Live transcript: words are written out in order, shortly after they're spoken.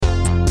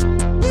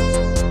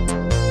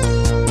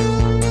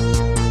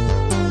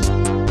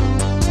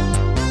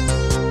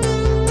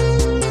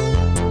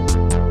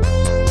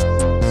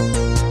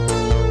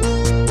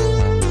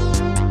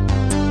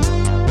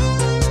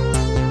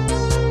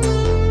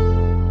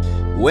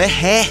Well,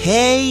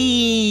 hey,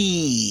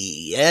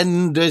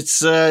 and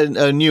it's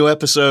a new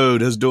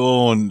episode has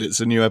dawned. It's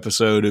a new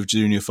episode of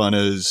Junior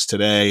Funners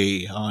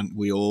today. Aren't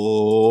we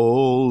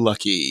all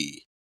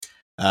lucky?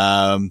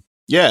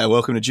 Yeah,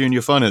 welcome to Junior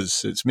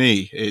Funners. It's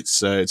me.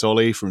 It's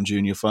Ollie from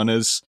Junior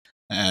Funners,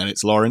 and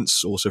it's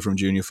Lawrence, also from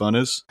Junior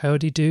Funners.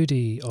 Howdy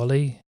doody,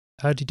 Ollie.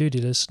 Howdy doody,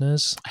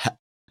 listeners.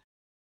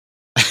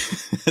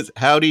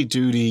 Howdy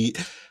doody,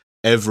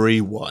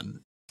 everyone.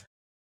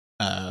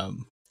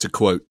 To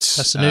quote,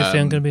 That's the new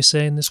thing I'm going to be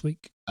saying this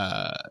week.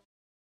 Howdy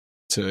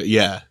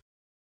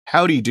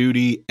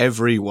doody,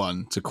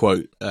 everyone. To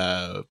quote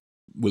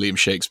William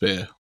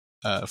Shakespeare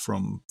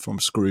from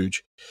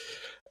Scrooge.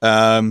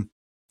 So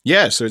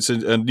it's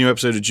a new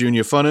episode of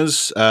Junior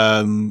Funners.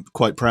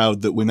 Quite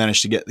proud that we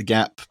managed to get the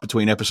gap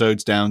between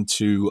episodes down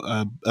to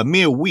a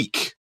mere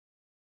week.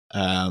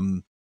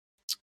 Well,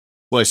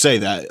 I say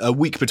that, a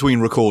week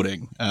between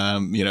recording.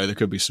 There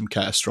could be some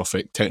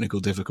catastrophic technical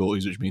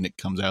difficulties, which mean it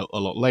comes out a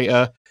lot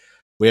later.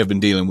 We have been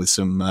dealing with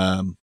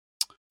some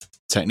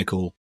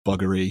technical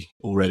buggery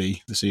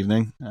already this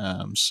evening.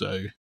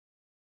 So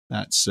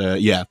that's,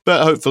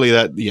 but hopefully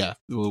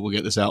we'll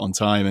get this out on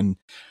time. And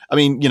I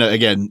mean,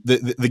 again,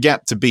 the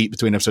gap to beat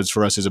between episodes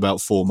for us is about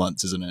 4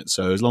 months, isn't it?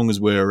 So as long as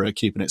we're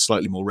keeping it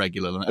slightly more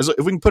regular, if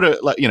we can put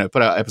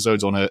out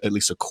episodes on at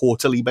least a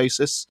quarterly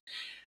basis,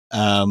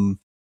 then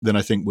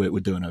I think we're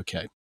doing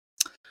okay.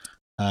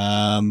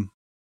 So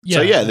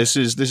this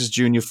is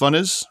Junior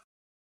Funners.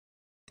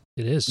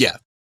 It is. Yeah.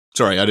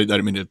 Sorry, I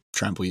didn't mean to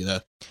trample you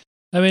there.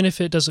 I mean, if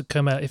it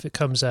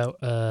comes out,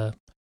 I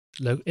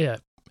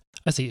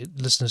think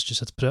listeners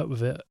just have to put up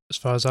with it. As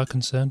far as I'm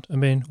concerned, I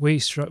mean,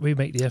 we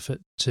make the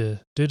effort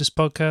to do this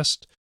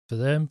podcast for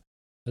them.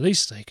 The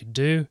least they can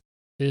do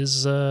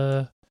is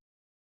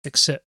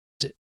accept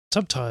it.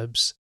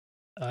 Sometimes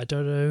I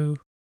don't know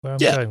where I'm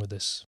going with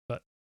this,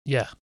 but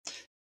yeah.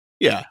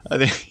 Yeah, I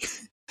think.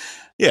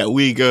 Yeah,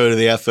 we go to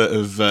the effort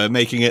of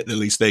making it. The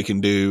least they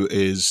can do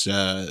is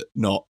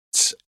not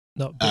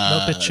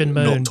bitch and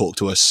moan. Not talk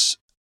to us.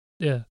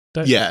 Yeah.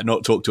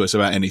 Not talk to us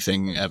about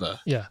anything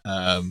ever. Yeah.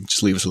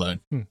 Just leave us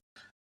alone.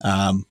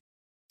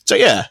 So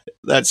yeah,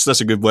 that's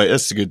a good way.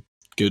 That's a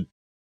good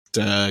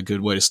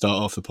way to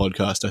start off the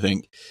podcast, I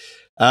think.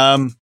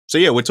 So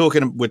yeah, we're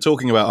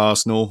talking about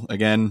Arsenal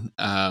again.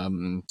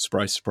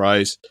 Surprise,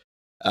 surprise.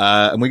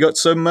 And we got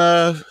some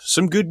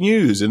good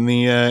news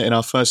in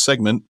our first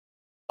segment,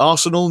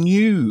 Arsenal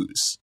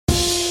news.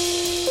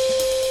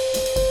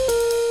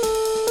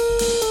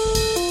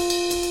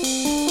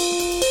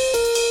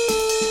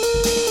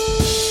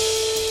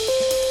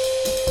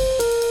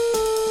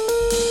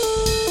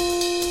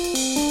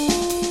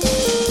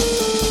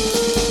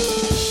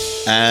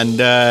 And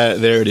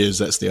there it is.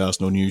 That's the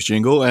Arsenal news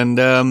jingle. And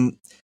when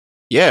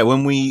I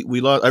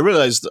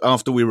realized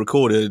after we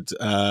recorded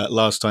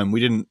last time, we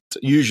didn't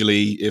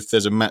usually, if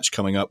there's a match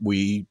coming up,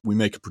 we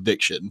make a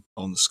prediction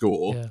on the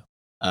score,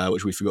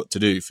 which we forgot to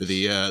do for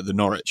the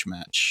Norwich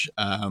match.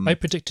 I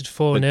predicted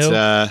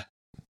 4-0.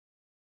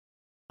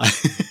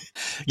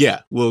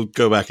 Yeah, we'll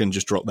go back and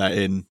just drop that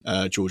in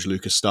George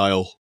Lucas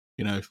style.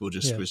 We'll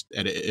just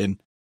edit it in,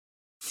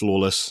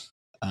 flawless.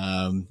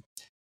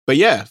 But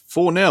yeah,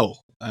 4-0.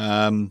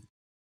 I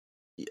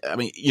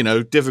mean,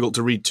 difficult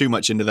to read too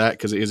much into that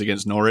because it is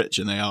against Norwich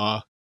and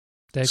they're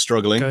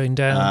struggling, going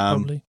down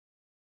probably.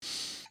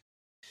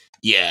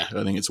 Yeah,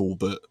 I think it's all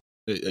but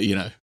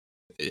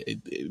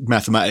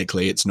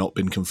mathematically it's not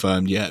been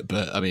confirmed yet.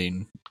 But I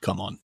mean, come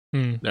on,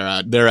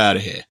 they're out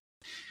of here.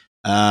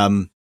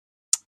 But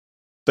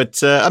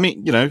I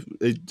mean,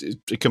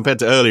 compared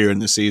to earlier in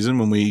the season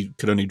when we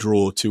could only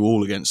draw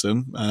 2-2 against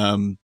them,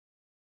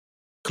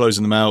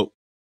 closing them out.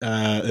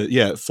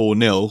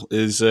 4-0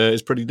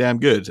 is pretty damn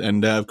good,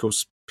 and of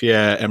course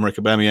Pierre-Emerick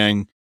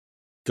Aubameyang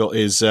got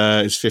his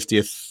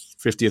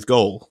 50th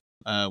goal,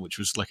 which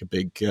was like a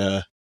big.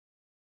 That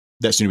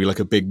seemed to be like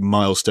a big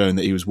milestone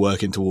that he was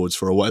working towards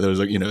for a while. There was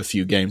a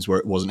few games where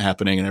it wasn't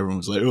happening, and everyone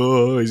was like,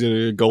 "Oh, he's in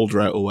a goal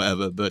drought or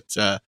whatever." But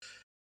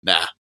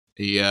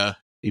he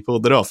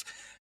pulled it off,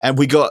 and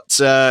we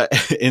got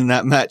in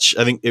that match.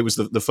 I think it was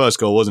the first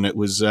goal, wasn't it?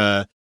 Was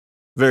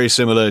very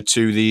similar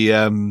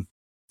to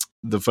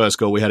the first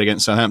goal we had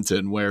against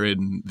Southampton,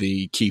 wherein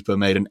the keeper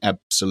made an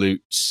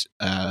absolute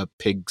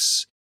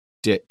pig's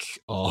dick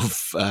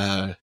of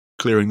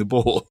clearing the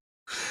ball.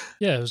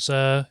 Yeah, it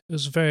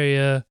was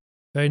very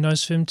very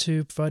nice of him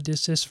to provide the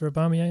assist for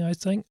Aubameyang, I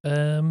think.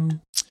 I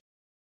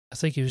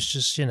think he was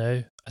just,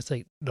 I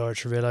think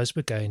Norwich realised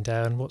we're going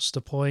down. What's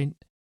the point?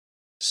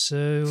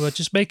 So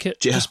just make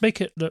it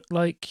look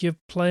like you're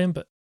playing,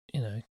 but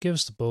give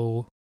us the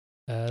ball.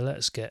 Let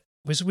us get.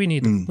 We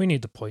need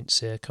the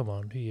points here. Come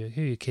on, who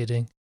you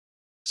kidding?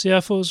 See, I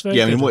thought it was very.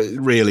 Yeah, good. I mean,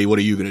 what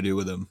are you going to do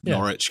with them,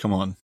 Norwich? Come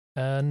on.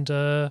 And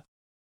I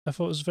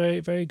thought it was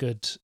very, very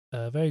good.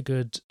 Very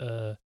good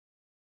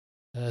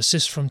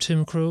assist from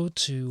Tim Krul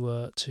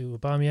to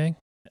Aubameyang.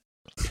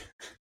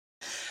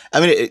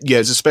 I mean,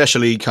 it's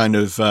especially kind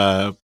of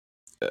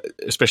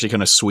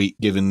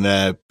sweet given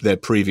their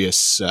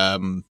previous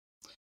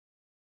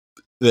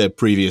their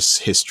previous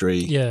history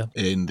Yeah.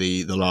 in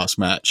the last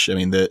match. I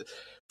mean,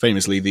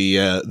 famously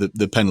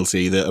the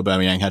penalty that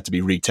Aubameyang had to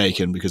be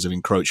retaken because of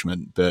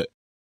encroachment, but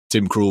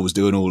Tim Krul was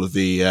doing all of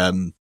the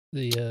kind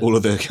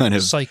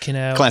of psyching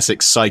out,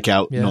 classic psych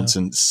out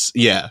nonsense.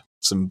 Yeah,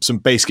 some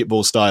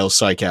basketball style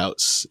psych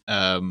outs.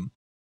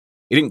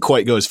 He didn't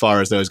quite go as far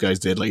as those guys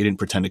did. Like, he didn't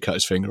pretend to cut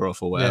his finger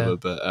off or whatever. Yeah.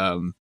 But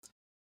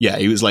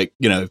he was like,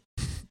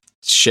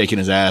 shaking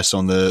his ass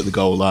on the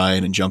goal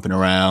line and jumping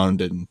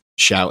around and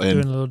shouting,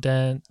 doing a little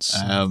dance,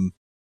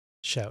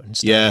 shouting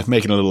stuff. Yeah,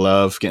 making a little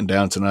love, getting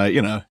down tonight.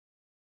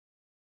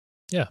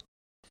 Yeah.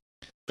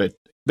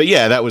 But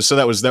yeah, that was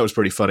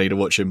pretty funny to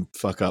watch him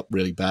fuck up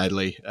really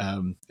badly,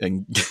 and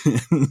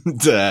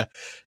let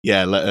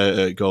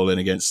a goal in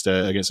against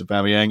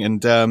Aubameyang,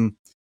 and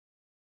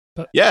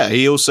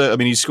he also,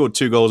 he scored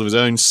 2 goals of his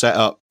own, set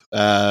up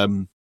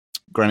Granit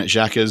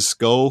Xhaka's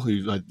goal,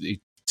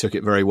 he took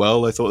it very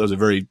well. I thought that was a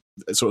very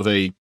sort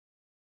of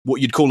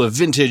what you'd call a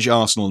vintage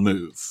Arsenal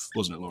move,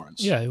 wasn't it,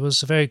 Lawrence? Yeah, it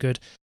was very good.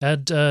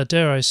 And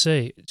dare I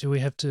say, do we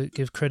have to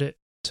give credit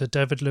to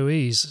David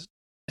Luiz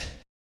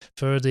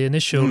for the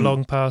initial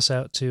long pass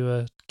out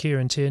to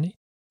Kieran Tierney?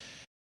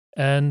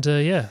 And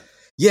which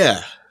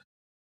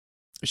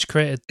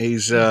created.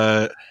 He's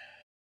going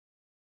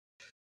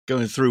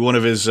through one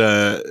of his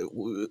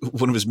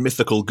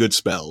mythical good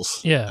spells.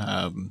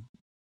 Yeah.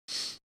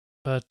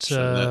 But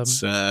so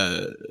that's.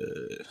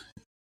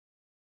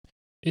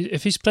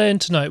 If he's playing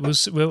tonight,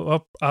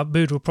 our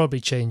mood will probably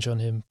change on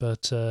him.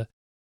 But well,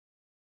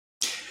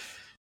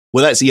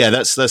 that's the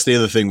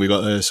other thing we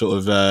got to sort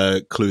of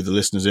clue the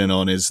listeners in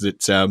on, is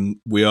that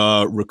we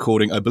are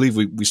recording. I believe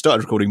we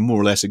started recording more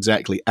or less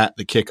exactly at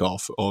the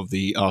kickoff of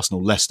the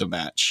Arsenal-Leicester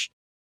match.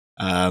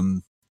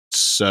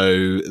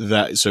 So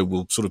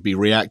we'll sort of be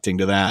reacting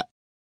to that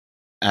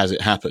as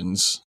it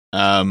happens.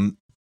 But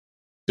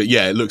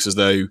yeah, it looks as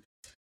though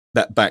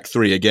that back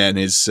three again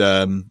is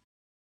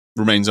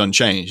remains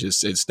unchanged.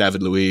 It's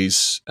David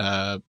Luiz,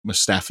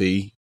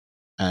 Mustafi,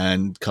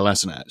 and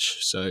Kolasinac.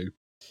 So,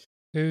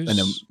 and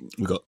then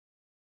we've got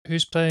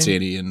who's playing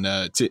Tierney and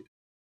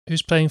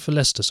who's playing for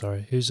Leicester.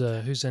 Sorry, who's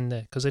in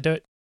there? Because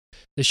they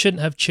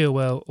shouldn't have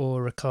Chilwell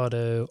or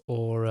Ricardo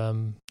or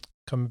can't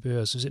remember who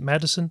else. Was it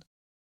Maddison?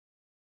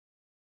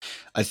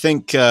 I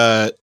think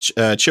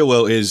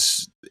Chilwell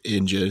is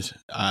injured,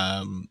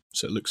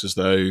 so it looks as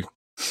though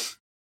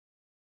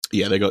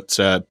they got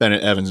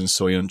Bennett, Evans, and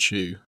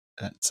Soyuncu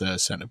at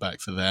centre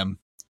back for them,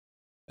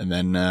 and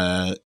then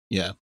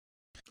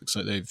looks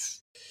like they've.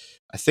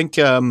 I think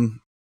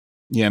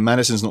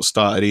Maddison's not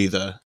started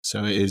either,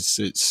 so it's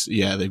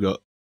they've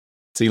got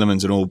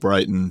Tielemans and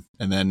Albrighton,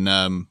 and then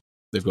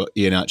they've got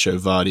Iheanacho,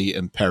 Vardy,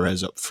 and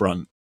Perez up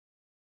front.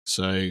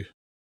 So.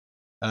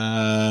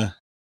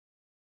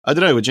 I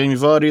don't know, with Jamie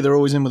Vardy, they're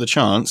always in with a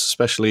chance,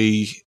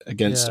 especially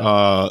against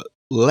our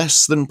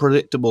less than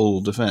predictable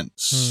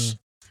defence.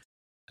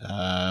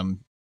 But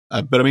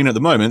at the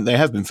moment, they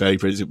have been fairly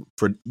predictable.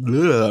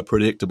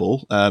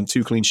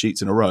 2 clean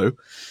sheets in a row.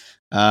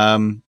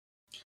 That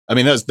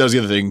was the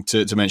other thing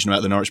to mention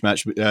about the Norwich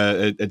match.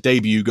 A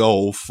debut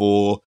goal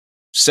for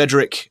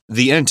Cedric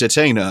the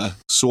Entertainer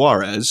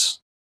Suarez.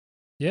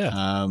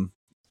 Yeah.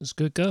 It's a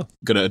good goal.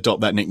 Going to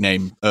adopt that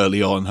nickname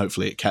early on.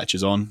 Hopefully it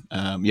catches on.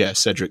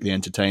 Cedric the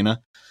Entertainer.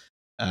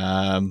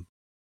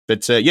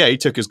 He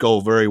took his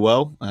goal very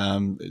well.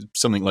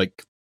 Something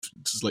like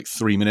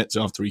 3 minutes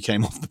after he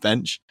came off the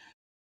bench.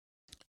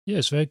 Yeah,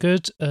 it's very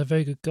good.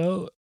 Very good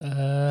goal.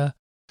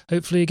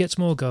 Hopefully he gets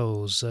more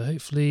goals.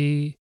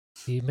 Hopefully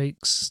he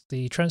makes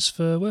the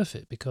transfer worth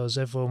it, because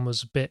everyone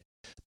was a bit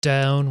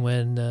down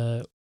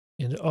when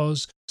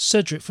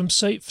Cedric from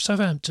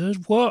Southampton.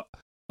 What?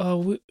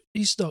 Oh,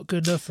 he's not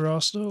good enough for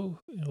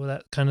Arsenal. All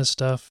that kind of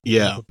stuff.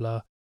 Yeah. Blah, blah,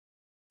 blah.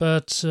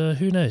 But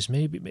who knows?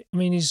 Maybe.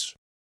 He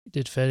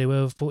did fairly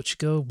well with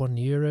Portugal. Won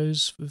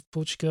Euros with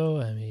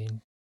Portugal.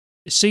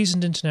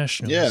 Seasoned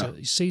international. Yeah.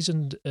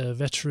 Seasoned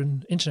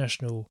veteran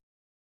international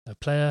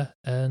player,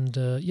 and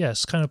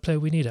it's the kind of player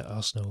we need at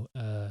Arsenal.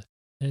 And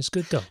it's a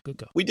good goal. Good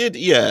goal. We did,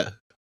 yeah.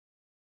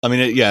 I'm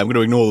going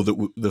to ignore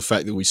the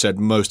fact that we said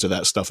most of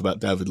that stuff about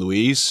David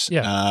Luiz.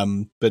 Yeah.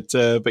 But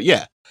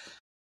yeah.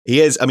 He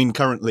is.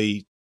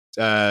 Currently,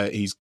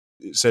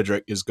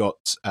 Cedric has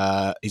got.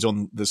 He's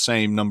on the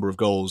same number of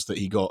goals that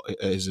he got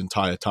his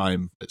entire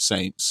time at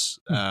Saints,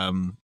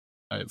 from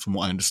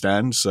what I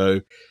understand.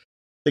 So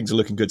things are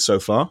looking good so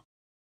far.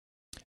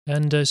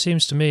 And it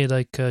seems to me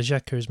like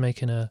Xhaka is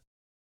making a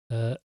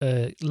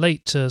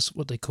late,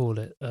 what they call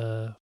it,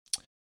 a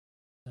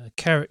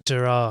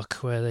character arc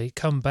where they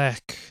come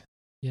back.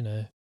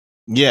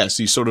 Yes,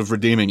 he's sort of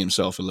redeeming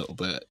himself a little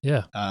bit.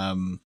 Yeah.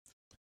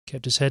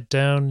 Kept his head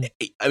down.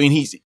 I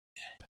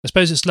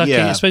suppose it's lucky.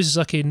 Yeah. I suppose it's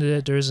lucky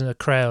there isn't a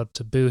crowd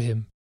to boo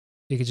him.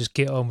 He could just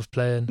get on with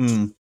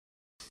playing.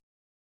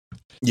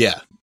 Yeah,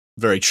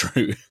 very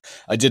true.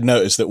 I did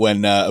notice that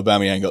when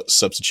Aubameyang got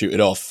substituted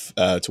off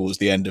towards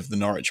the end of the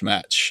Norwich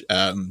match,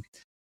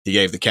 he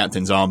gave the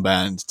captain's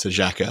armband to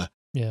Xhaka.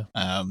 Yeah.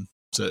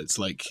 So it's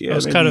like,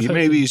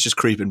 maybe he's just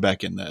creeping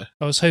back in there.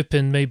 I was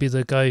hoping maybe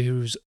the guy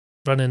who's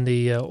running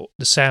the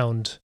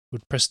sound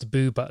would press the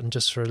boo button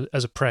just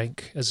as a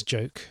prank, as a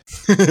joke.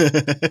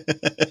 That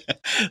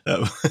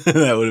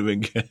would have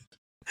been good.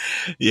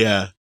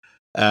 Yeah.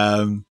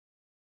 That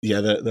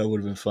would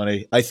have been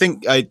funny. I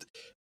think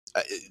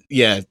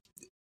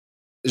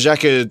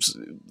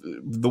Xhaka,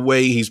 the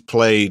way he's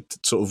played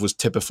sort of was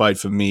typified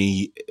for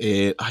me.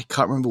 I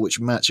can't remember which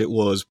match it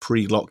was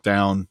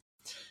pre-lockdown.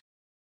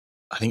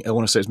 I think I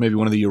want to say it's maybe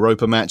one of the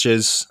Europa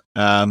matches.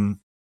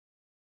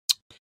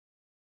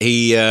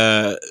 He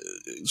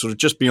sort of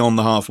just beyond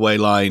the halfway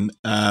line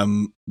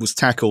was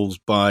tackled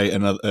by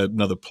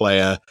another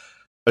player,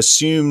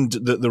 assumed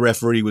that the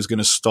referee was going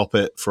to stop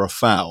it for a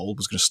foul,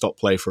 was going to stop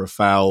play for a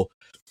foul,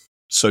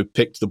 so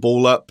picked the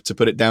ball up to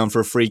put it down for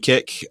a free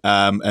kick,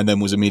 and then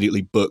was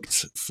immediately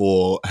booked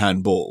for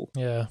handball.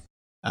 Yeah.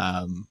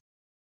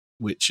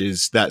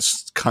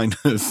 That's kind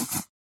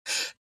of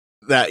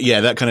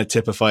that kind of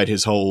typified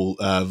his whole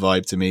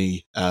vibe to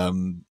me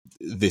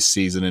this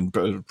season and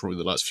probably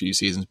the last few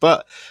seasons.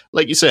 But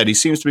like you said, he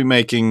seems to be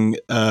making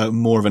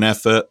more of an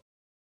effort.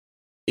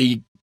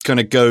 He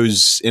kind of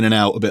goes in and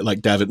out a bit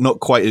like David,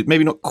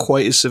 maybe not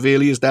quite as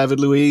severely as David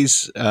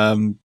Luiz,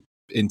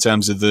 in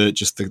terms of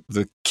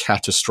the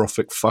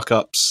catastrophic fuck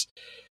ups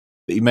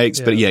that he makes.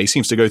 Yeah. But yeah, he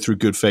seems to go through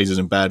good phases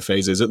and bad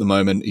phases. At the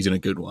moment, he's in a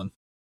good one.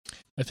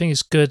 I think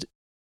it's good,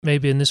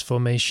 maybe in this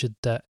formation,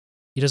 that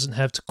he doesn't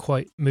have to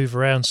quite move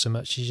around so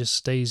much. He just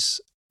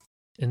stays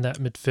in that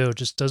midfield,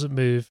 just doesn't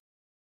move,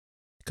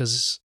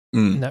 because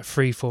in that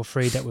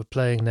 3-4-3 that we're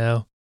playing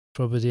now,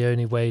 probably the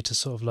only way to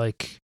sort of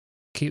like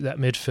keep that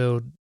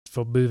midfield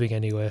from moving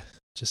anywhere,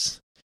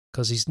 just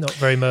because he's not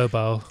very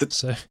mobile.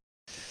 So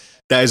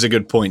that is a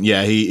good point.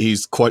 Yeah,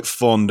 he's quite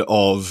fond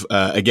of,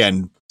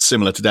 again,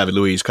 similar to David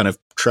Luiz, kind of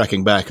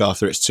tracking back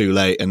after it's too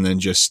late and then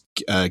just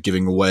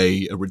giving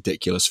away a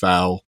ridiculous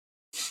foul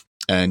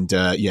and,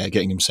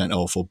 getting him sent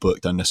off or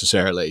booked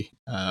unnecessarily.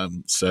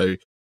 So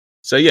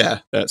yeah,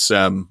 that's,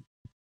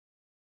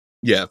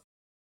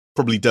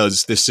 probably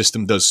this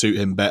system does suit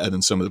him better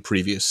than some of the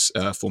previous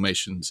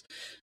formations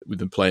that we've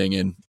been playing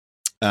in.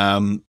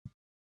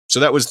 So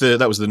that was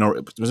the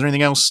Norwich. Was there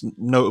anything else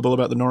notable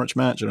about the Norwich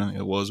match? I don't think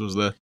there was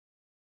there?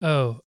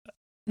 Oh,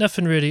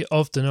 nothing really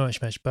of the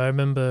Norwich match, but I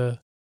remember,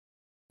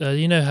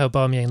 you know how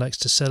Aubameyang likes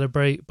to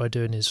celebrate by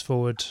doing his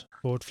forward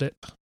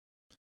flip?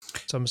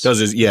 Does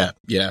his, yeah.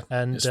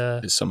 And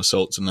his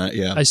somersaults and that,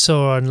 yeah. I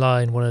saw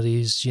online one of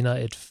these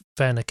United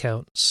fan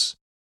accounts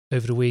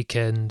over the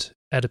weekend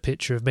had a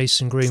picture of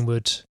Mason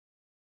Greenwood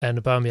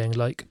and Aubameyang,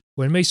 like,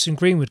 when Mason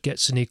Greenwood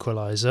gets an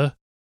equaliser,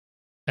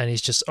 and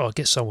he's just,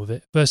 gets on with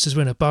it, versus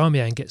when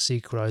Aubameyang gets the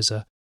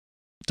equaliser,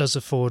 does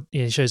the forward,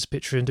 he shows the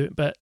picture and do it,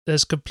 but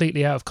that's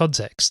completely out of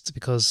context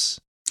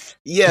because...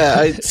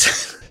 Yeah,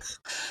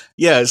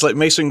 it's like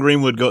Mason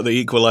Greenwood got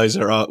the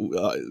equaliser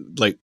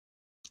like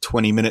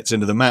 20 minutes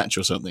into the match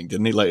or something,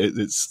 didn't he? Like,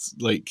 it's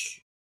like...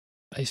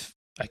 I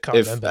can't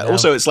remember now.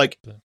 Also, it's like,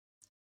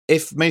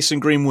 if Mason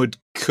Greenwood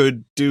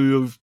could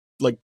do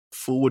like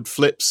forward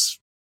flips,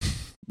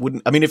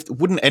 wouldn't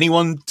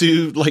anyone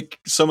do like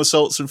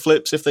somersaults and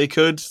flips if they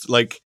could?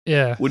 Like,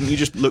 yeah, wouldn't you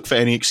just look for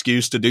any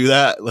excuse to do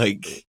that?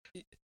 Like,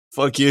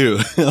 fuck you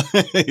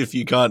if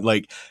you can't.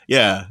 Like,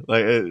 whatever.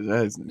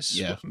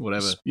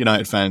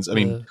 United fans. I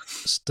mean,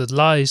 the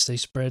lies they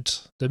spread,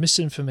 the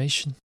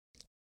misinformation.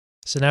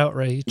 It's an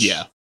outrage.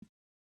 Yeah,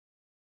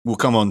 we'll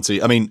come on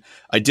to. I mean,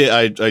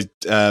 United.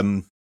 I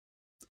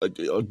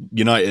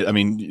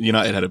mean,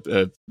 United had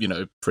a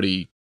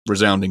pretty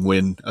resounding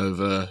win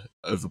over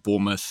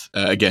Bournemouth.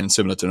 Again,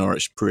 similar to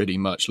Norwich, pretty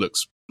much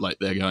looks like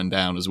they're going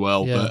down as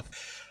well. Yeah. But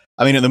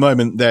I mean, at the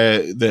moment,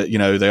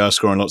 they are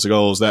scoring lots of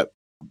goals. That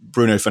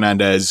Bruno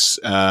Fernandes,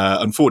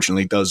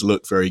 unfortunately, does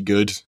look very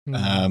good.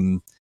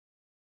 Mm.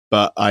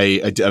 But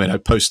I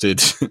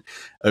posted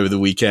over the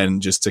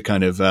weekend just to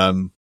kind of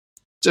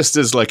just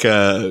as like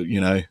for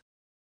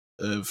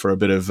a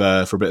bit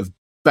of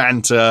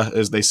banter,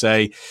 as they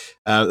say,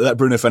 that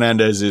Bruno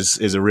Fernandes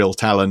is a real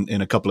talent.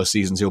 In a couple of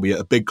seasons, he'll be at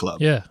a big club.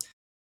 Yeah.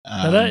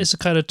 Now that is the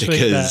kind of tweet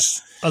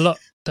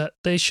that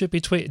they should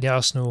be tweeting, the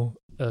Arsenal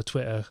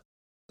Twitter.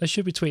 They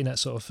should be tweeting that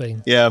sort of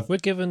thing. Yeah. We're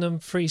giving them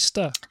free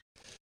stuff.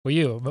 Well,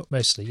 you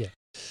mostly, yeah.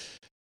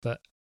 But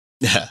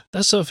yeah,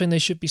 that sort of thing they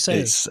should be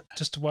saying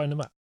just to wind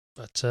them up.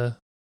 But I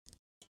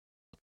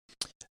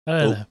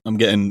don't know. I'm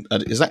getting,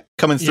 is that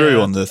coming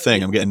through on the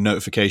thing? I'm getting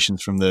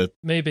notifications from the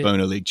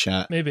Bono League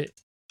chat. Maybe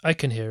I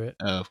can hear it.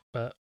 Oh.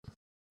 But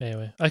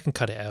anyway, I can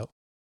cut it out.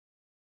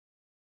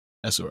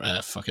 That's all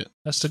right. Fuck it.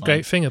 That's the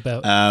great thing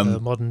about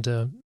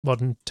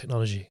modern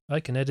technology. I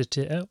can edit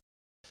it out.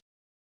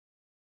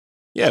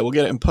 Yeah, we'll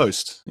get it in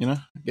post, Get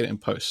it in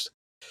post.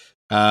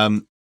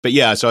 But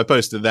yeah, so I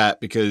posted that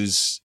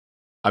because,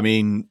 I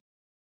mean,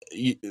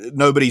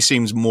 nobody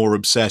seems more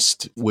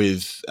obsessed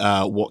with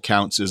what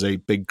counts as a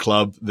big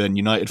club than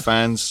United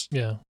fans.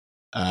 Yeah.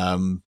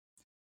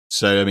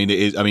 So, I mean, it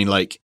is,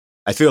 like,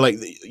 I feel like,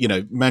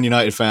 Man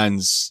United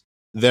fans,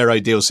 their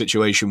ideal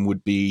situation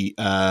would be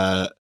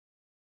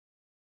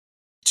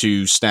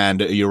to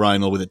stand at a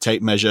urinal with a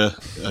tape measure.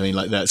 I mean,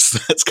 like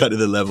that's kind of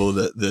the level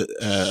that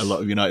a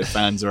lot of United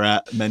fans are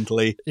at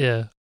mentally.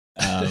 Yeah.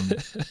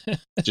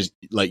 Just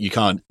like you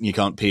can't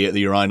pee at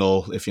the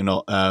urinal if you're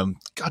not.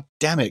 God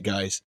damn it,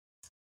 guys!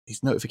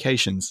 These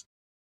notifications.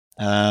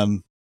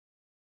 Sorry,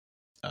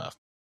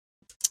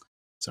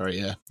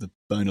 yeah, the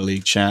Boner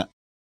League chat.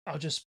 I'll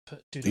just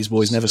put. These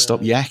boys never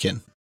stop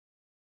yakking.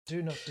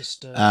 Do not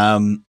disturb.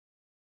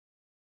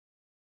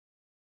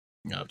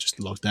 I've just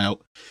logged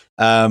out.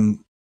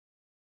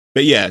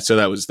 But yeah, so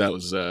that was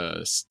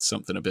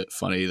something a bit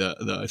funny that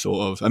I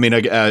thought of. I mean, I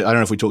don't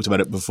know if we talked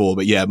about it before,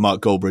 but yeah,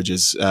 Mark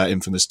Goldbridge's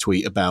infamous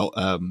tweet about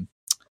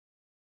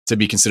to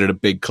be considered a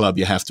big club,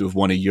 you have to have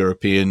won a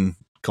European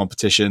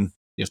competition.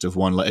 You have to have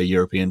won like a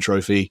European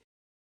trophy.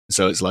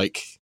 So it's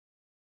like,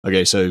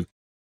 okay, so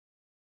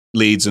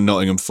Leeds and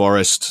Nottingham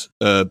Forest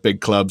are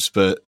big clubs,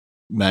 but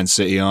Man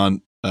City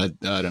aren't. I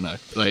don't know.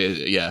 Like,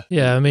 yeah.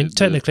 Yeah, I mean,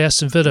 technically,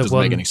 Aston Villa doesn't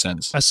make any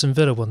sense. Aston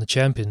Villa won the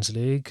Champions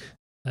League.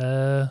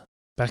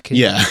 Back in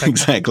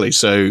exactly.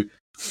 So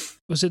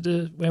was it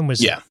when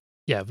was it?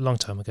 Yeah, a long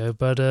time ago.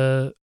 But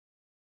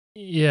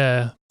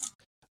yeah,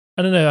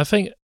 I don't know. I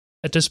think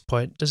at this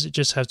point, does it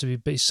just have to be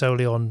based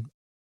solely on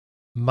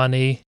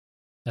money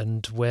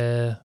and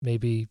where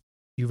maybe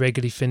you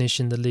regularly finish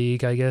in the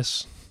league? I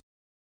guess.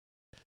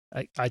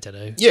 I don't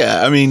know.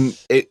 Yeah, I mean,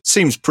 it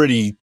seems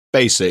pretty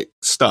basic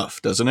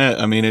stuff, doesn't it?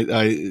 I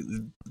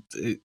mean,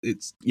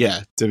 it's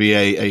to be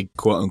a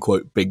quote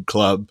unquote big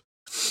club.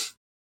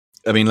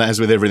 I mean, as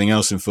with everything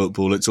else in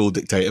football, it's all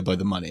dictated by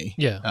the money.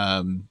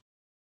 Yeah.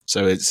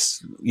 So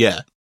it's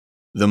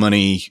the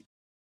money.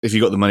 If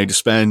you got the money to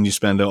spend, you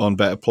spend it on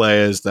better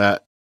players.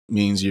 That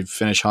means you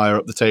finish higher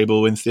up the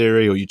table in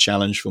theory, or you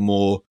challenge for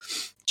more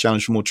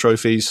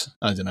trophies.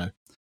 I don't know,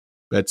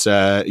 but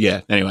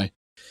Anyway,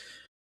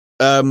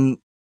 after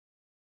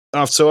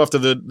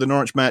the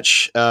Norwich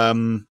match,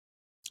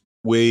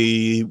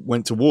 we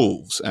went to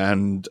Wolves,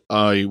 and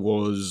I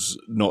was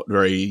not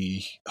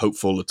very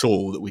hopeful at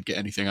all that we'd get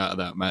anything out of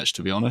that match,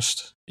 to be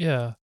honest.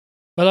 Yeah.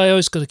 Well, I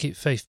always got to keep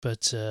faith,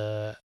 but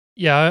I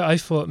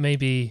thought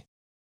maybe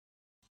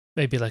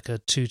like a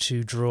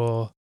 2-2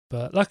 draw,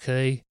 but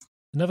luckily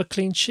another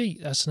clean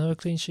sheet. That's another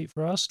clean sheet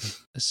for Arsenal.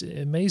 That's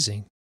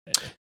amazing.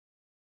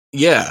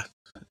 Yeah.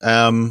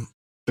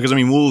 Because I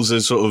mean, Wolves are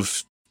sort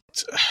of,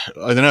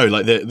 I don't know,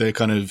 like they're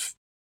kind of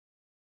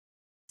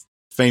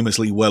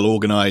famously well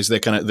organized.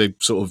 They're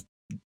sort of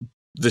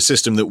the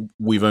system that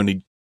we've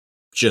only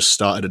just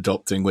started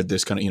adopting with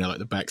this kind of, like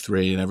the back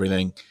three and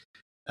everything.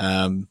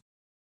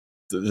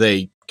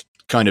 They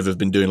kind of have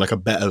been doing like a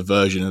better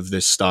version of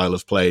this style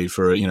of play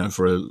for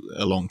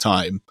a long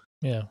time.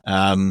 Yeah.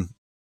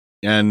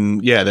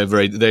 And yeah,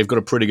 they've got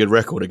a pretty good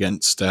record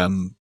against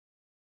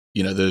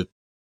the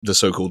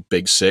so-called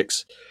Big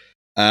Six.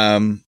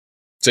 So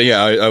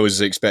yeah, I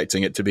was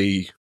expecting it to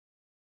be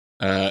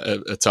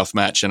a tough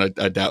match, and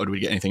I doubted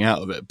we'd get anything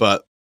out of it.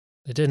 But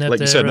they didn't have like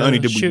you said, not only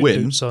did we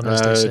win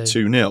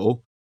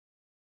 2-0.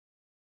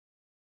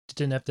 They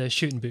didn't have their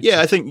shooting boots.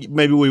 Yeah, I think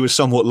maybe we were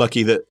somewhat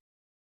lucky that.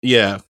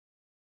 Yeah,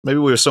 maybe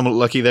we were somewhat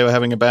lucky they were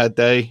having a bad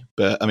day.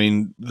 But I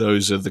mean,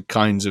 those are the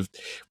kinds of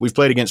we've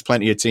played against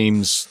plenty of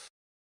teams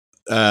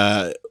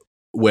where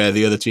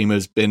the other team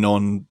has been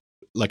on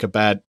like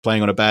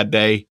playing on a bad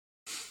day,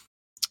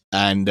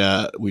 and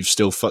we've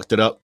still fucked it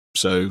up.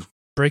 So.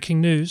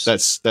 Breaking news.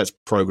 That's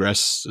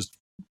progress.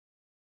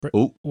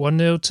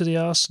 1-0 to the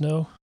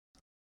Arsenal,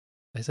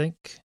 I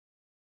think.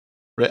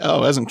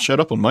 Oh, it hasn't showed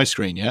up on my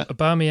screen yet.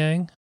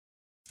 Aubameyang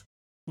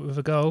with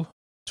a goal,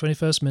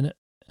 21st minute.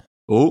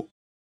 Oh,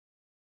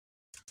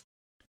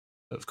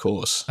 of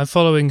course. I'm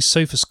following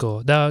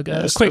SofaScore. Now,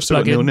 a quick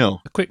plug-in. 0-0.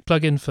 A quick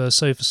plug-in for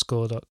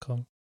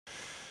SofaScore.com.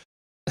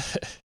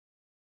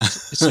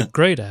 It's a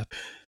great app.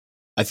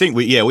 I think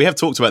we have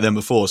talked about them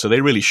before, so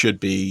they really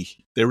should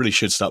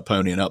start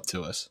ponying up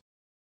to us.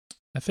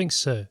 I think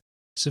so.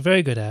 It's a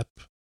very good app.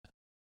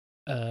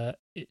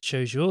 It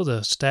shows you all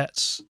the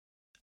stats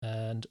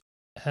and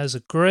has a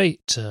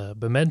great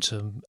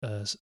momentum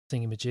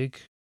thingamajig.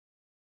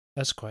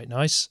 That's quite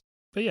nice.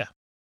 But yeah,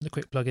 a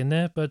quick plug in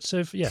there. But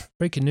so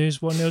breaking news: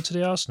 1-0 to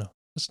the Arsenal.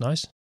 That's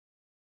nice.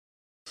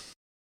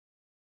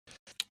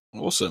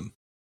 Awesome.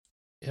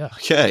 Yeah.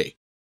 Okay.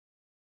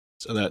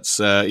 So that's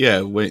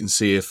wait and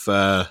see if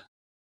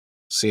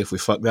we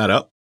fuck that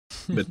up.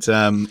 But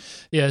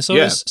it's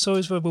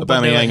always verbal.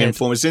 Aubameyang in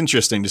form. It's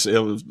interesting to see.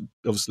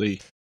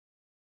 Obviously,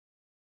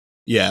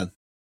 yeah,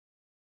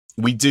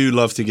 we do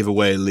love to give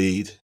away a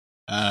lead.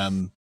 I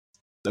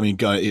mean,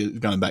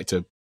 going back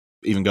to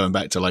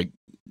like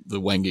the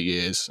Wenger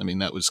years. I mean,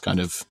 that was when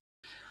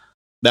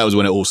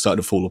it all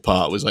started to fall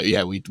apart. It was like,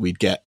 yeah, we'd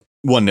get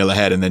 1-0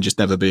 ahead and then just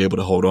never be able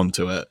to hold on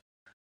to it.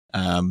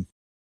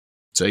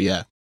 So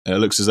yeah. It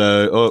looks as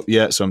though,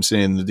 so I'm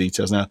seeing the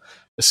details now.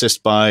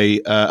 Assist by,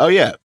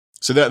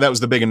 so that was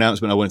the big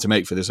announcement I wanted to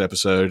make for this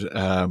episode.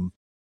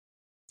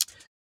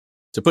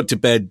 To put to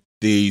bed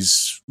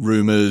these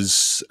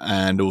rumours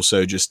and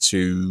also just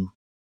to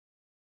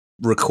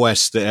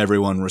request that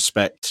everyone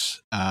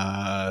respect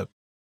the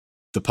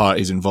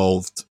parties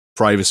involved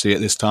privacy at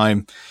this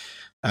time.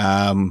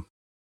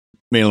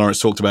 Me and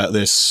Lawrence talked about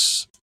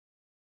this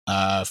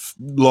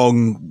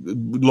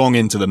long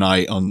into the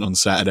night on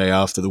Saturday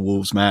after the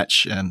Wolves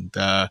match, and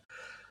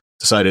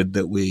decided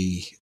that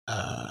we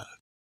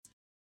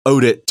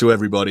owed it to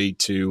everybody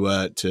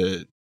to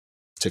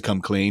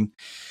come clean.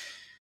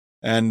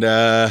 And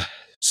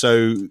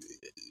so,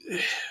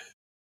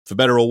 for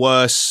better or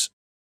worse,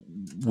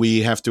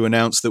 we have to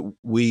announce that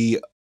we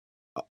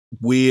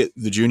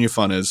the Junior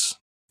Funners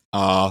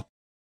are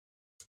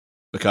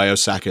Bukayo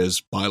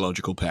Saka's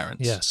biological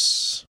parents.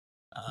 Yes.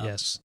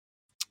 Yes.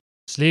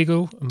 It's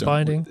legal and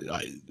binding.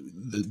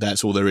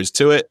 That's all there is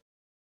to it.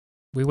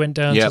 We went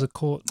down to the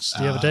courts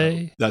the other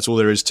day. That's all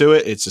there is to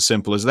it. It's as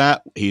simple as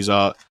that. He's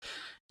our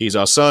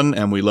son,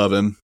 and we love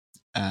him,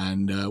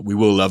 and we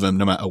will love him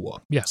no matter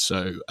what. Yeah.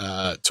 So,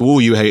 to all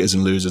you haters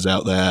and losers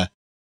out there,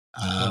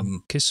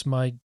 kiss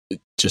my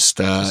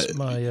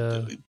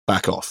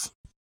back off.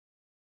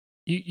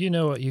 You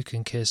know what you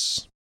can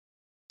kiss.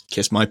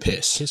 Kiss my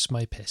piss. Kiss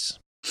my piss.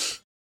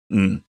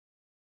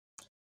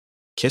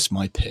 Kiss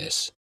my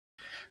piss.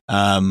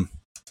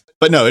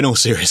 But no, in all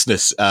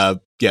seriousness,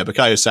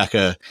 Bukayo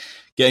Saka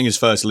getting his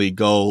first league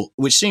goal,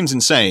 which seems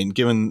insane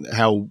given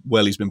how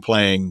well he's been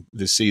playing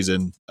this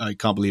season. I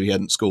can't believe he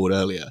hadn't scored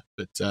earlier.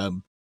 But a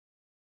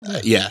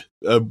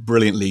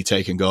brilliantly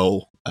taken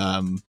goal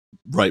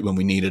right when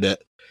we needed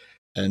it.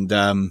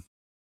 And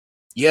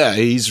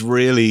he's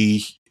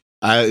really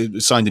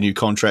signed a new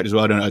contract as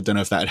well. I don't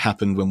know if that had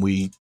happened when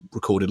we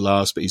recorded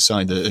last, but he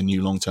signed a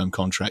new long-term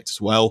contract as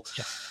well.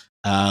 Yeah.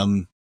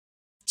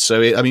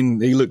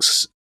 He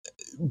looks,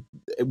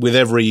 with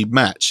every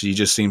match, he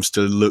just seems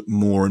to look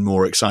more and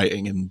more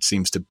exciting, and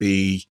seems like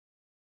he's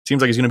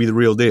going to be the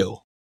real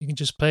deal. He can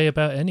just play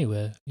about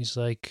anywhere. He's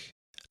like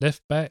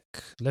left back,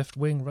 left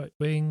wing, right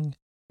wing,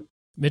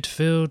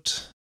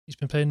 midfield. He's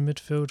been playing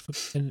midfield I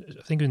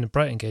think in the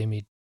Brighton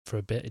game for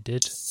a bit he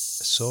did. I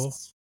saw.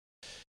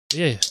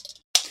 Yeah.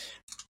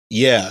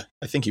 Yeah,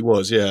 I think he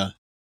was, yeah.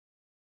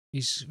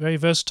 He's a very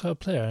versatile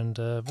player, and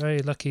very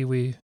lucky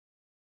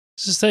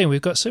This is the thing,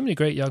 we've got so many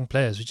great young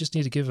players, we just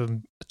need to give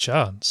them a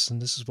chance,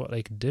 and this is what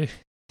they can do.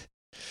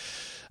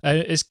 And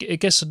it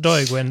gets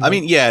annoying when...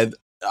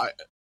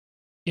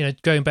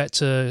 going back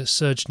to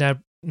Serge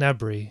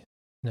Gnabry,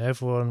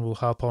 everyone will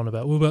harp on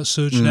about, what about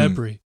Serge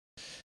Gnabry?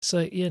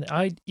 So,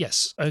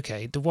 yes,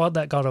 okay, the one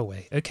that got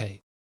away, okay,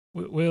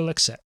 we'll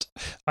accept.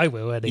 I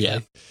will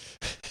anyway.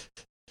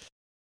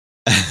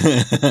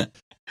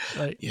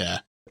 Yeah.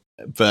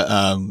 But,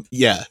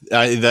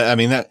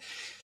 that...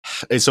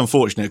 It's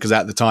unfortunate because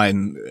at the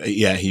time,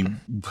 he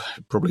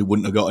probably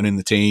wouldn't have gotten in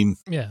the team.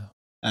 Yeah.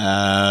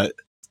 But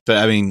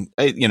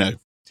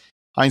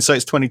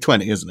hindsight's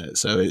 20/20, isn't it?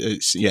 So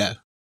it's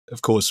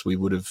of course we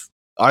would have.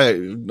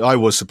 I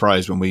was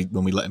surprised when we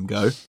let him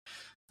go.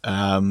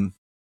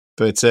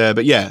 But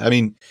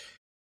and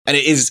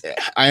it is.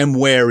 I am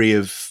wary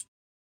of,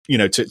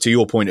 to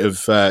your point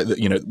of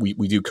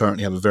we do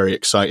currently have a very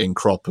exciting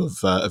crop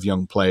of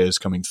young players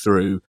coming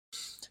through,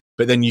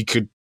 but then you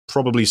could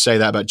probably say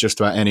that about just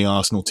about any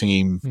Arsenal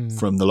team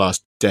from the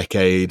last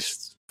decade,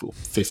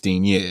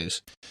 15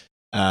 years.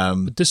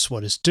 But this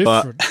one is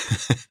different.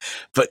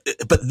 But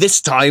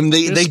this time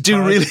they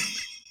do really.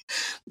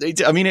 They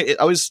do, I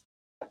was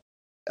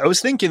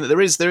thinking that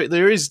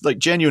there is like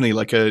genuinely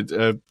like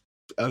a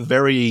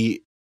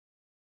very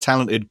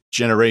talented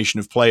generation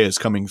of players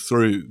coming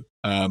through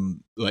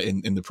like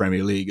in the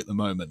Premier League at the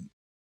moment.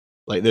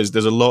 Like there's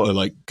a lot of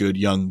like good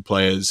young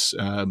players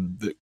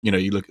that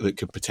you look that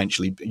could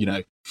potentially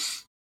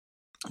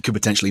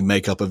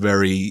make up a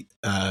very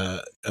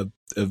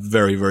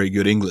very very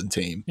good England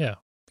team. Yeah,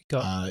 we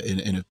got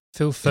in a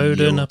Phil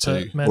Foden up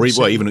at Man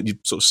City. Or even you're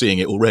sort of seeing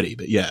it already.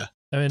 But yeah,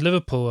 I mean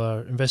Liverpool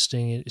are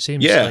investing. It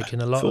seems like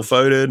in a lot Phil of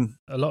Foden,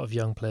 a lot of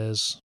young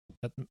players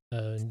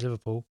in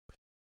Liverpool,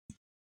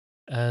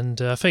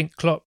 and I think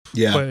Klopp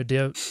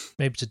quoted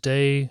maybe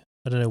today.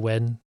 I don't know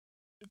when.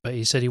 But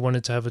he said he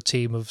wanted to have a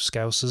team of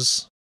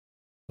Scousers.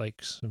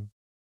 Like some...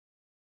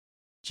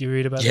 Did you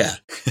read about that?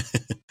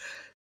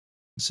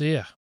 So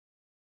yeah.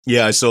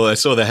 Yeah, I saw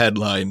the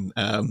headline.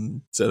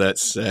 So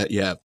that's that'd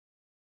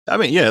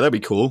be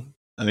cool.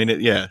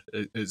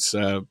 It's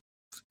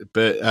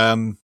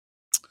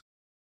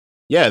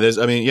there's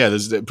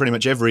pretty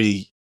much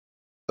I'd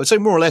say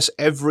more or less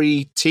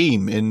every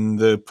team in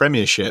the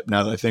Premiership,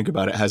 now that I think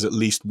about it, has at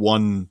least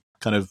one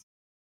kind of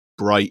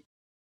bright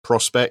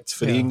prospect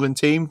for the England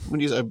team.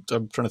 I'm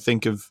trying to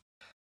think of,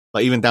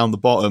 like, even down the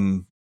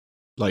bottom,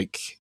 like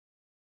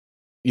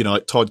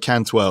Todd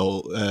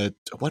Cantwell.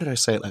 Why did I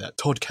say it like that?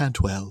 Todd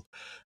Cantwell.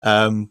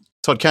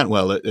 Todd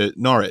Cantwell at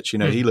Norwich.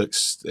 He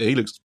looks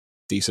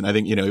decent. I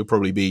think he'll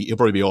probably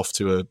be off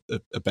to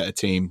a better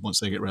team once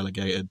they get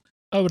relegated.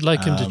 I would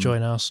like him to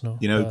join Arsenal.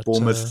 But,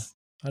 Bournemouth.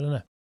 I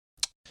don't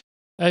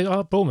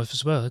know. Bournemouth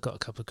as well. They've got a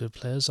couple of good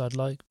players I'd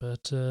like,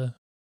 but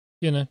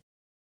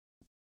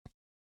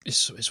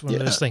it's one of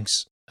those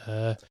things.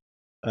 Would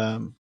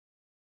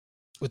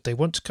they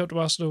want to come to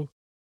Arsenal?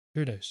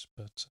 Who knows?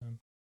 But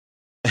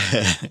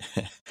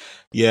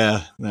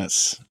Yeah,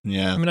 that's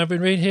I mean, I've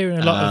been hearing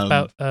a lot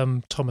about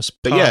Thomas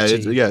But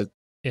Partey yeah.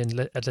 in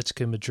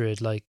Atletico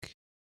Madrid. Like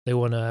they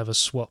want to have a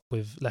swap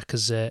with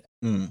Lacazette.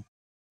 Mm.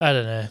 I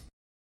don't know.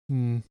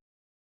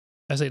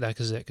 I think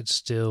Lacazette could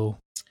still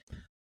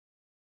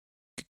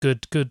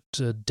good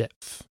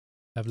depth.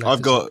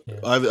 I've got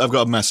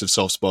a massive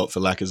soft spot for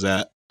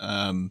Lacazette.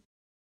 I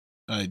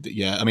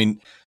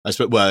mean, I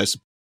suppose it's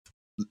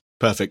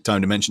perfect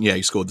time to mention. Yeah,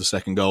 he scored the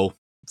second goal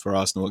for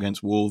Arsenal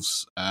against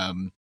Wolves.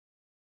 And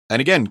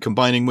again,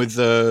 combining with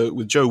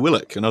Joe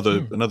Willock,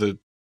 another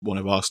one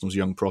of Arsenal's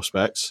young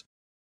prospects.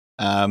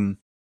 But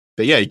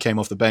yeah, he came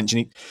off the bench,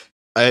 and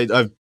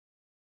I've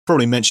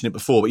probably mentioned it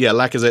before, but yeah,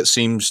 Lacazette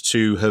seems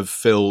to have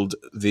filled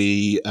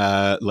the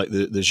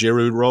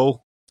Giroud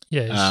role.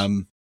 Yeah.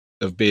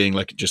 Of being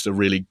like just a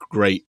really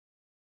great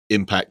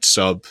impact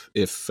sub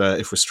if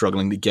we're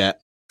struggling to get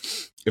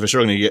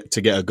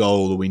a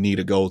goal, or we need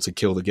a goal to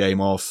kill the game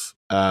off.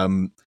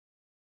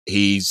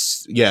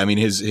 His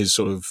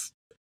sort of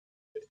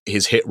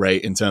his hit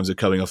rate in terms of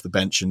coming off the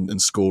bench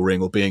and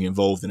scoring or being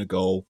involved in a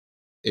goal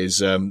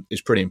is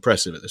pretty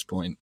impressive at this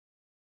point.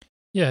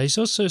 Yeah, he's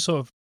also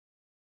sort of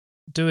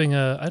doing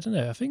I don't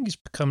know, I think he's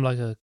become like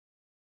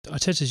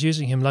Arteta's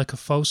using him like a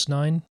false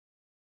nine.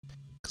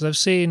 Because I've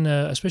seen,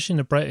 especially in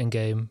the Brighton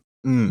game,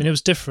 I mean, it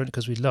was different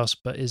because we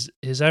lost, but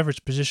his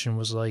average position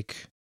was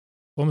like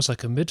almost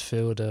like a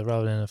midfielder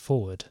rather than a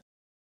forward.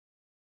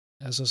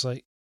 I was just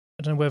like,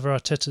 I don't know whether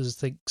Arteta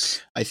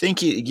thinks. I think,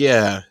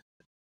 I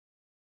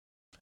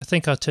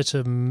think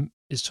Arteta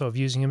is sort of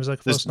using him as like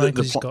a false nine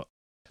because he's got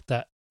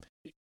that.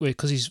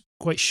 Because he's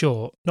quite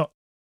short, not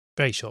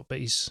very short,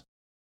 but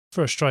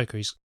for a striker,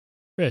 he's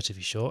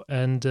relatively short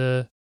and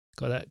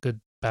got that good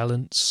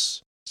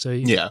balance. So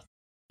and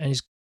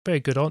he's very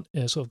good on,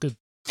 sort of good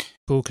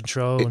ball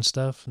control and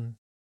stuff, and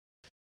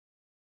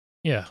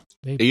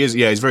maybe. He is.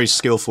 Yeah, he's very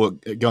skillful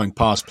at going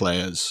past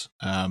players.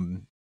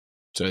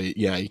 So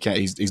yeah,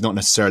 he's not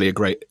necessarily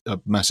a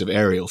massive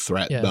aerial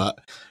threat, but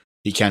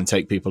he can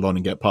take people on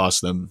and get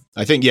past them.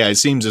 I think. Yeah, it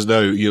seems as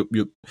though you're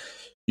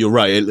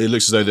right. It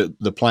looks as though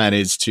the plan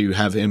is to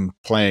have him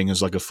playing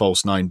as like a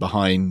false nine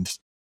behind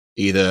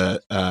either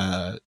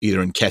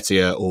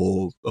Nketiah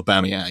or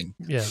Aubameyang.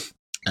 Yeah,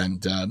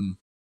 and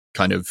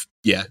kind of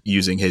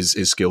using his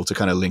skill to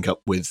kind of link up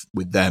with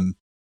them.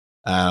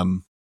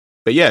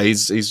 But yeah,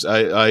 he's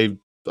I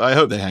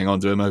hope they hang on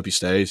to him. I hope he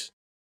stays.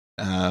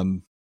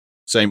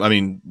 Same. I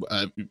mean,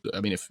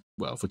 if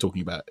we're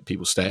talking about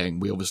people staying,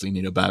 we obviously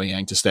need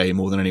Aubameyang to stay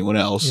more than anyone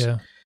else. Yeah.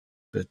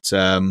 But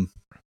I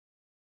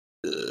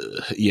don't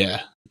know.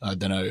 I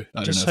don't know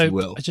if he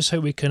will. I just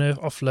hope we can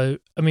offload.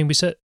 I mean, we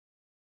said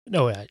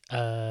no. I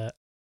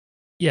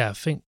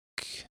think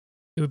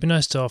it would be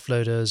nice to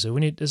offload us.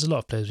 There's a lot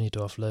of players we need to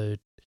offload,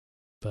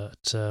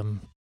 but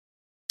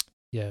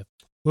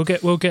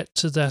we'll get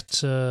to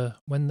that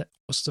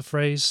what's the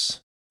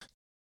phrase?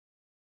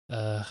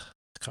 No,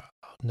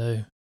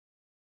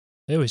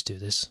 they always do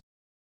this.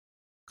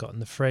 Gotten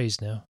the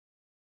phrase now.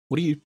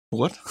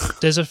 What?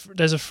 There's a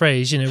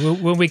phrase,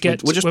 when we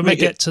get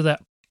to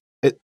that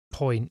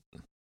point,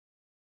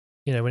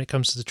 when it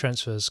comes to the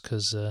transfers,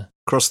 because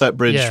cross that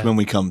bridge when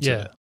we come to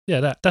it.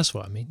 Yeah, that's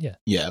what I mean.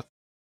 Yeah.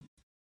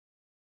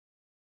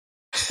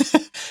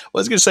 Well,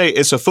 I was going to say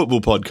it's a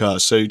football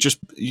podcast, so you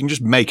can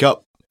just make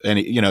up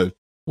any,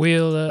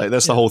 we'll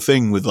that's the whole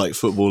thing with like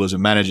footballers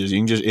and managers. You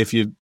can just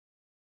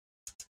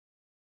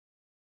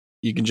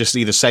you can just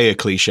either say a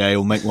cliche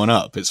or make one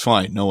up. It's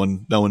fine. No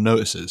one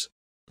notices.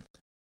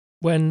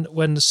 When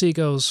the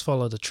seagulls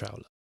follow the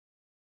trawler.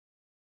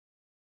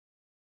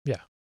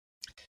 Yeah.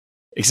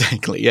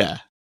 Exactly. Yeah.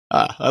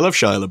 I love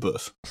Shia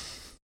LaBeouf.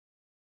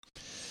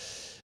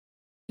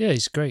 Yeah,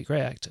 he's a great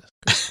actor.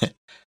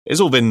 It's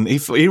all been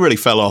he really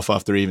fell off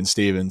after Even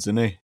Stevens,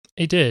 didn't he?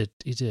 He did.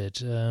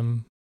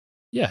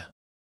 Yeah,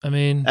 I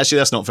mean, actually,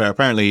 that's not fair.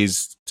 Apparently,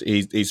 he's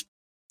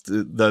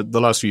the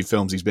last few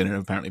films he's been in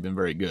have apparently been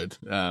very good.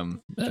 Man,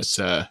 what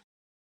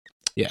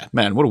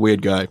a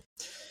weird guy.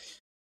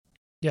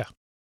 Yeah,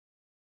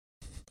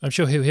 I'm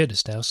sure he'll hear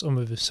this now.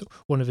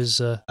 One of his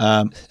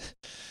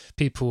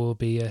people will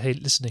be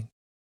listening.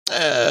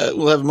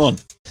 We'll have him on.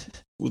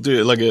 We'll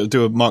do it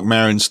do a Mark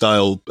Maron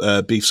style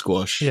beef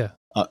squash. Yeah.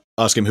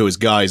 Ask him who his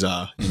guys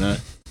are,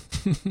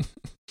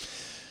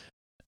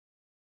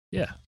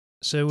 Yeah.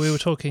 So we were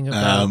talking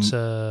about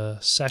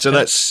Saka. So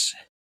that's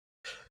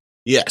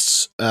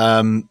yes.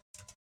 So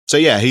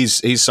yeah,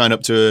 he's signed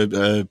up to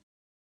a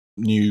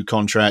new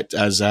contract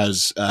as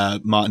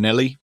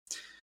Martinelli,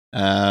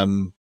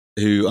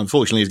 who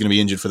unfortunately is going to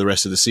be injured for the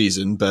rest of the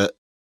season. But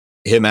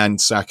him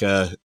and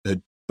Saka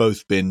had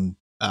both been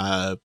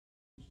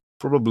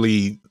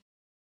probably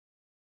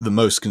the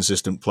most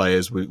consistent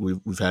players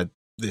we've had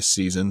this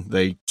season.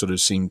 They sort of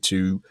seem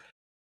to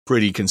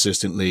pretty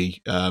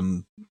consistently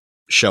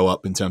show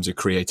up in terms of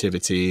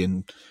creativity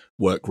and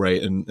work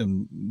rate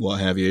and what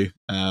have you.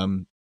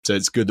 So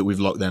it's good that we've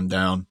locked them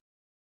down.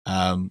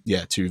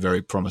 Two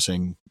very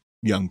promising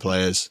young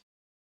players.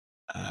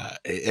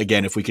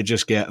 Again, if we could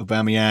just get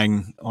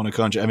Aubameyang on a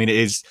contract, I mean, it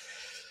is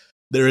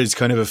there is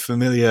kind of a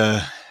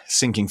familiar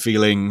sinking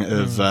feeling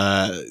of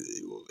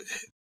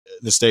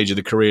the stage of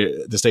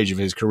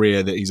his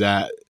career that he's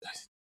at.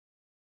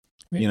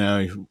 You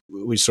know,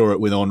 we saw it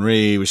with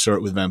Henry, we saw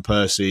it with Van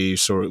Persie, we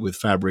saw it with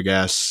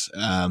Fabregas.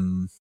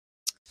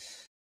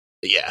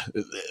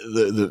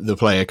 The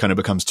player kind of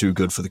becomes too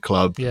good for the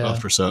club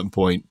after a certain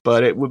point.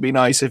 But it would be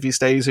nice if he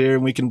stays here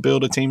and we can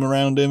build a team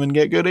around him and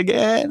get good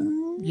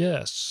again.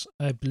 Yes,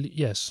 I believe.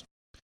 Yes,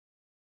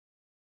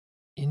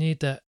 you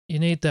need that. You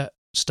need that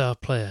star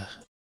player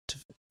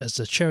as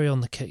the cherry on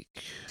the cake.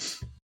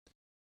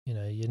 You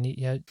know, you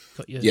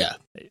got your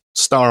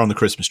star on the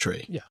Christmas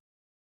tree. Yeah,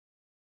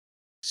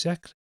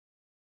 exactly.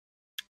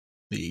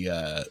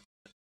 The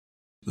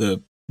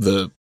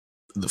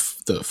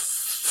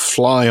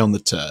fly on the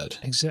turd.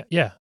 Exactly.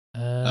 Yeah.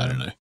 I don't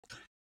know.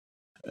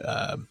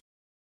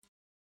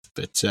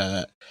 But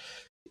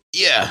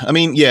yeah, I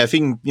mean, yeah, I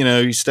think, you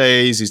know, he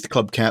stays. He's the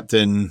club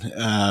captain.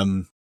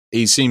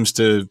 He seems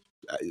to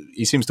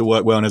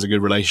work well and has a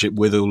good relationship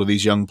with all of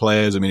these young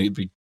players. I mean, it'd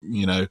be,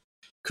 you know,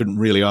 couldn't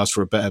really ask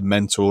for a better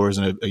mentor as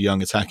a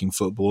young attacking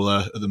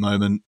footballer at the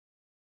moment.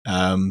 You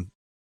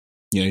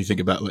know, you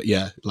think about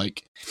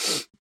like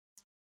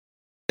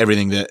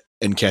everything that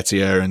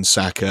Nketiah and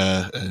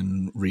Saka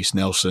and Reece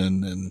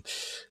Nelson and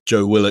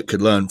Joe Willock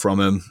could learn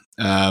from him.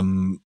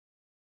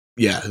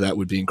 That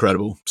would be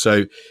incredible.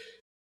 So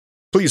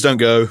please don't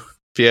go,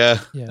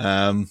 Pierre.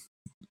 Yeah.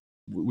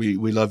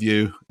 We love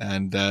you,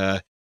 and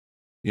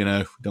you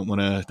know, don't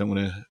want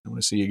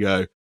to see you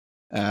go.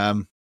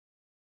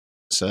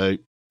 So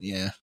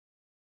yeah.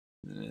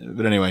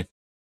 But anyway,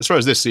 as far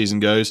as this season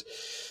goes,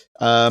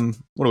 what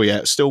are we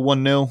at? Still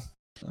 1-0.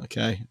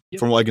 Okay. Yep.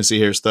 From what I can see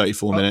here, it's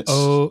 34 minutes.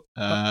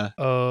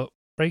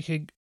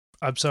 Breaking.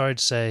 I'm sorry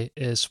to say,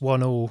 it's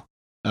 1-1.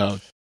 Oh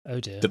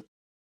dear.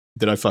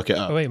 Did I fuck it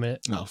up? Oh, wait a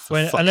minute. Oh,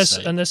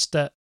 unless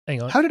that.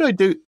 Hang on. How did I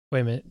do? Wait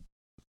a minute.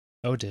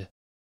 Oh dear.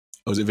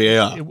 Was it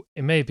VAR?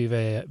 It may be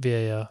VAR.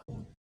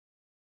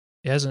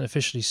 It hasn't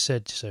officially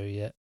said so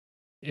yet.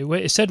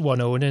 It said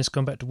 1-0 and then it's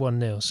gone back to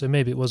 1-0. So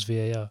maybe it was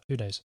VAR. Who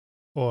knows?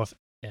 Or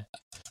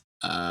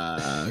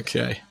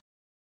okay.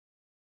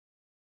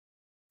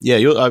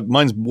 Yeah,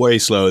 mine's way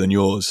slower than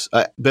yours.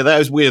 But that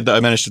was weird that I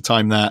managed to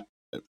time that,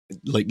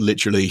 like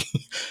literally,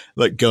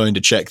 like going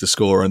to check the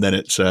score and then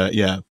it's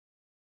yeah.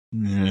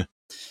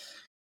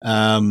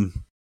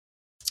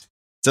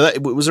 So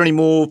was there any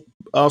more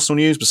Arsenal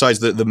news besides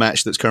the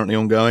match that's currently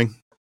ongoing?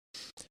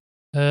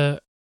 No,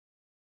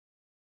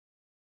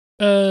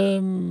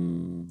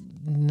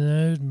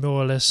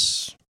 more or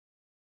less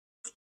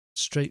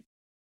straight.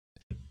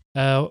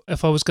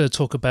 If I was going to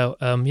talk about,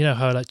 you know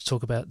how I like to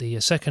talk about the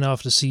second half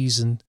of the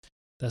season,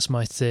 that's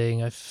my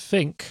thing. I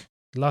think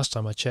last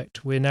time I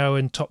checked, we're now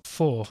in top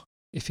 4.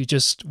 If you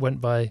just went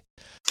by,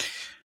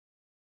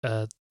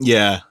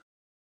 yeah.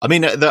 I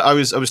mean, I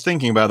was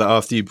thinking about that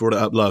after you brought it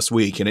up last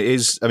week, and it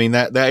is. I mean,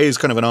 that is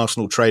kind of an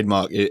Arsenal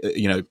trademark.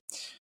 You know,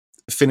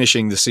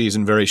 finishing the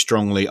season very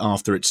strongly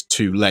after it's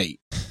too late.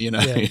 You know,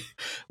 yeah.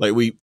 Like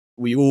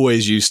we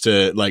always used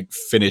to like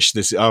finish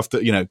this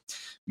after. You know,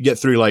 get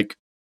through like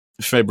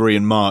February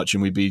and March,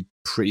 and we'd be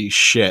pretty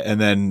shit,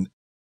 and then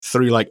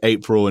through like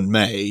April and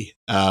May,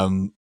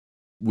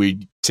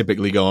 we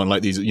typically go on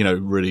like these, you know,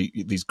 really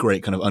these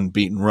great kind of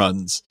unbeaten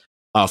runs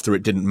after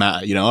it didn't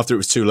matter. You know, after it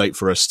was too late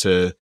for us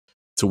to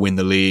win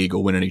the league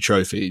or win any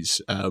trophies,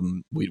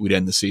 we'd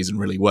end the season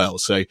really well.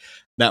 So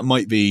that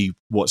might be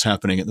what's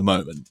happening at the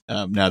moment.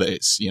 Now that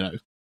it's, you know,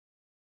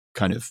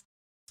 kind of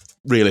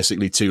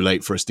realistically too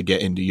late for us to get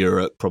into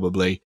Europe,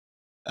 probably.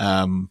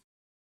 I don't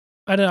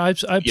know. I'm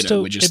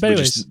still. We're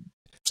just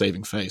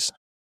saving face.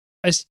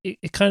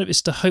 It kind of,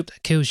 it's the hope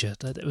that kills you.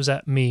 That it was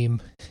that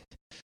meme.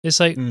 It's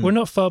like we're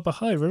not far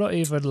behind. We're not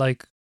even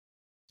like.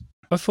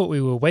 I thought we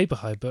were way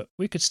behind, but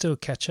we could still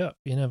catch up.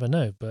 You never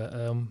know. But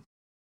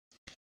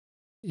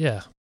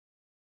yeah,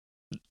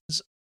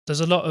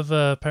 there's a lot of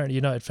apparently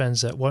United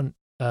fans that want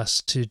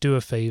us to do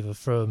a favour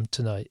from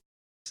tonight.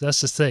 So that's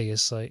the thing.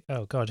 It's like,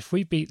 oh god, if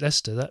we beat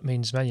Leicester, that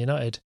means Man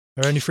United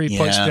are only 3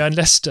 points behind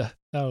Leicester.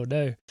 Oh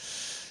no.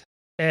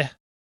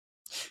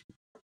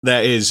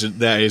 That is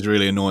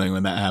really annoying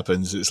when that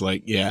happens. It's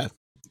like, yeah,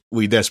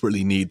 we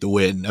desperately need the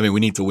win. I mean, we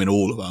need to win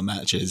all of our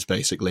matches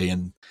basically,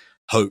 and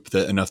hope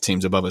that enough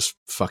teams above us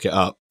fuck it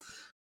up.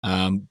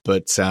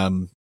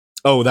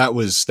 Oh, that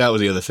was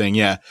the other thing.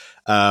 Yeah,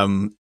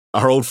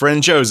 our old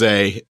friend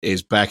Jose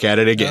is back at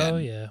it again. Oh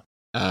yeah,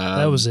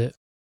 that was it.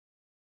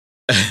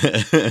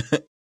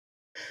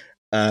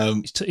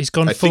 He's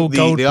gone full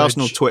Goldbridge. The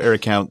Arsenal Twitter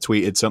account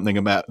tweeted something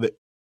about that.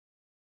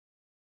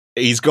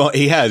 He's gone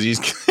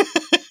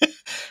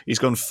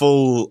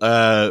full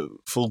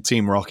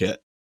Team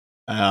Rocket.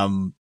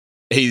 So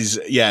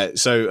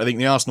I think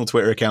the Arsenal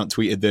Twitter account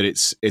tweeted that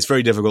it's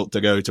very difficult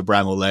to go to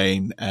Bramall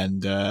Lane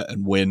and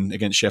win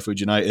against Sheffield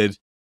United.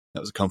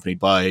 That was accompanied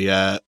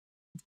by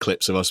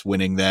clips of us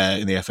winning there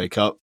in the FA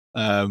Cup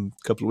a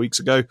couple of weeks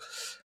ago,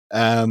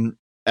 and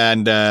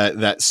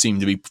that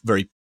seemed to be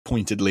very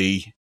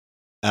pointedly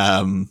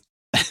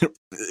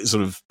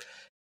sort of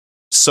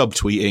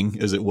subtweeting,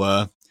 as it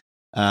were,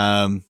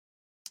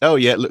 Oh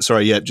yeah,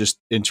 sorry, yeah, just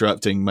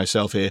interrupting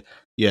myself here.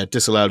 Yeah,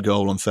 disallowed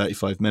goal on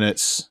 35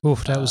 minutes.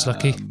 Oof, that was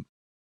lucky.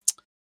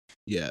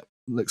 Yeah,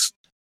 looks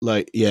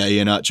like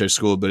Iheanacho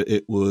scored, but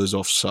it was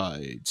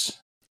offside.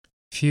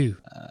 Phew.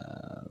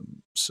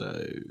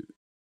 So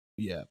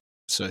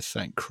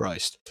thank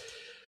Christ.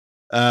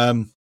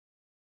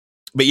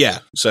 But yeah,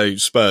 so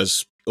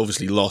Spurs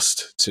obviously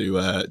lost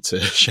to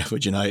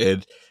Sheffield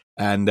United,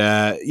 and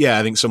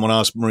I think someone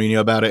asked Mourinho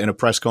about it in a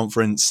press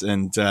conference,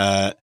 and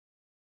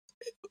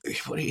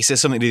he said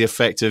something to the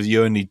effect of,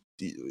 "You only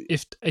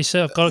if he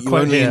said, I've got a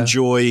quote here.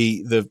 Enjoy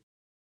the."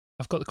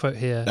 I've got the quote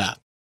here.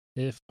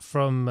 If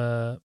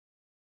from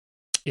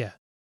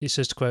he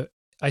says to quote,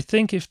 "I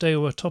think if they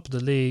were top of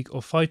the league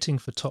or fighting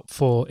for top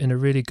 4 in a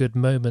really good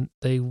moment,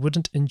 they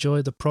wouldn't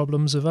enjoy the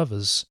problems of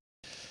others."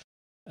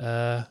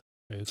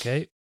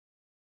 Okay.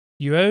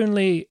 You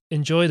only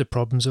enjoy the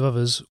problems of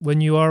others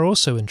when you are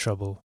also in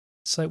trouble.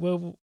 It's like,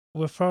 well,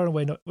 we're far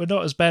away. We're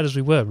not as bad as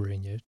we were,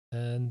 Mourinho.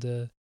 And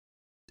it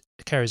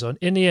carries on.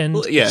 In the end,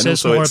 it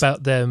says more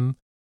about them.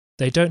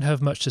 They don't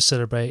have much to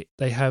celebrate.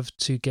 They have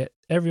to get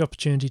every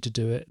opportunity to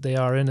do it. They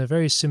are in a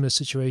very similar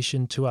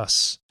situation to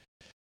us.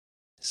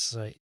 It's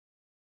like,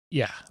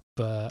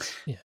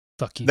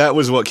 fuck you. That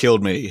was what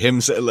killed me.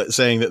 Him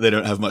saying that they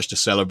don't have much to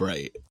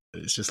celebrate.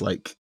 It's just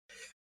like,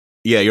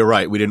 yeah, you're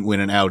right. We didn't win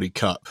an Audi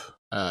Cup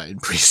in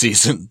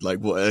pre-season. Like,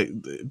 what?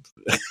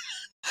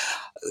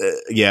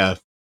 Yeah,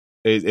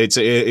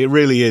 it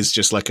really is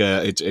just like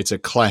it's a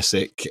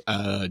classic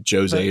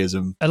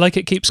Joseism. I like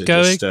it keeps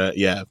going.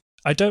 Yeah,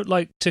 I don't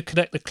like to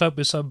connect the club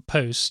with some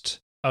post.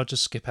 I'll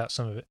just skip out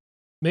some of it.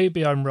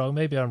 Maybe I'm wrong.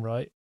 Maybe I'm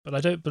right. But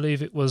I don't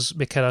believe it was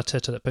Mikel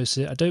Arteta that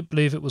posted it. I don't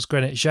believe it was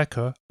Granit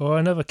Xhaka or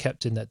another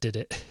captain that did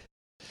it.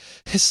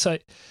 It's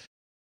like,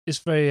 it's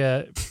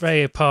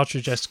very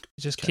Partridge.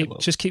 Just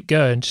keep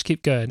going.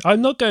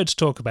 I'm not going to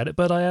talk about it,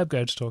 but I am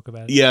going to talk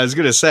about it. Yeah, I was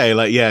going to say,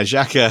 like, yeah,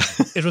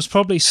 Xhaka. It was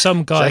probably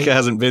some guy. Xhaka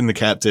hasn't been the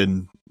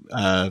captain.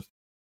 It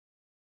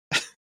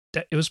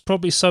was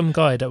probably some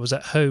guy that was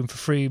at home for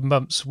 3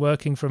 months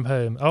working from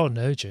home. Oh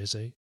no,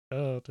 Jose.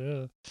 Oh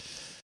dear.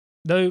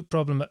 No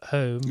problem at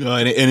home. Oh,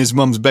 in his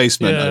mum's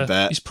basement, I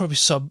bet. He's probably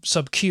some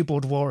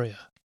keyboard warrior.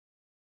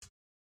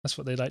 That's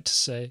what they like to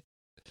say.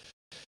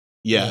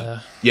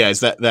 Yeah.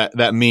 It's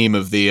that meme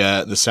of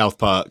the South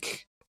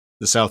Park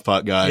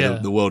guy,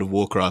 the World of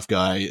Warcraft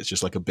guy. It's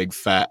just like a big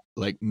fat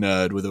like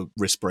nerd with a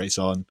wrist brace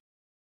on.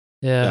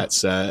 Yeah,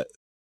 that's who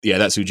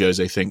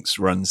Jose thinks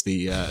runs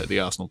the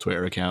Arsenal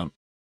Twitter account.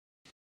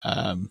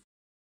 I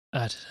don't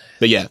know.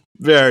 But yeah,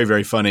 very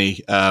very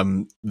funny.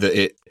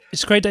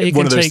 It's great that he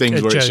one can of those take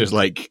things a where joke. it's just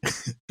like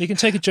he can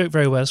take a joke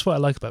very well. That's what I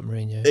like about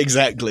Mourinho.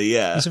 Exactly.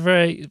 Yeah, he's a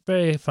very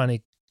very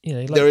funny.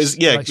 There is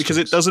because jokes.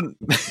 It doesn't.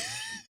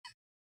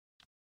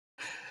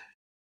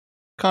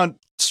 Can't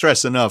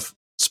stress enough.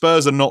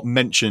 Spurs are not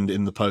mentioned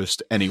in the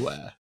post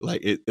anywhere.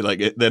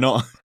 They're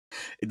not.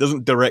 It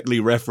doesn't directly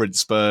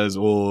reference Spurs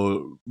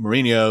or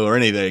Mourinho or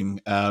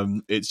anything.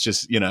 It's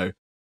just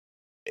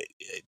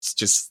it's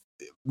just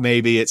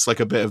maybe it's like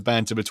a bit of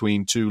banter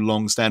between two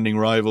long-standing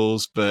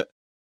rivals, but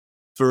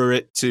for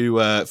it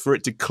to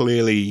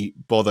clearly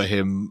bother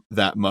him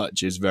that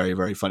much is very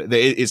very funny.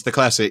 It's the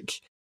classic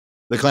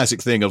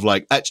thing of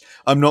like,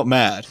 I'm not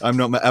mad.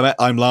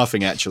 I'm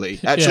laughing. Actually,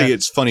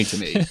 it's funny to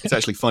me. It's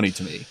actually funny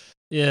to me.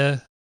 Yeah,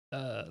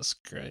 that's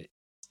great.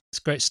 It's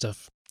great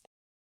stuff.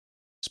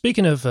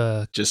 Speaking of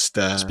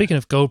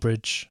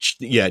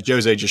Goldbridge,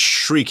 Jose just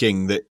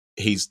shrieking that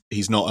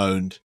he's not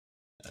owned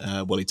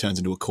while he turns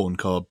into a corn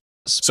cob.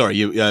 Sorry,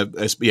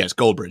 it's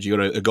Goldbridge. You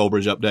got a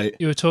Goldbridge update?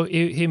 You were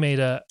talking. He made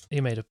a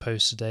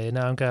post today, and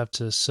now I'm going to have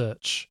to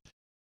search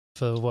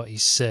for what he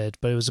said.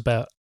 But it was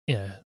about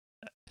how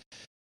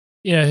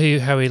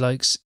he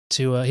likes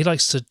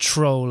to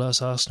troll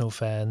us Arsenal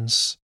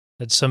fans.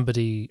 And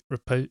somebody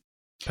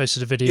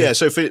posted a video. Yeah,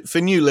 so for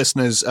new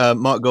listeners,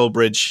 Mark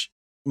Goldbridge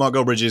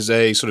is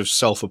a sort of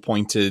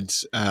self-appointed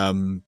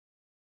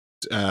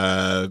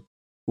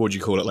what do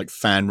you call it, like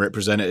fan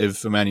representative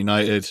for Man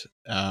United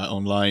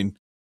online.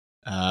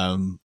 I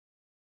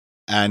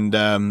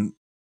mean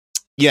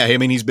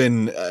he's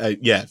been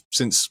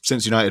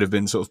since United have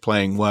been sort of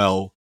playing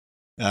well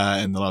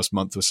in the last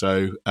month or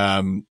so.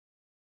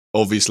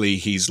 Obviously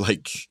he's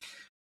like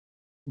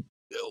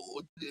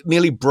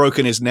nearly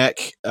broken his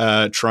neck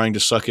trying to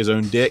suck his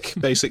own dick,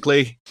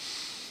 basically.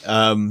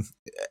 And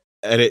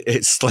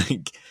it's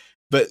like,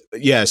 but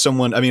yeah,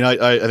 someone, I mean,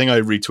 I think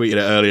I retweeted it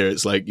earlier.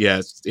 It's like,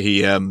 there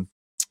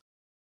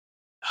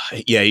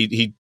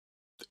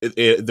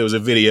was a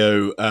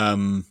video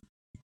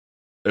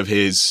of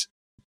his,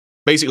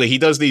 basically he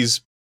does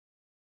these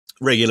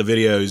regular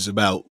videos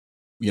about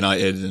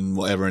United and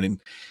whatever,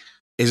 and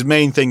his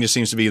main thing just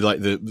seems to be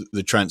like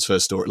the transfer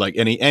story, like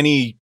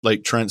any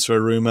like transfer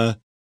rumor,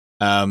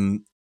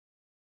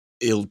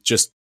 he'll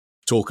just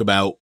talk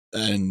about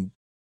until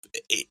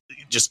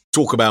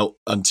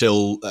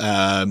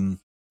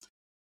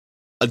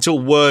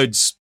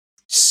words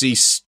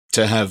cease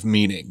to have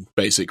meaning,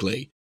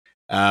 basically.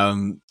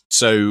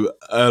 So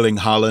Erling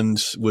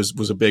Haaland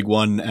was a big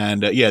one,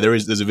 and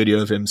there's a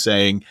video of him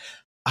saying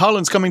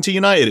Haaland's coming to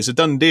United. It's a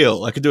done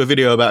deal. I could do a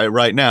video about it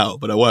right now,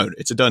 but I won't.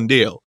 It's a done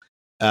deal.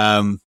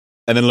 And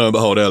then lo and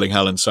behold, Erling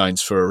Haaland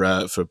signs for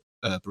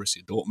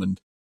Borussia Dortmund.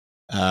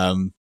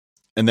 And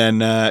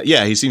then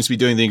he seems to be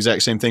doing the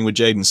exact same thing with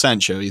Jadon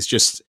Sancho. He's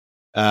just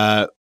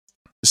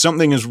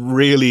something is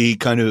really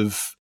kind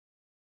of,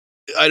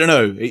 I don't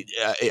know.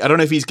 I don't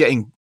know if he's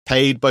getting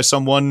paid by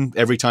someone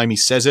every time he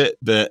says it,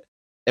 but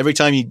every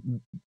time he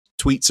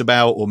tweets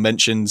about or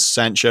mentions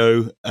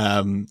Sancho,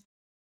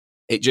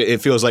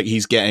 it feels like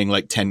he's getting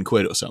like 10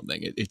 quid or something.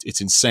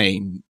 It's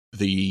insane,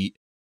 the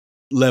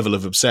level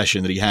of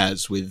obsession that he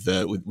has with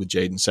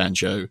Jadon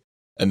Sancho,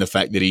 and the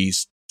fact that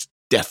he's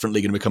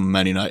definitely going to become a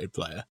Man United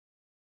player.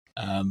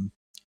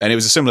 And it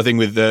was a similar thing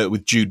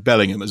with Jude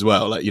Bellingham as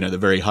well, like, the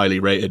very highly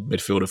rated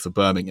midfielder for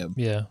Birmingham.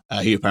 Yeah,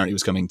 he apparently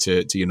was coming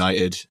to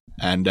United,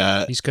 and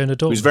he's going to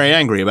Dortmund. He was very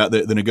angry about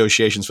the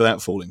negotiations for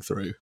that falling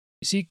through.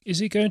 Is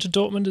he going to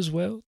Dortmund as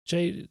well?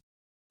 Jude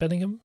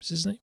Bellingham is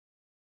his name?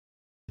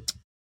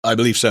 I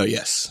believe so.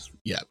 Yes.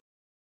 Yeah.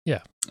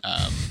 Yeah.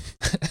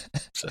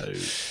 So.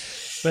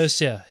 But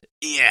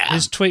yeah.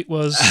 His tweet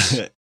was,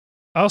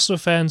 Arsenal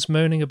fans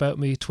moaning about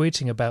me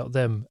tweeting about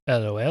them.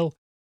 LOL.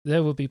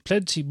 There will be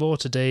plenty more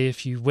today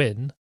if you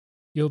win.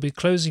 You'll be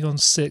closing on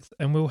 6th,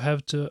 and we'll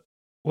have to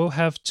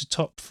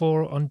top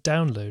 4 on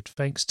download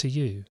thanks to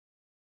you.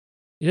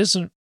 It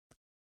isn't.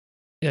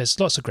 Yeah, it's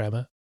lots of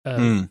grammar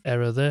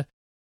error there,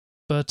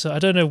 but I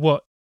don't know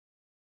what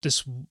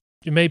this.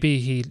 Maybe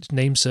he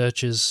name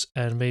searches,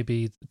 and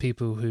maybe the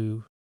people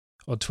who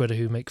on Twitter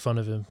who make fun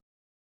of him,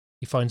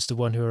 he finds the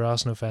one who are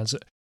Arsenal fans,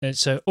 and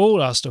so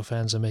all Arsenal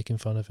fans are making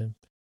fun of him.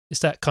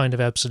 It's that kind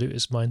of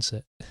absolutist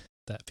mindset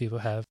that people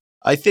have.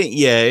 I think,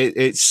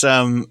 it's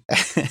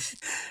it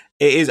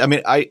is. I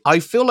mean, I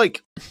feel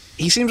like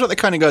he seems like the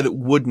kind of guy that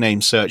would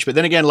name search, but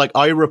then again, like,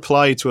 I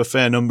reply to a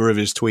fair number of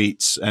his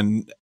tweets,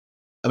 and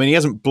I mean, he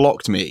hasn't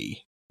blocked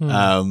me,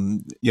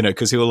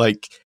 because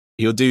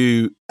he'll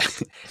do.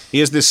 He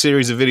has this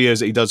series of videos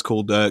that he does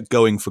called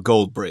 "Going for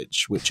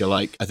Goldbridge," which are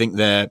like, I think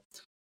they're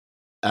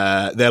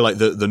like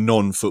the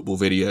non-football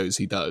videos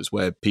he does,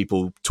 where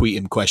people tweet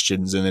him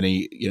questions and then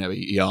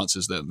he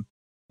answers them.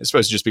 It's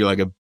supposed to just be like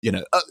a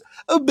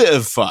bit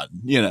of fun,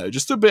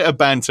 just a bit of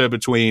banter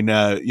between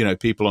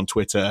people on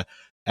Twitter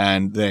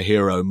and their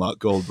hero Mark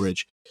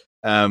Goldbridge.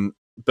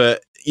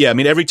 But yeah, I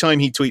mean, every time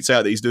he tweets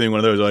out that he's doing one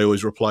of those, I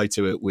always reply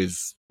to it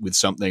with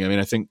something. I mean,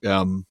 I think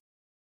one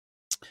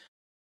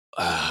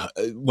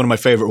of my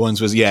favorite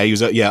ones was, he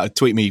was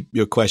tweet me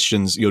your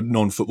questions, your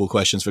non-football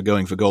questions for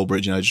Going for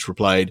Goldbridge, and I just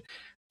replied,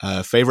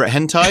 favorite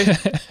hentai,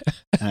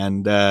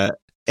 and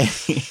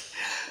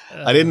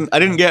I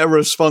didn't get a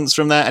response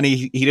from that, and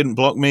he didn't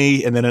block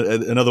me. And then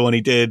another one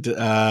he did, he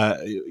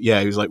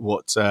was like,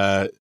 what?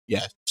 Send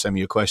me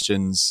your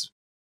questions.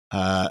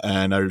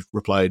 And I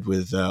replied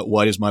with,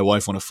 why does my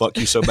wife want to fuck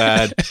you so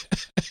bad?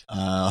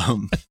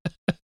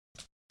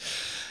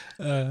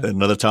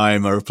 Another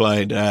time I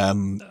replied,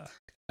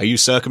 are you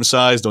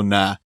circumcised or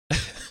nah?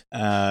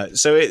 I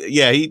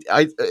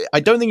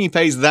don't think he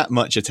pays that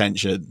much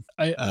attention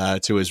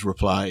to his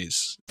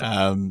replies.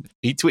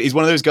 He's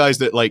one of those guys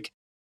that like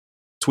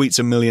tweets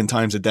a million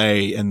times a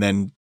day and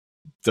then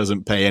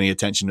doesn't pay any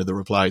attention to the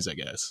replies, I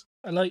guess.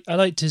 I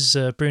liked his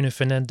Bruno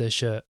Fernandes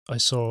shirt I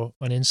saw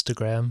on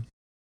Instagram.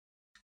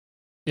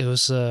 It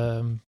was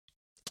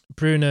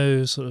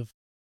Bruno sort of,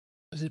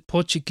 was it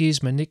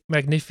Portuguese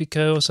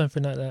Magnifico or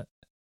something like that?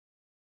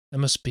 There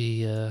must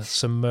be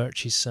some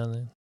merch he's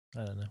selling.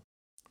 I don't know.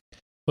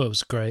 But it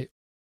was great.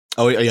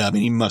 Oh yeah, I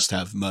mean, he must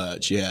have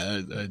merch.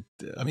 Yeah,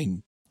 I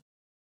mean,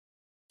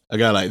 a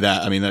guy like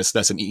that, I mean,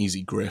 that's an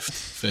easy grift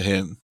for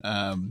him.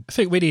 I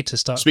think we need to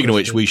start. Speaking of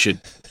which, we should.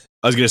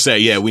 I was going to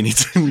say, we need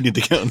to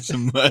get on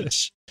some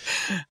merch.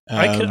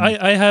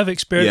 I have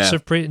experience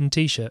of printing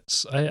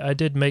T-shirts. I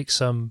did make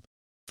some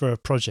for a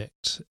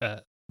project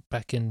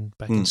back in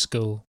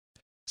school,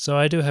 so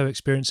I do have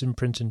experience in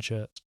printing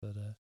shirts. But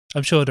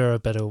I'm sure there are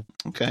better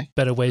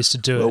ways to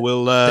do it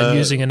than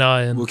using an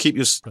iron. We'll keep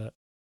your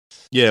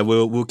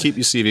we'll keep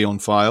your CV on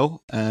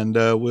file, and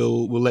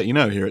we'll let you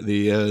know here at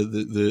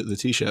the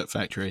T-shirt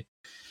factory.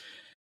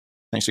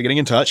 Thanks for getting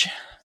in touch.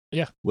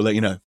 Yeah, we'll let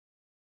you know.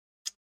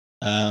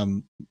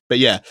 But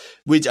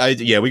we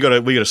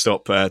gotta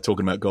stop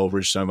talking about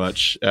Goldbridge so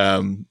much.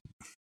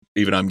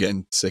 Even I'm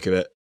getting sick of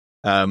it.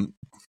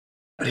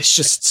 It's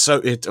just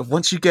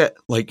once you get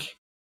like,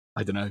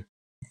 I don't know,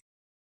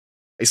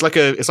 it's like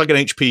an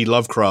H.P.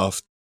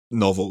 Lovecraft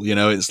novel,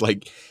 it's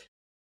like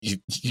you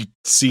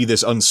see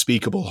this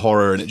unspeakable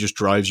horror and it just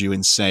drives you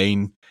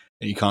insane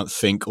and you can't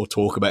think or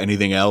talk about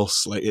anything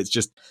else. Like, it's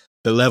just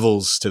the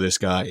levels to this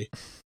guy.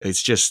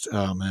 It's just,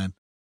 oh man.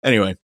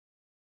 Anyway.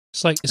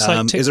 It's like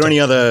is there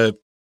any other?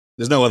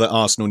 There's no other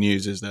Arsenal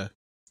news, is there?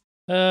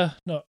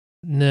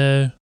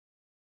 No.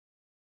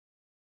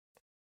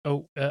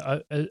 Oh,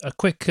 a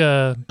quick.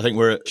 I think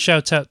we're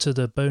shout out to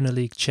the Boner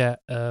League chat.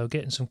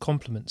 Getting some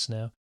compliments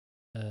now.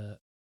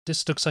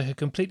 This looks like a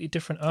completely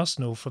different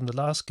Arsenal from the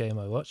last game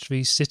I watched,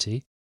 v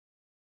City.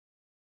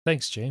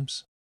 Thanks,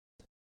 James.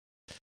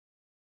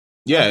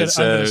 Yeah, I'm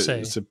gonna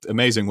say. it's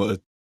amazing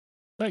what.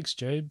 Thanks,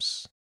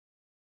 James.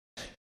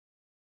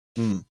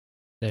 Mm.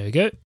 There we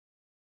go.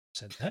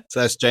 Said that.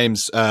 So that's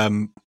James.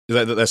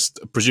 That's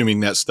presuming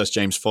that's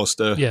James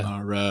Foster, Yeah.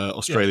 our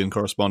Australian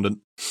correspondent.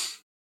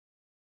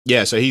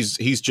 Yeah, so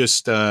he's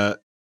just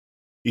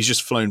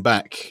flown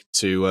back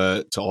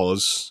to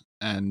Oz,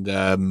 and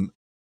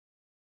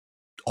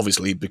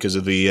obviously because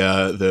of the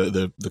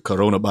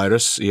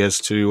coronavirus, he has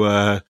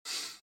to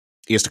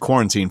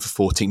quarantine for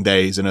 14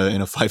 days in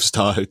a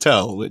 5-star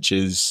hotel, which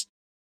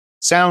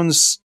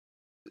sounds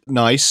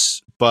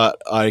nice,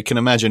 but I can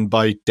imagine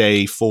by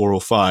day 4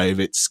 or 5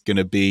 it's going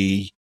to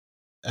be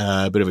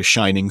a bit of a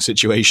Shining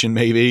situation,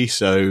 maybe.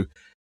 So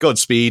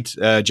Godspeed,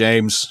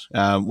 James,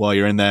 while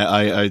you're in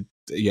there.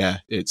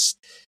 It's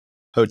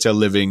hotel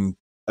living.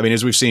 I mean,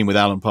 as we've seen with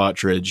Alan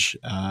Partridge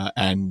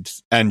and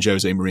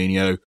Jose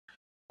Mourinho,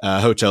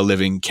 hotel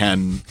living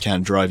can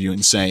drive you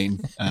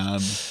insane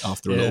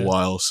after a little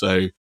while.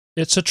 So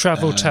it's a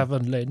travel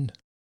tavern, Lynn.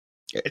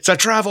 It's a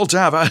travel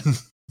tavern.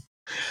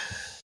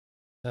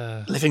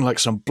 Living like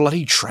some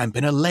bloody tramp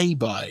in a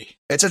lay-by.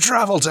 It's a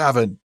travel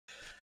tavern.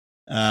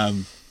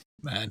 Man,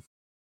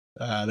 can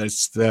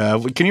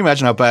you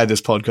imagine how bad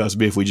this podcast would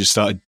be if we just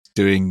started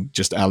doing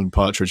just Alan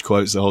Partridge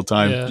quotes the whole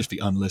time? It'd just be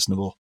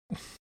unlistenable.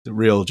 The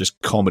real just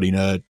comedy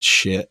nerd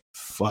shit.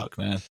 Fuck,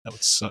 man, that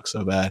would suck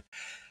so bad.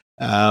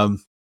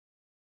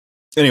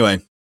 Anyway,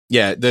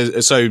 yeah.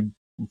 So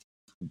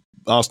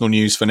Arsenal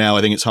news for now.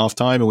 I think it's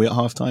halftime. Are we at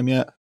halftime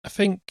yet? I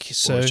think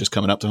so. Or it's just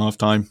coming up to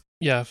halftime.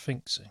 Yeah, I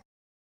think so.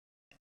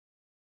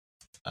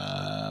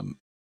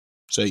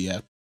 So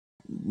yeah,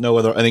 no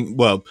other. I think.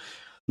 Well,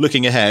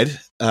 looking ahead,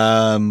 we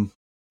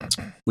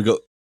got.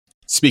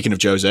 Speaking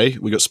of Jose,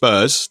 we got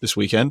Spurs this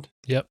weekend.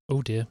 Yep.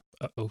 Oh dear.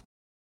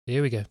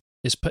 Here we go.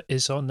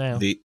 It's on now.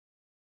 The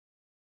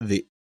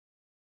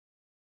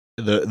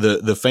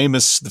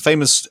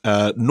famous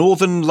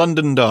Northern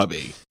London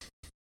derby,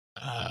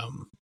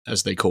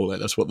 as they call it.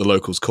 That's what the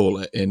locals call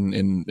it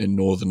in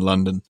Northern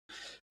London.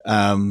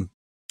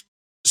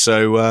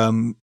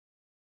 So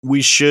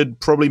we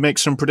should probably make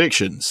some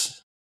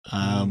predictions.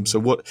 So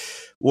what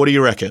do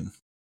you reckon?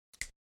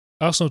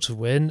 Arsenal to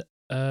win.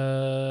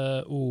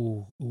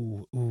 3-2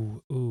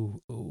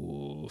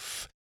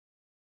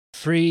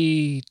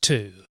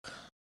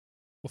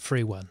 or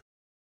 3-1.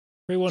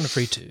 3-1 or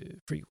 3-2.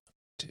 3-1.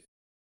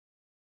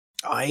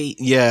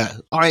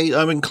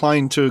 I'm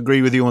inclined to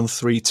agree with you on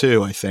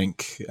 3-2. I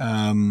think.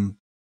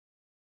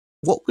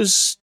 What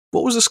was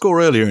the score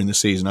earlier in the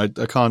season? I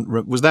can't.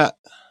 Was that?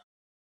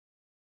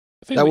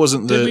 That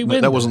wasn't the.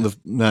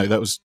 No, that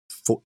was.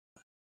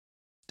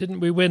 Didn't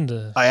we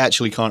win? I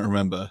actually can't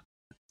remember.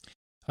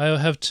 I'll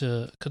have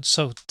to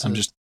consult.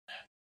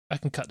 I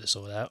can cut this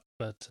all out,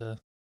 but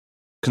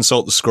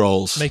consult the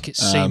scrolls. Make it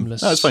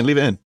seamless. No, it's fine. Leave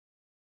it in.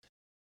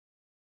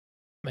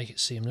 Make it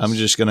seamless. I'm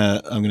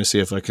gonna see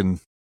if I can.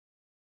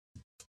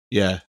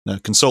 Yeah, no.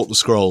 Consult the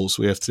scrolls.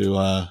 We have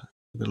to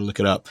look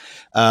it up.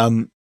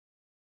 But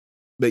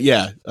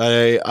yeah,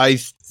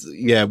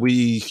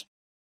 we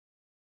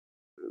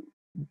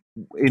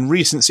in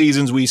recent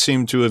seasons we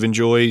seem to have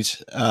enjoyed.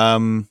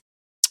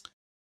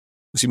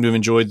 We seem to have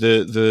enjoyed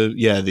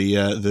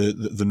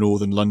the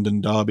Northern London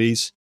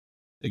derbies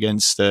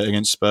against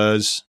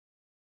Spurs,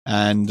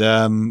 and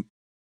I mean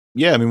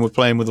we're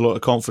playing with a lot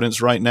of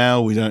confidence right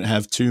now. We don't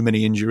have too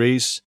many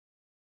injuries.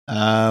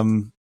 I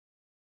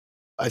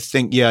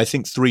think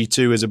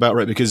 3-2 is about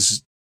right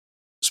because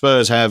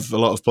Spurs have a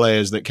lot of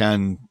players that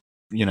can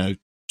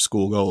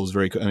score goals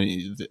very. I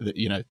mean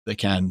they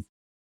can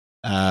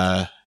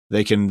hurt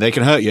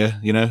you.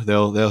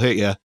 They'll hit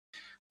you.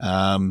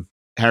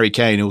 Harry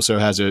Kane also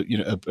has a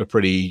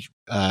pretty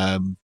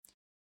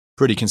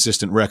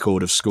consistent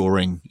record of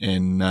scoring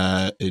in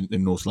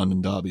North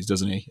London derbies,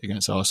 doesn't he,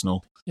 against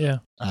Arsenal? Yeah.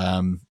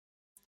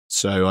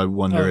 So I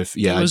wonder if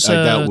I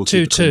doubt we'll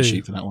keep a clean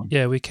sheet for that one.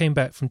 Yeah, we came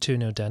back from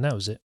 2-0 down. That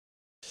was it.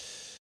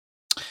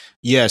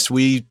 Yes,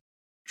 we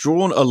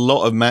drawn a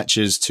lot of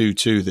matches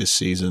 2-2 this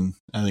season.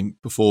 I think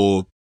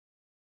before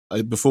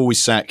we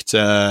sacked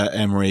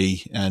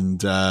Emery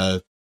and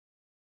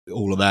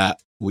all of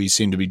that, we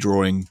seem to be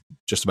drawing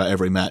just about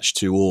every match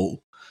 2-2.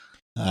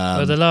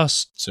 The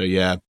last. So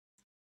yeah,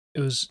 it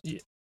was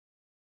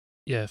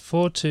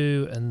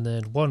 4-2 and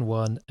then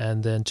 1-1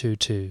 and then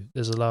 2-2.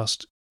 There's the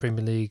last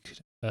Premier League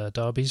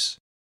derbies.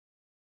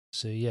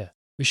 So yeah,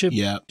 we should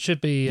be.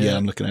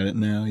 I'm looking at it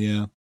now.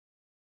 Yeah.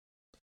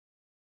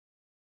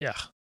 Yeah.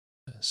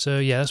 So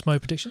yeah, that's my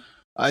prediction.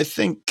 I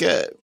think.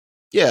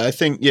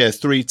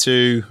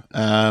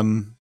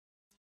 3-2.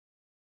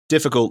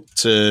 Difficult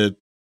to.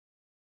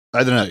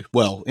 I don't know.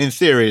 Well, in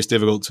theory, it's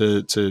difficult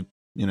to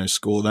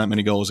score that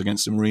many goals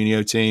against the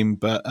Mourinho team,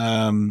 but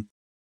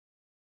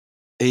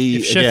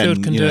if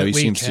Sheffield can do it, he we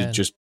seems can. to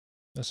just.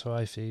 That's how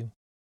I feel.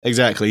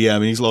 Exactly. Yeah. I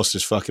mean, he's lost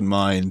his fucking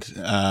mind.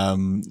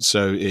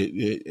 So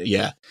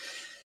yeah.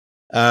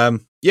 I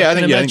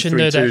think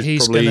 3-2 is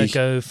he's going to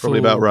go probably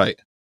about right.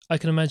 I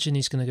can imagine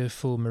he's going to go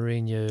full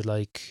Mourinho,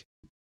 like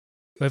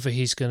whether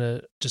he's going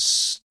to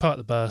just park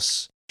the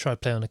bus, try to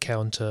play on the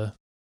counter.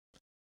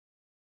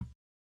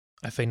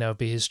 I think that would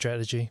be his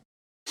strategy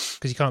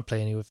because you can't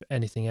play with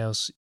anything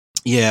else.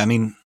 Yeah, I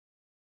mean,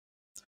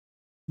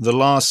 the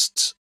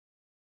last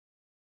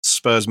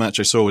Spurs match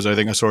I saw was, I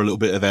think I saw a little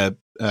bit of their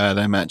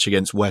match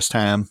against West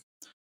Ham,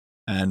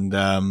 and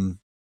I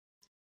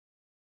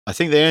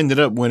think they ended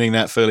up winning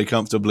that fairly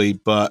comfortably,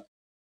 but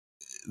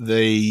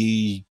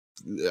they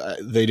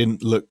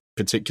didn't look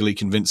particularly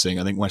convincing.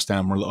 I think West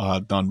Ham were a lot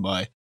hard done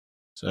by.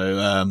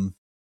 So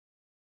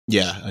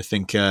yeah, I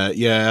think I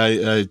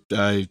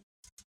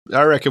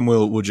reckon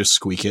we'll just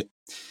squeak it.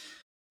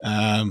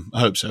 I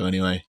hope so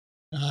anyway.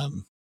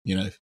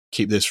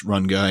 Keep this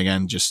run going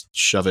and just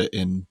shove it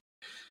in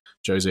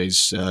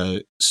Jose's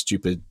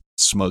stupid,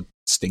 smug,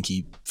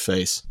 stinky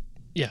face.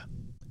 Yeah.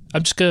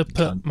 I'm just going to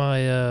put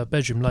my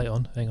bedroom light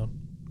on. Hang on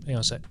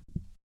a sec.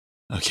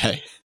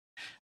 Okay.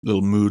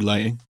 Little mood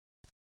lighting.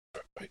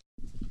 Right.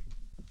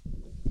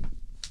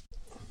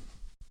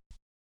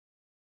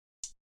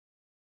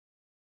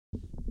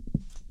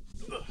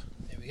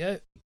 There we go.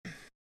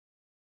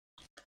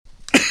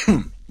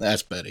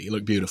 That's better. You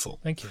look beautiful.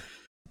 Thank you.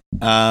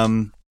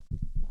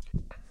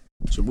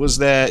 So was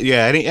there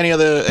any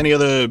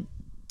other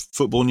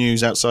football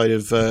news outside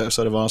of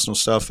Arsenal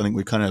stuff? I think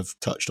we kind of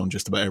touched on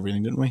just about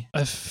everything, didn't we?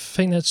 I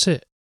think that's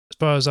it. As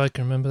far as I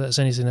can remember, that's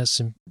anything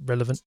that's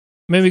relevant.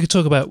 Maybe we could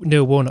talk about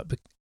Neil Warnock.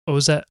 Or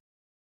was that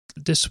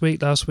this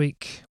week, last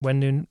week?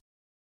 When?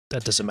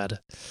 That doesn't matter.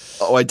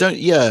 Oh, I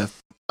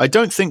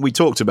don't think we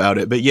talked about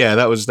it, but yeah,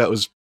 that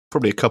was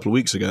probably a couple of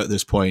weeks ago at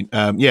this point.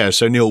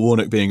 So Neil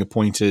Warnock being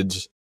appointed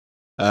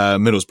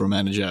Middlesbrough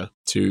manager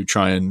to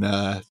try and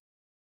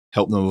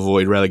help them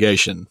avoid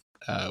relegation,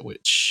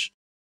 which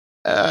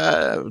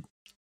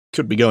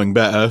could be going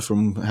better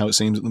from how it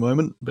seems at the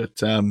moment.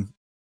 But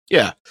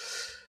yeah.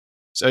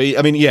 So,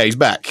 he's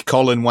back.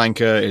 Colin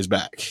Wanker is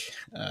back.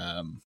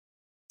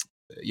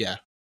 Yeah.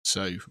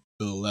 So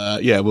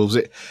we'll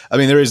see. I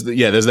mean, there's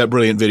that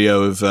brilliant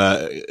video of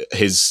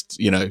his,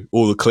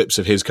 all the clips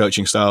of his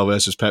coaching style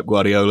versus Pep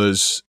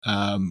Guardiola's,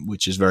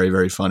 which is very,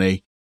 very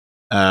funny.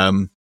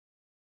 Yeah.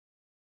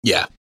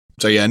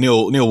 So yeah,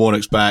 Neil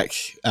Warnock's back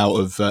out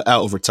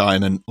of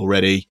retirement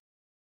already.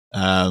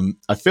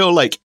 I feel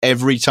like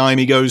every time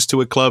he goes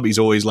to a club, he's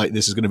always like,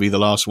 this is going to be the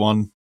last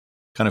one.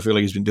 Kind of feel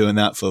like he's been doing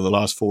that for the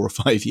last 4 or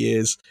 5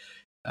 years.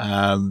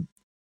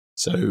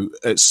 So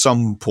at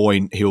some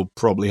point he'll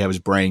probably have his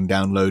brain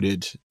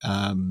downloaded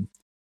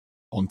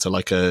onto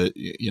like a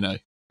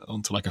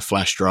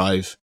flash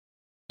drive,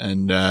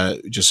 and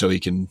just so he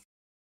can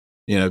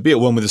be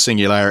at one with the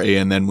singularity,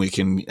 and then we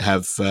can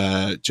have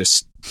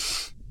just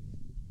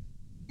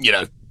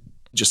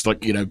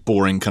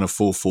boring kind of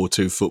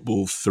 4-4-2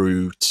 football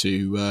through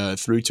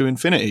to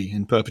infinity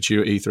in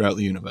perpetuity throughout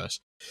the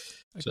universe.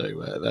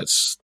 So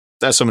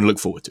that's something to look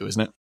forward to,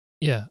 isn't it?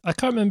 Yeah, I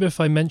can't remember if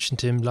I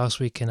mentioned him last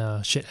week in our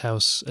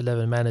Shithouse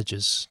 11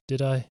 Managers.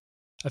 Did I?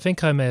 I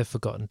think I may have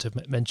forgotten to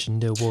mention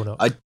Neil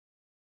Warnock.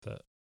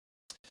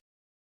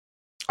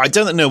 I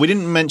don't know. We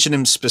didn't mention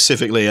him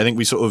specifically. I think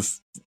we sort of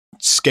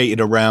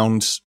skated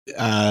around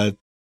that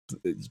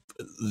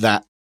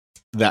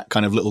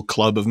kind of little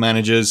club of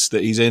managers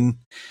that he's in.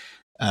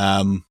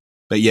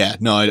 But yeah,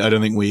 no, I don't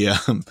think we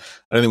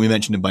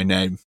mentioned him by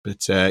name.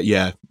 But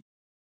yeah,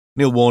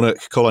 Neil Warnock,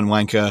 Colin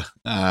Wanker.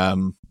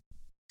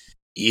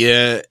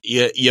 You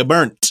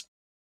burnt.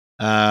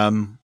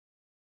 So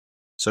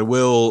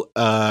we'll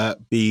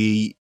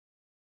be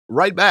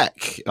right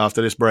back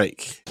after this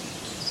break.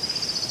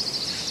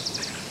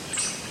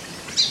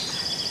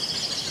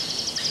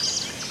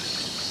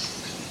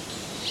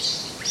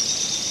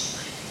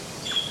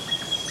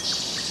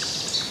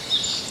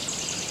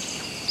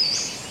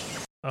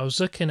 I was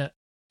looking at,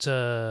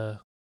 as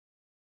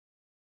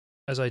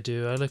I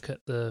do, I look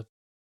at the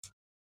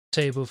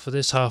table for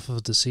this half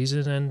of the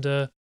season, and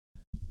we're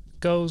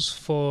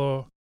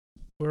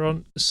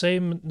on the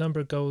same number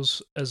of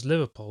goals as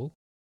Liverpool,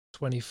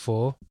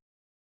 24,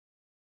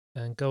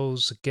 and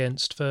goals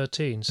against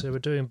 13. So we're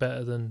doing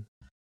better than.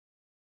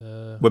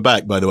 We're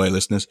back, by the way,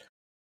 listeners.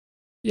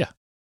 Yeah.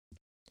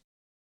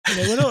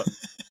 We're not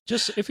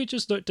if you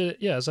just looked at it.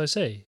 Yeah, as I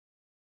say,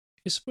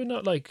 we're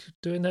not like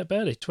doing that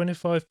badly.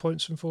 25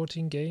 points from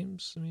 14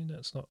 games. I mean,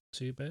 that's not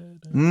too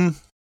bad.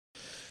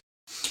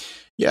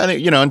 Yeah, I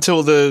think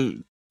until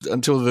the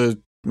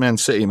Man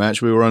City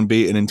match, we were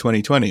unbeaten in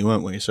 2020,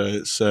 weren't we? So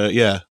it's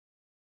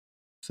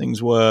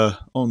things were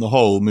on the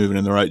whole moving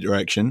in the right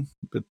direction.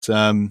 But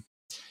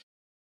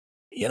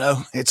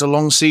it's a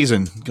long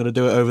season. Got to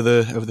do it over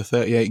the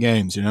 38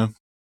 games. Yeah,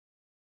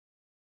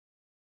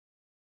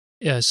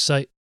 it's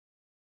like,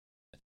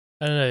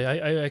 I don't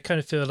know. I kind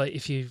of feel like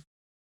if you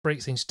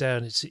break things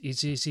down, it's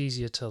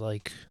easier to,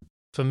 like,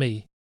 for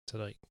me to,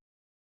 like,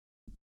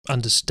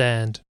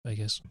 understand. I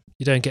guess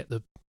you don't get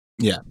the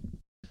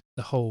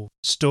whole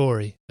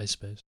story, I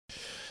suppose.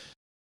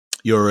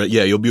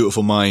 Your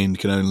beautiful mind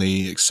can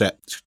only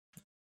accept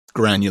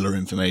granular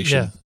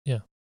information. Yeah.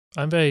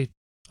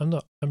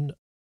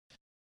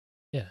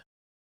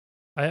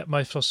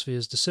 My philosophy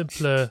is the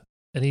simpler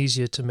and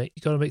easier to make.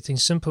 You got to make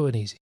things simple and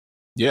easy.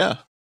 Yeah,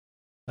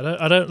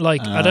 I don't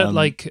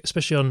like,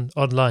 especially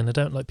online. I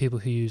don't like people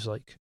who use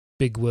like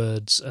big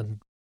words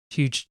and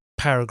huge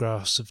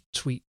paragraphs of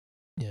tweet,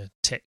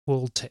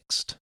 wall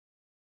text.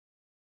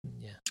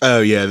 Yeah.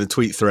 Oh yeah, the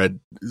tweet thread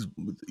is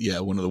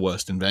one of the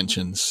worst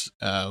inventions.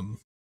 In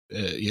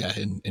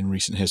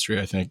recent history,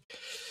 I think.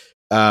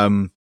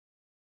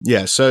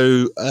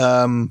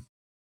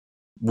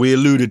 We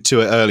alluded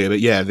to it earlier,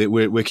 but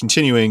we're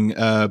continuing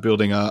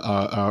building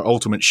our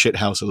ultimate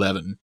shithouse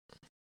 11.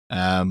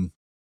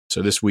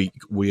 So this week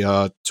we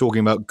are talking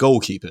about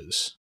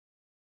goalkeepers.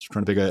 Just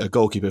trying to pick a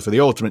goalkeeper for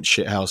the ultimate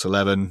shithouse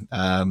 11.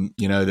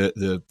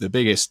 The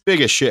biggest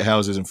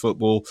shithouses in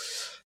football.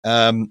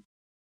 And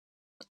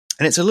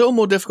it's a little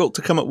more difficult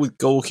to come up with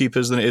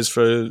goalkeepers than it is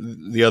for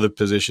the other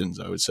positions,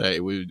 I would say.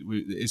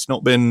 There's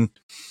not been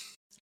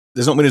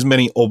as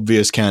many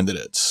obvious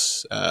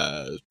candidates,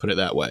 put it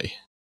that way.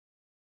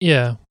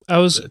 Yeah, I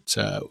was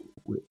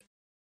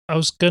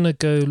gonna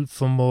go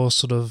for more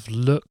sort of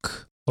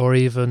look, or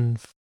even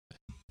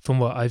from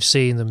what I've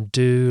seen them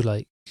do.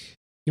 Like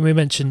you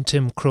mentioned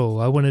Tim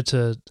Krul, I wanted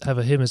to have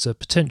him as a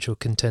potential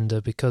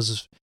contender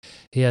because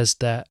he has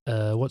that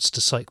what's the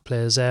psych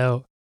players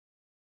out.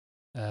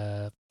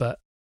 But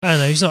I don't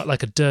know, he's not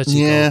like a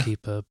dirty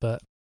goalkeeper,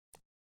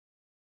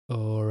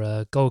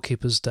 or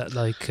goalkeepers that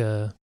like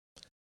I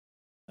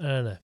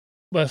don't know.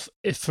 Well,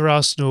 if for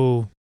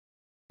Arsenal.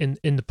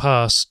 In the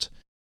past,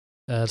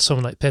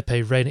 someone like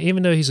Pepe Reina,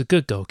 even though he's a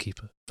good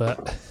goalkeeper,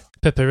 but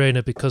Pepe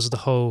Reina, because of the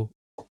whole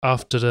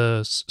after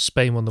the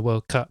Spain won the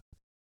World Cup,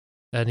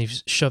 and he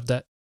shoved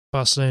that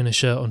Barcelona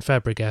shirt on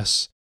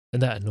Fabregas,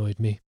 and that annoyed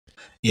me.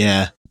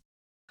 Yeah,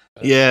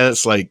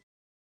 it's like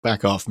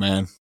back off,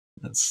 man.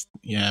 That's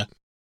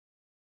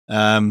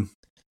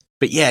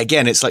but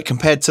again, it's like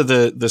compared to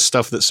the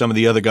stuff that some of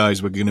the other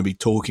guys we're going to be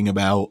talking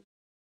about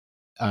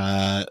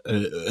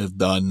have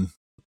done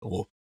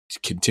or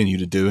continue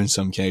to do in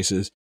some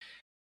cases,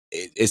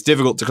 it's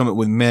difficult to come up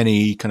with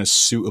many kind of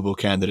suitable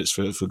candidates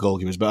for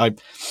goalkeepers. But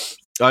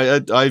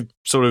I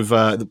sort of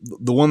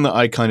the one that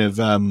I kind of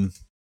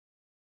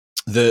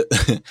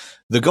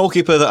the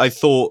goalkeeper that I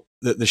thought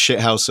that the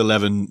shithouse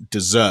 11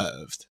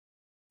 deserved.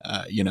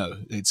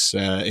 It's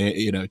in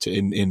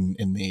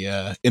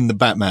the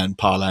Batman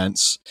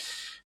parlance,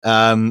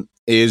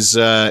 is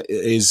Brad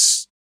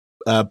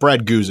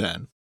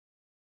Guzan,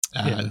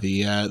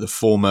 the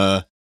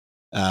former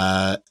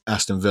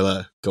Aston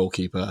Villa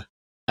goalkeeper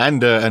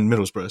and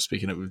Middlesbrough.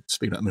 Speaking of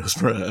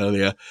Middlesbrough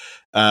earlier,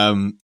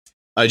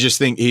 I just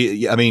think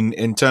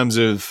in terms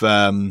of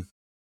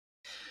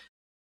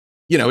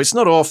it's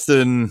not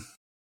often,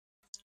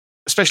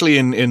 especially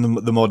in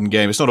the modern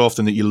game, it's not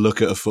often that you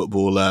look at a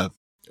footballer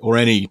or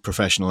any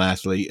professional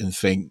athlete and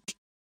think,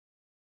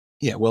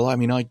 deep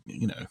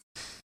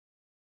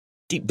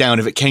down,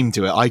 if it came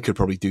to it, I could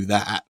probably do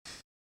that.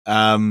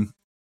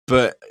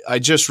 But I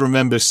just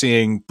remember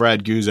seeing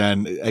Brad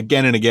Guzan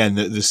again and again,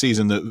 the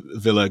season that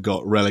Villa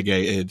got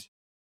relegated,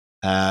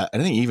 and I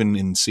think even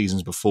in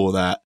seasons before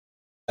that,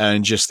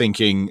 and just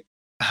thinking,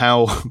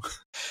 how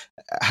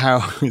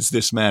is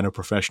this man a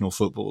professional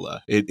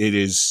footballer?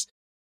 It's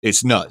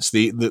nuts.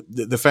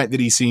 The fact that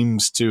he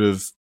seems to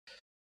have,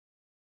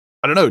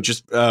 I don't know,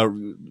 just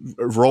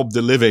robbed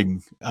a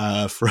living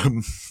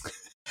from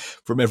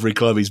every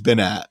club he's been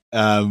at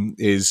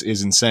is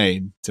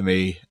insane to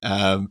me.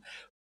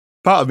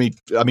 Part of me,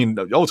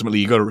 ultimately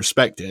you got to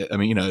respect it.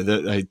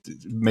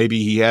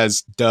 Maybe he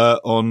has dirt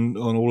on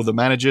all of the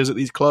managers at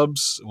these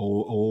clubs,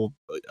 or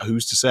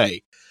who's to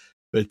say?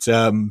 But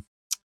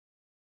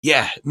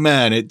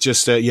man, it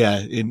just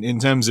in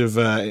terms of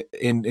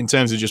in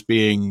terms of just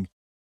being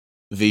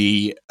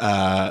the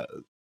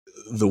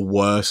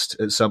worst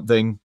at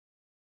something,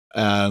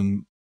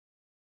 in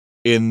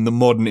the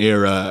modern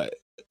era,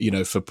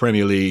 for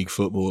Premier League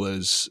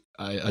footballers,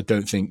 I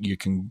don't think you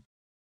can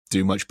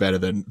do much better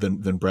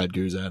than Brad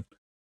Guzan.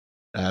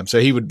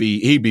 So he'd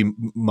be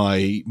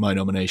my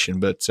nomination.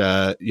 But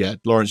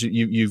Lawrence,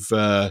 you've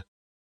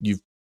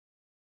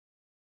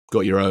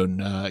got your own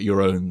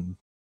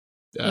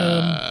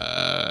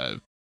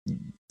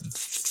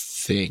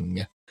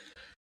thing.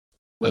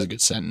 That's a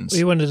good sentence.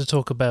 We wanted to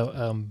talk about.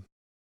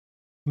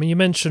 You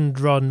mentioned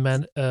Ron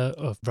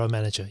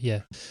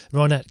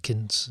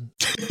Atkins.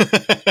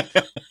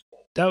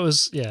 That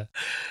was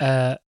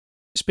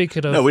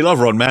speaking of, no, we love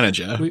Ron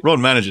Manager.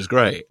 Ron Manager's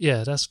great.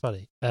 Yeah, that's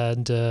funny.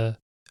 And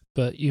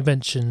but you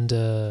mentioned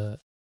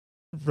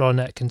Ron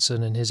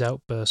Atkinson and his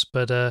outburst.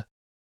 But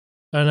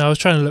and I was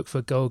trying to look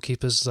for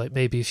goalkeepers, like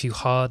maybe a few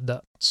hard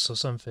nuts or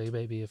something.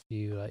 Maybe a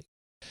few like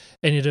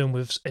any of them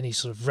with any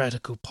sort of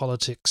radical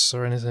politics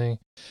or anything.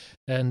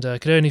 And I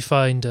could only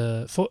find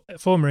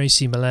former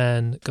AC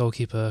Milan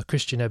goalkeeper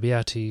Christian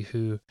Abbiati,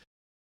 who,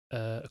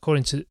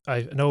 according to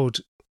an old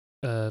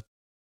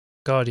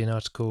Guardian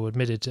article,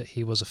 admitted that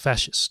he was a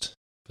fascist.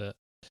 But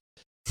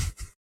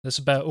that's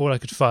about all I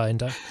could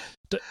find.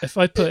 If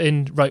I put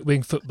in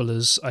right-wing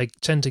footballers, I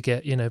tend to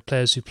get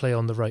players who play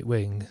on the right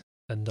wing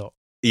and not.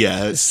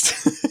 Yeah,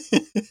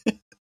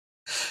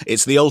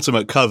 it's the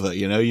ultimate cover.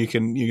 You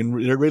can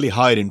really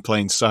hide in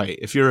plain sight.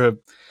 If you're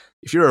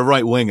if you're a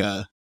right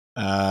winger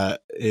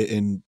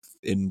in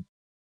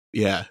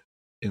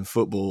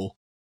football,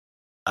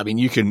 I mean,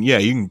 you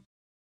can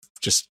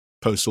just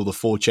post all the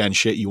 4chan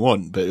shit you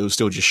want, but it'll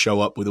still just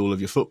show up with all of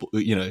your football,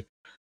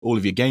 all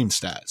of your game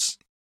stats.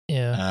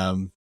 Yeah.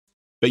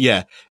 But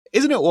yeah,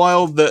 isn't it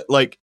wild that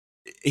like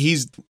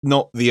he's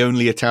not the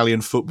only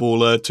Italian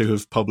footballer to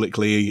have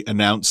publicly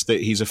announced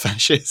that he's a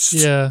fascist?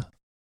 Yeah.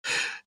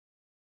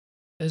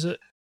 It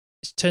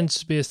tends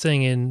to be a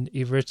thing in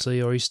either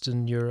Italy or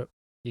Eastern Europe.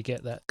 You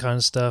get that kind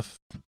of stuff.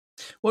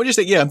 Well, just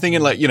I'm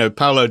thinking like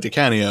Paolo Di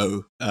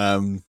Canio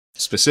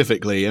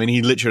specifically. I mean,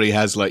 he literally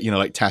has like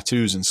like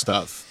tattoos and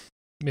stuff.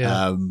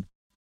 Yeah.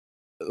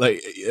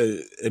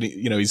 And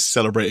he's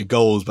celebrated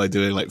goals by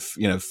doing like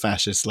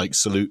fascist like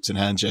salutes and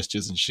hand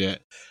gestures and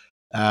shit.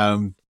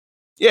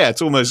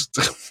 It's almost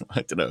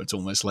I don't know. It's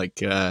almost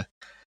like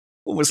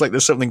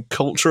there's something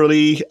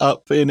culturally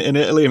up in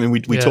Italy. I mean,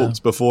 we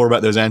talked before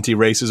about those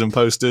anti-racism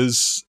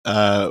posters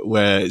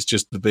where it's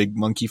just the big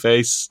monkey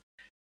face,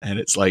 and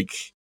it's like,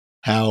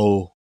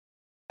 how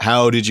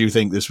did you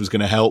think this was going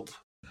to help?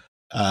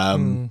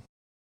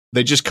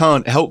 They just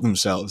can't help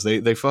themselves.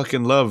 They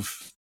fucking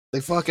love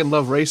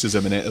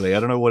racism in Italy. I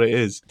don't know what it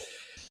is.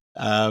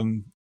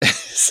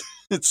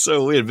 It's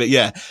so weird, but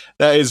yeah,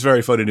 that is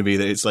very funny to me.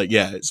 That it's like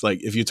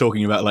if you're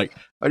talking about like,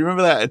 I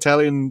remember that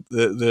Italian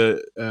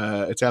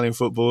Italian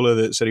footballer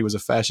that said he was a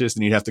fascist,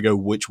 and you'd have to go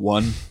which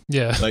one.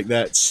 Yeah, like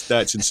that's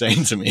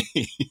insane to me.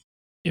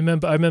 I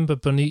remember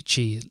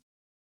Bonucci.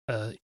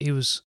 He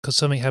was, because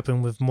something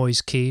happened with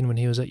Moise Kean when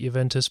he was at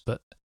Juventus, but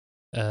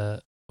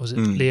was it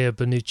Leo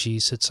Bonucci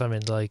said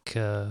something like,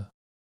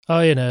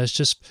 it's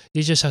just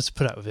you just have to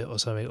put up with it or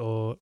something,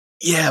 or.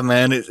 Yeah,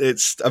 man,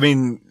 it's. I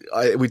mean,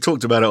 we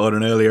talked about it on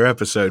an earlier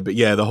episode, but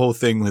yeah, the whole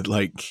thing with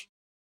like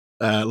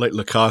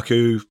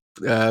Lukaku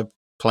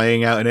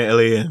playing out in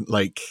Italy, and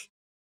like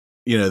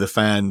the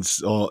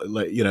fans, or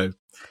like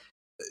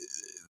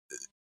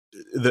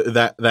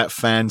that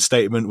fan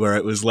statement where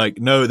it was like,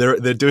 no,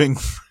 they're doing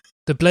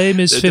the blame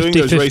is 50-50. Doing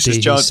those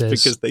racist chants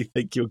because they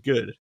think you're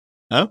good,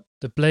 huh?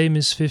 The blame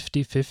is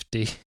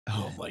 50-50.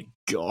 Oh my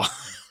god.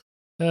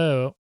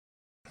 Oh,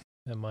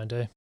 never mind,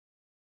 eh?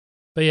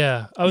 But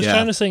yeah, I was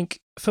trying to think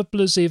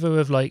footballers either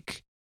with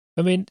like,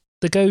 I mean,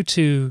 the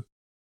go-to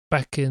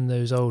back in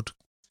those old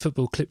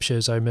football clip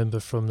shows I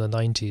remember from the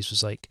 90s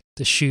was like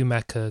the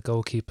Schumacher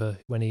goalkeeper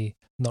when he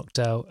knocked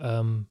out,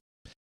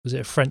 was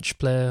it a French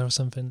player or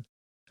something?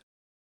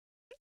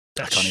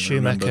 I can't even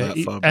remember that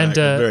far back. And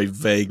very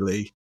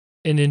vaguely.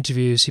 In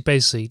interviews, he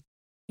basically,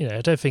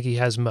 I don't think he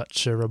has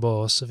much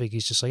remorse. I think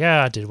he's just like,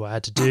 I did what I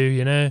had to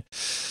do,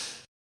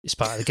 It's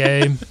part of the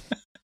game.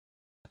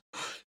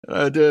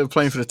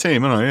 Playing for the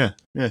team, aren't I?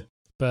 Yeah.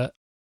 But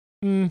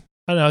I don't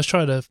know. I was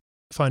trying to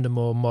find a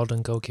more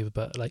modern goalkeeper,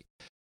 but like,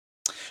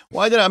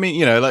 why did I mean?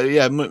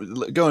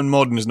 Going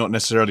modern is not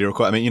necessarily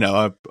required. I mean,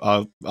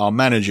 our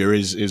manager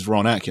is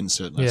Ron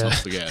Atkinson. Let's not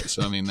forget.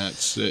 So I mean,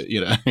 that's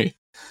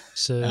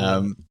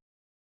So,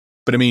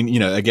 but I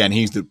mean, again,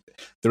 he's the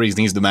reason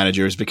he's the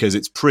manager is because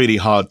it's pretty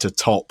hard to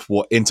top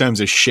what in terms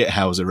of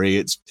shithousery.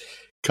 It's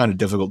kind of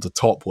difficult to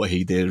top what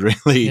he did,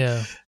 really.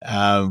 Yeah.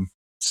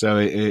 So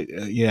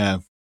yeah.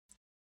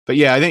 But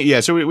yeah, I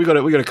think so we got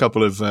a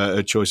couple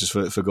of choices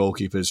for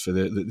goalkeepers for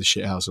the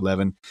shithouse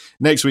 11.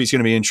 Next week's going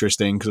to be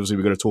interesting because obviously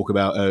we've got to talk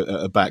about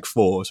a back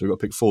four, so we've got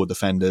to pick 4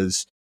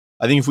 defenders.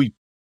 I think if we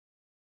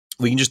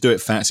can just do it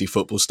fancy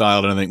football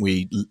style, and I think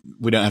we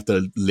don't have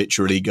to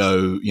literally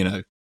go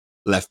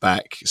left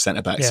back,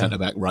 centre back,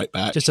 right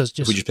back. If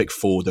we just pick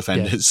 4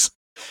 defenders,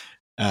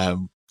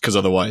 because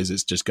otherwise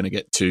it's just going to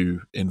get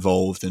too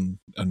involved and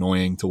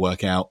annoying to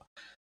work out.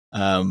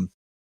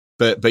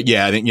 But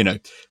yeah, I think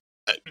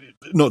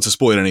not to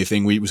spoil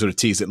anything, we sort of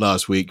teased it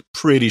last week.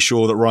 Pretty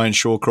sure that Ryan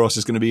Shawcross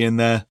is going to be in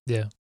there.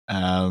 Yeah.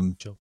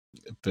 Sure.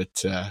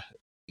 But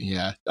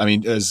yeah, I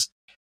mean, as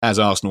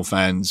Arsenal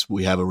fans,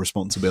 we have a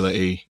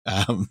responsibility.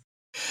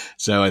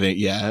 So I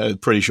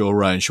think, pretty sure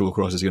Ryan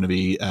Shawcross is going to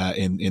be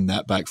in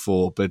that back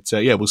 4. But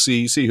we'll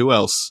see who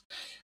else.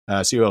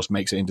 See who else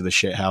makes it into the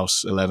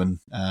shithouse 11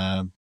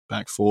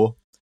 back 4.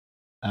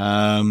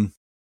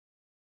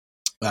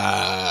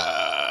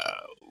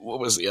 What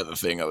was the other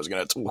thing I was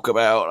going to talk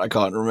about? I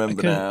can't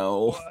remember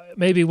now.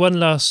 Maybe one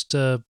last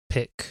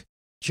pick.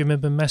 Do you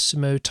remember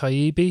Massimo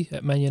Taibi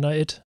at Man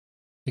United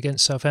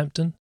against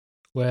Southampton,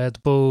 where the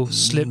ball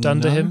slipped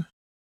under him?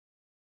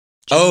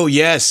 Oh,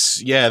 yes.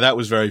 Yeah, that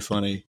was very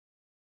funny.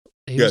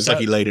 It's like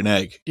he laid an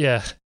egg.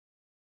 Yeah.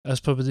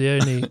 That's probably the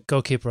only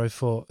goalkeeper I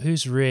thought,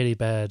 who's really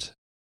bad?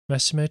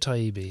 Massimo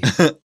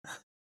Taibi.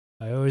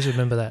 I always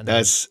remember that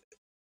name.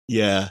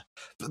 Yeah.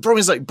 The problem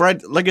is,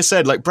 Brad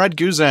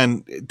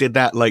Guzan did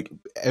that like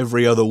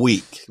every other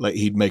week. Like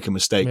he'd make a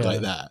mistake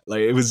like that.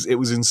 Like it was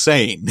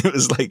insane. It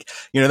was like,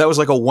 that was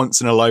like a once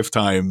in a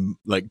lifetime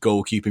like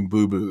goalkeeping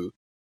boo-boo.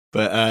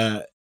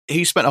 But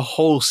he spent a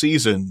whole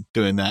season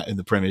doing that in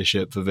the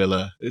Premiership for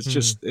Villa. It's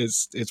just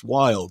it's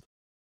wild.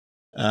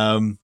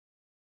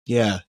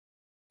 Yeah.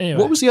 Anyway.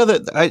 What was the other?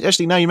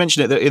 Actually, now you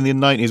mention it, that in the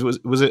 90s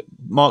was it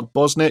Mark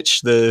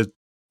Bosnich, the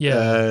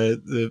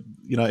the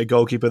United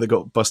goalkeeper that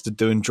got busted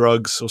doing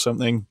drugs or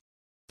something,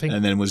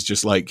 and then was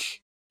just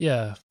like,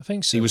 yeah, I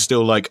think so. He was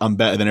still like, I'm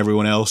better than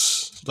everyone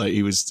else. Like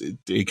he was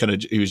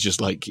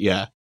just like,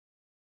 yeah,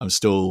 I'm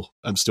still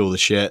the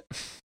shit.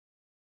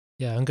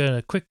 Yeah, I'm going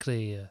to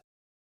quickly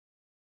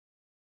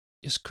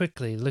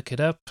look it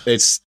up.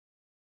 This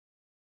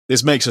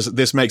makes us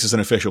an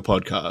official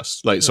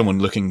podcast, like someone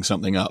looking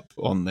something up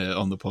on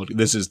the podcast.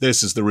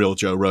 This is the real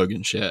Joe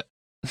Rogan shit.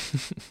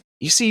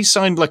 You see, he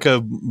signed like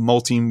a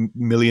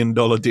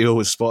multi-million-dollar deal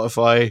with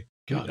Spotify.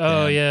 God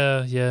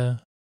damn. Yeah.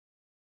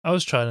 I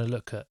was trying to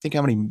look at. Think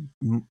how many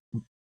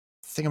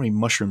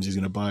mushrooms he's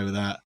going to buy with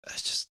that.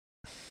 It's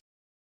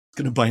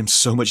going to buy him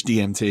so much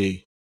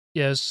DMT.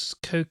 Yeah, it's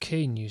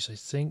cocaine use, I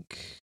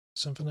think.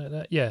 Something like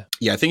that. Yeah.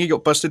 Yeah, I think he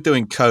got busted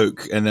doing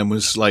coke and then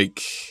was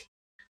like,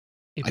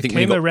 I think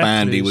when he got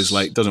banned, he was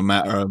like, doesn't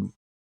matter.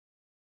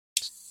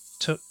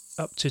 Took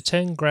up to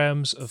 10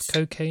 grams of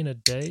cocaine a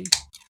day.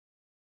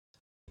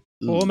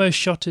 Almost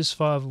shot his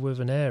father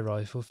with an air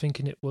rifle,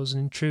 thinking it was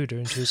an intruder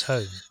into his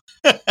home.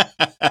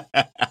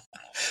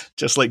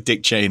 Just like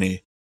Dick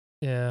Cheney.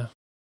 Yeah.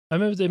 I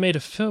remember they made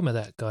a film of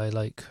that guy,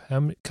 like,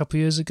 a couple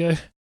of years ago.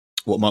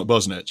 What, Mark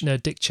Bosnich? No,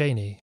 Dick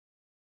Cheney.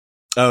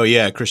 Oh,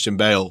 yeah, Christian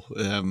Bale.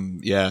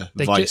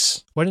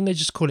 Vice. Why didn't they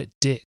just call it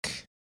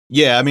Dick?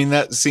 Yeah, I mean,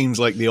 that seems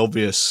like the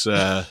obvious...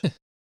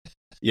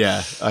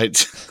 yeah,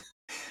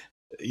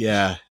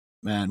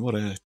 man, what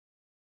a...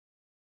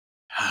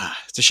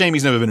 It's a shame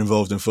he's never been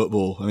involved in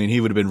football. I mean,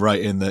 he would have been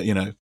right in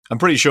the, I'm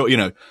pretty sure,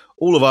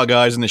 all of our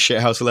guys in the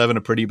shithouse 11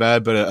 are pretty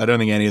bad, but I don't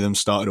think any of them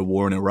started a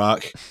war in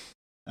Iraq,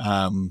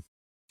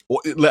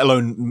 let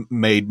alone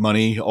made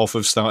money off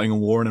of starting a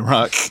war in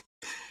Iraq.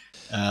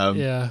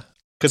 Yeah.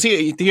 Because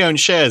he owned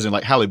shares in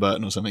like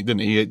Halliburton or something,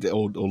 didn't he?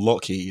 Or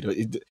Lockheed.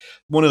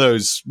 One of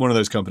those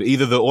companies,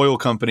 either the oil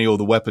company or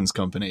the weapons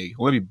company,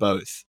 or maybe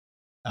both.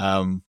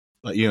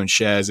 Like he owned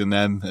shares in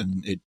them,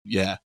 and he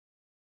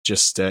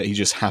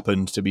just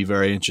happened to be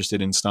very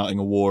interested in starting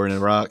a war in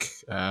Iraq.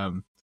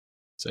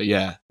 So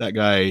yeah, that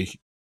guy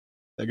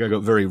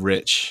got very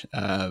rich,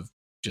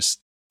 just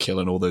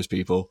killing all those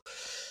people.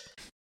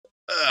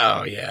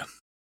 Oh yeah.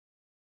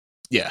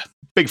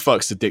 Big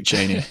fucks to Dick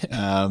Cheney.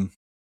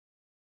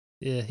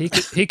 Yeah, he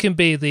can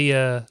be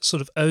the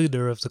sort of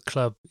owner of the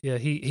club. Yeah,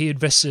 he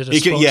invested a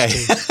sports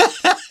team.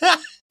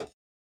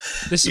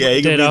 This is what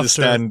he did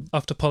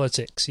after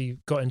politics. He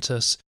got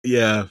into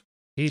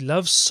he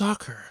loves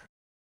soccer.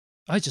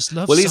 I just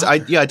love soccer.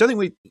 I don't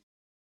think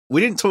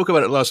we didn't talk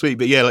about it last week,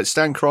 but yeah, like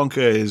Stan Kroenke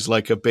is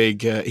like a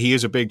big he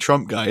is a big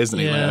Trump guy, isn't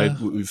he? Yeah. Like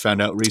we found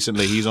out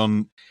recently he's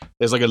on.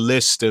 There's like a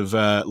list of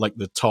like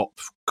the top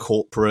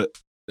corporate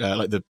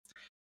like the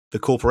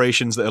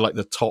corporations that are like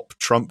the top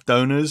Trump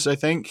donors, I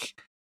think,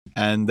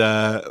 and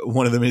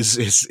one of them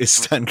is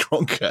Stan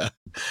Kroenke.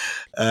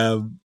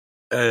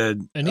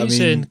 And he's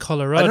in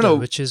Colorado,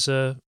 which is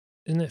isn't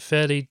it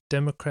fairly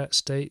Democrat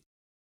state,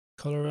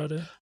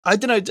 Colorado? I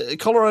don't know.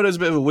 Colorado's a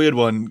bit of a weird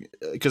one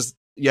because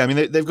I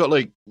mean they've got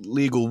like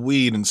legal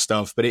weed and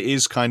stuff, but it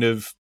is kind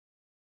of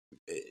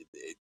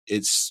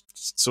it's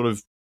sort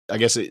of, I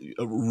guess,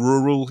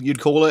 rural, you'd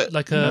call it.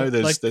 Like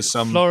there's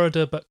some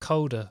Florida but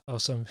colder or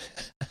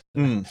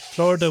something.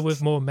 Florida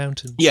with more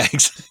mountains. Yeah,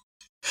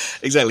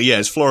 exactly. Yeah,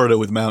 it's Florida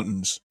with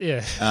mountains.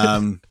 Yeah.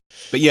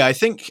 But yeah, I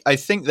think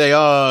they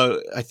are.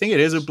 I think it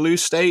is a blue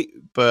state,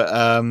 but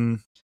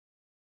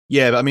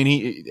yeah. But I mean,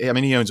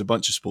 he owns a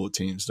bunch of sport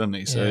teams, doesn't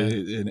he? So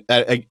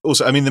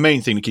also, I mean, the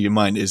main thing to keep in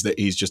mind is that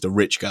he's just a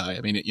rich guy.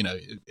 I mean,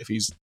 if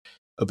he's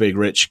a big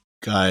rich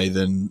guy,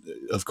 then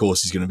of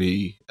course he's going to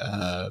be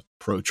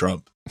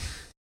pro-Trump.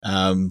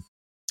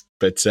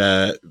 But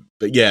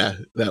yeah,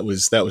 that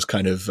was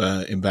kind of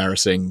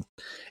embarrassing,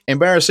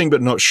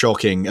 but not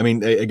shocking. I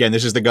mean, again,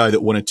 this is the guy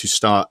that wanted to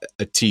start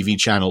a TV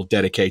channel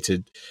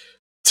dedicated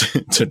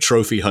to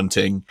trophy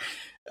hunting.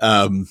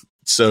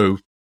 So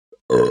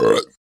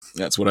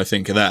that's what I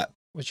think of that.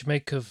 What you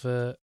make of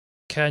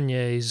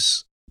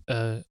Kanye's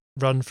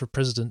run for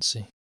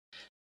presidency?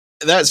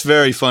 That's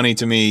very funny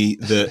to me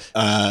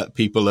that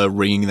people are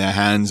wringing their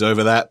hands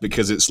over that,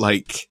 because it's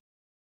like,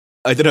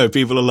 I don't know,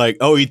 people are like,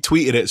 oh, he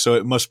tweeted it, so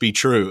it must be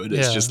true. And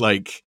it's just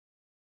like,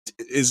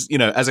 as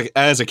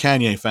a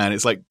Kanye fan,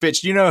 it's like,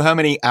 bitch, do you know how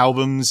many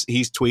albums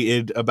he's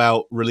tweeted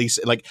about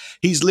release? Like,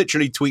 he's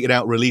literally tweeted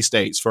out release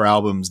dates for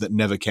albums that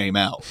never came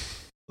out.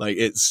 Like,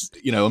 it's,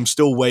 I'm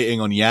still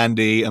waiting on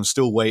Yandy. I'm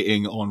still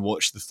waiting on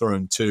Watch the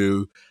Throne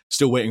 2.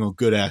 Still waiting on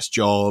Good Ass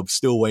Job.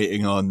 Still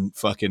waiting on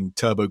fucking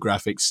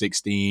TurboGrafx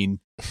 16.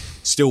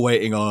 Still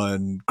waiting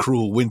on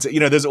Cruel Winter.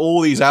 There's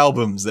all these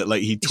albums that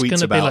like he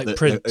tweets about. Be like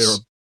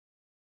Prince.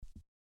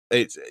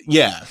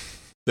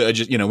 That are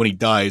just, when he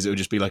dies, it would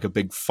just be like a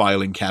big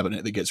filing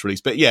cabinet that gets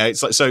released. But yeah,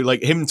 it's like, so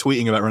like him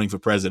tweeting about running for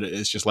president,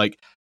 it's just like,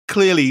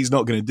 clearly he's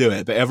not going to do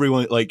it. But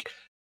everyone's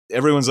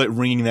like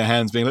wringing their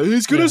hands, being like,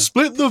 he's going to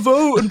split the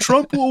vote and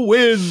Trump will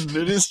win.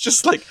 And it's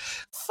just like,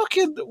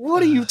 fucking,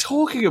 what are you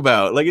talking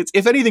about? Like, it's,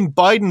 if anything,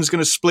 Biden's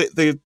going to split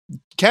the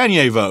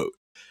Kanye vote.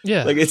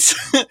 Yeah. Like, it's,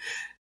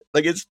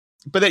 like, it's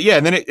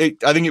and then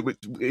I think it was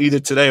either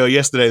today or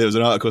yesterday there was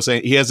an article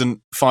saying he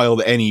hasn't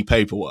filed any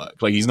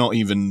paperwork. Like he's not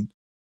even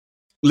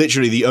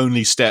literally the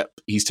only step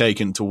he's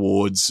taken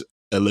towards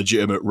a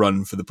legitimate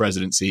run for the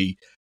presidency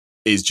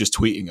is just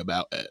tweeting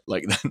about it.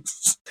 Like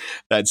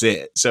that's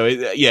it. So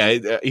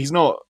he's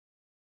not.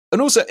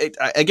 And also,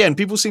 again,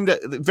 people seem to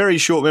very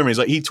short memories.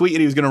 Like he tweeted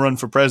he was going to run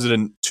for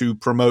president to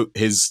promote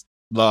his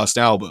last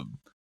album,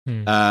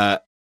 and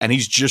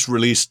he's just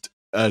released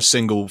a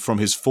single from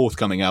his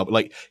forthcoming album.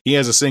 Like he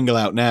has a single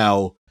out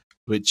now,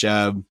 which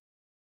I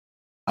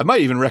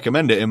might even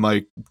recommend it in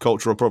my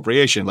cultural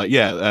appropriation. Like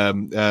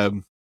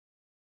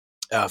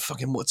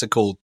fucking what's it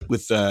called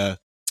with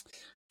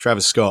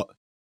Travis Scott?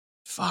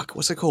 Fuck,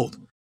 what's it called?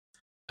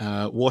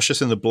 Wash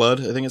Us in the Blood,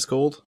 I think it's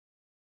called.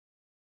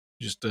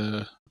 Just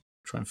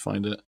try and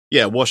find it.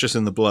 Yeah, Wash Us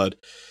in the Blood.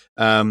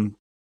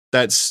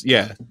 That's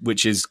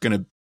which is going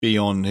to be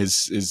on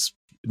his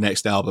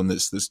next album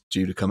that's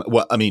due to come.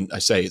 Well, I mean, I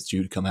say it's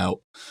due to come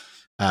out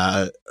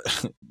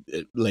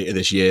later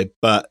this year,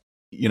 but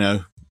you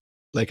know,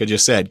 like I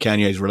just said,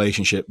 Kanye's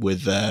relationship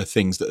with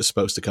things that are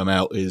supposed to come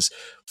out is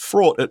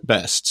fraught at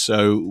best.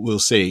 So we'll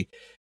see.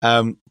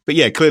 But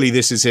yeah, clearly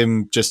this is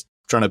him just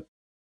trying to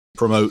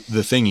promote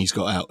the thing he's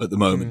got out at the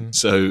moment.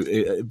 So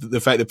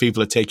the fact that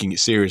people are taking it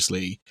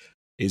seriously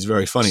is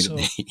very funny to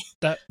me.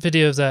 That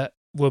video of that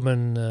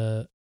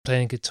woman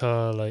playing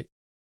guitar, like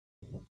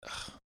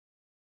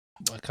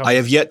I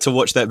have yet to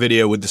watch that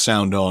video with the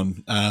sound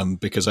on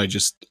because I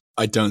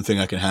don't think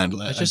I can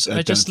handle it.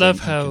 I just love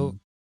how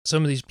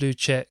some of these blue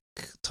check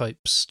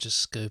types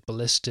just go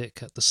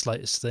ballistic at the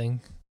slightest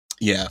thing.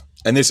 Yeah,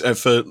 and this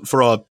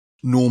for our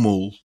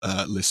normal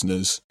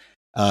listeners,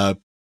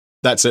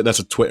 that's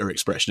a Twitter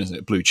expression, isn't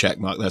it? Blue check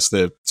mark. That's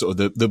the sort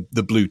of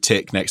the blue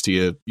tick next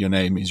to your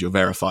name means you're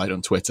verified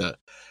on Twitter.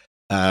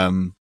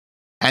 And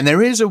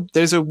there's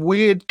a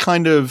weird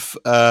kind of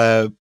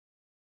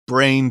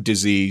brain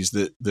disease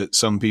that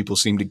some people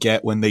seem to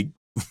get when they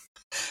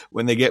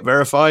get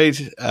verified.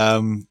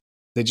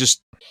 They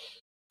just,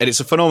 and it's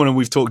a phenomenon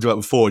we've talked about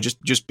before.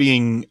 Just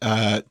being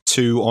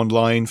too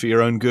online for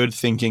your own good,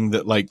 thinking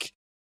that like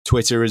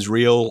Twitter is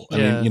real. I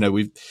mean, you know,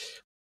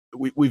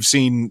 we've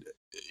seen,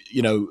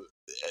 you know,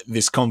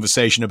 this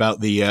conversation about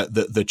the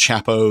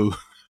Chapo,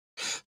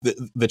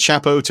 the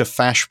Chapo to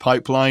Fash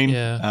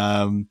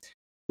pipeline,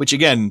 which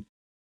again,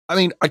 I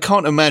mean, I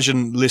can't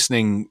imagine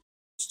listening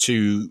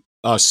to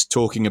us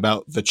talking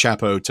about the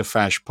Chapo to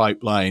Fash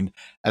pipeline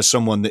as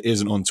someone that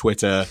isn't on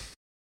Twitter.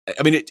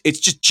 I mean, it's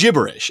just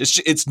gibberish.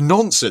 It's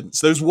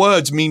nonsense. Those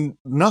words mean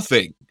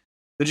nothing.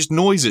 They're just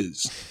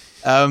noises.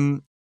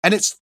 And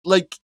it's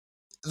like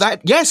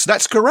that. Yes,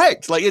 that's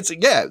correct. Like it's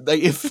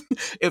like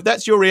if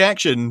that's your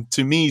reaction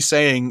to me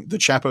saying the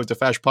Chapo to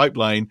Fash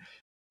pipeline,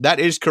 that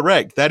is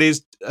correct. That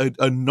is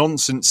a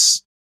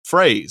nonsense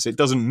phrase. It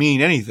doesn't mean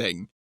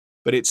anything.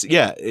 But it's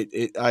I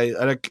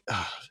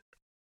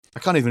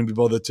can't even be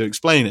bothered to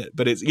explain it.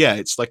 But it's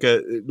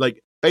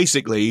like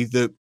basically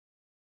the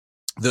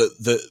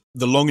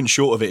long and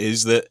short of it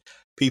is that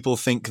people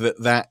think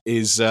that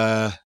is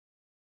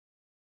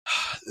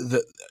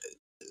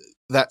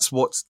that's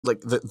what's like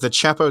the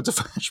Chapo to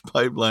Fash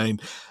pipeline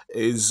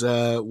is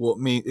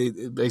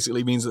it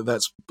basically means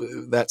that's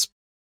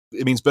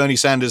it means Bernie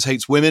Sanders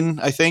hates women.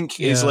 I think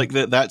is like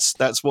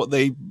that's what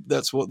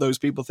those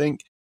people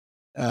think.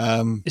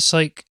 It's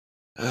like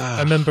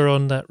I remember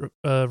on that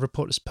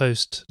Reporters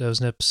Post there was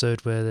an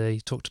episode where they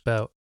talked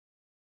about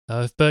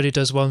if Bernie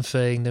does one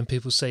thing, then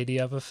people say the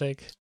other thing.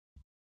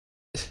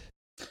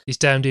 He's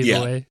damned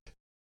either way.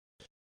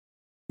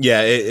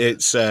 Yeah,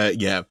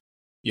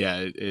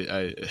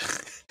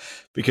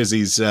 because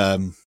he's I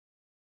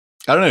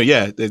don't know.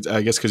 Yeah,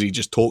 I guess because he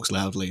just talks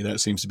loudly. That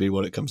seems to be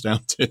what it comes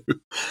down to.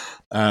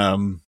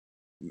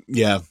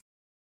 Yeah.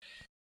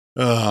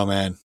 Oh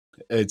man,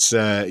 it's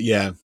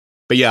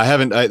But yeah, I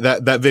haven't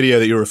that video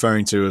that you're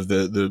referring to of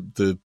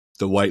the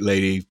white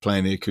lady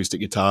playing the acoustic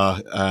guitar.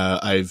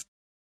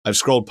 I've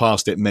scrolled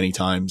past it many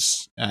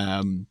times.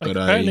 But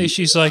apparently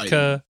she's like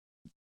a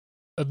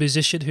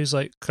musician who's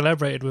like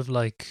collaborated with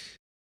like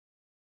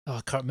I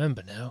can't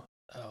remember now.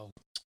 Oh,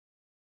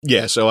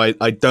 yeah. So I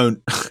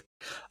don't.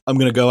 I'm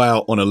going to go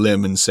out on a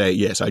limb and say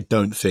yes. I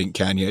don't think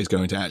Kanye is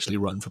going to actually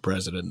run for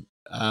president.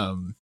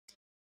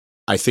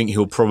 I think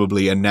he'll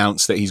probably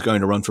announce that he's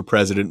going to run for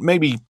president.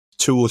 Maybe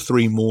 2 or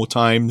 3 more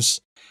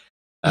times.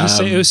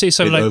 He'll say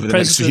something like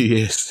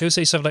president. He'll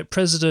say something like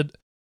president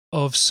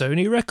of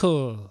Sony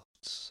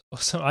Records or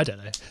something. I don't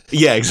know.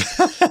 Yeah,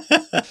 exactly.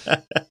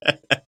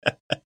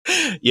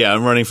 Yeah,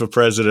 I'm running for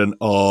president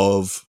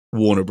of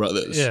Warner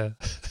Brothers. Yeah.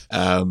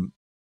 And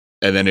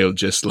then he'll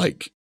just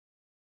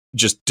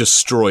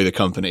destroy the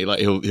company. Like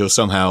he'll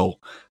somehow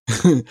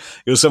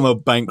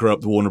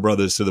bankrupt Warner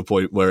Brothers to the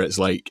point where it's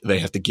like they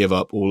have to give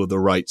up all of the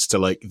rights to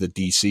like the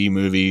DC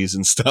movies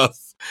and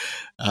stuff.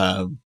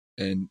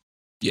 And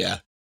yeah,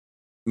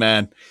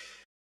 man,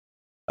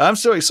 I'm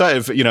so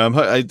excited for,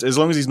 as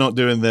long as he's not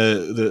doing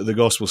the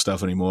gospel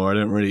stuff anymore.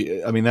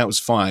 I mean, that was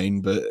fine,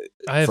 but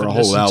for a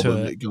whole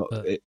album,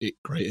 it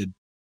grated.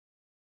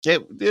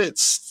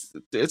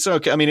 It's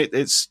okay. I mean,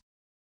 it's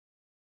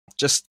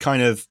just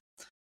kind of.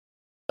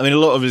 I mean, a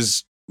lot of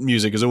his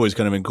music has always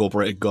kind of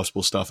incorporated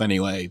gospel stuff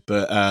anyway,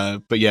 but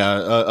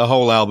yeah, a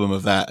whole album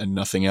of that and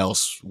nothing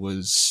else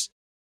was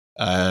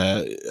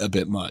a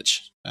bit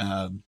much.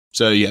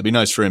 So yeah, it'd be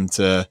nice for him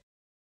to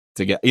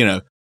get,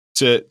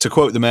 to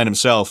quote the man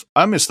himself,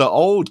 "I miss the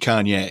old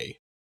Kanye."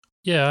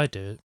 Yeah, I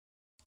do.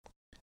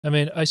 I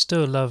mean, I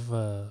still love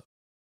a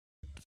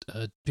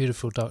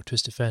Beautiful Dark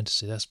Twisted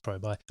Fantasy. That's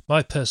probably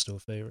my personal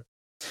favorite.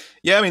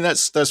 Yeah, I mean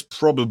that's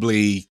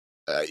probably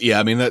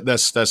I mean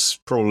that's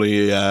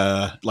probably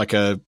like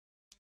the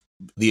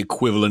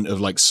equivalent of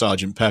like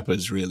Sergeant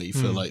Pepper's, really,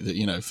 for like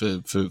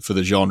the, for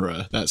the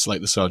genre. That's like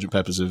the Sergeant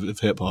Pepper's of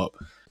hip hop.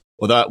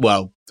 Or that,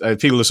 well,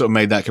 people have sort of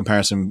made that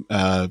comparison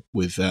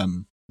with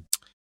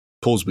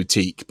Paul's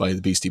Boutique by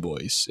the Beastie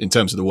Boys in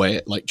terms of the way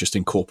it like just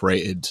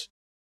incorporated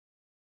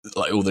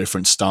like all the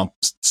different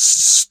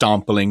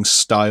sampling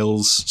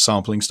styles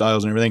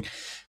and everything.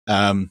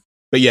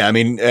 But yeah, I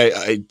mean,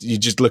 you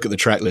just look at the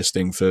track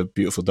listing for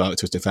Beautiful Dark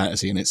Twisted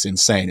Fantasy, and it's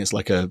insane. It's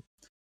like a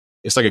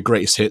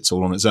greatest hits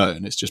all on its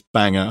own. It's just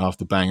banger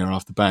after banger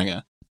after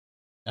banger,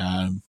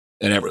 and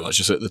everyone's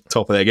just at the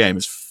top of their game.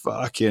 It's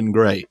fucking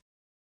great.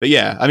 But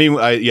yeah, I mean,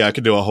 I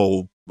could do a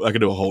whole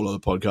other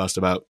podcast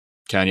about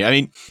Kanye. I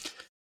mean,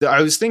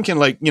 I was thinking,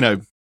 like,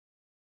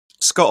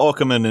 Scott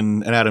Aukerman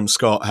and Adam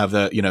Scott have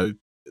that,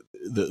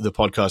 the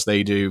podcast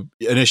they do.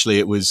 Initially,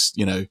 it was,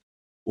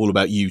 all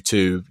about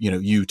U2,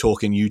 you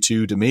talking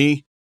U2 to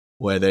me,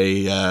 where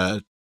they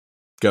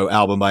go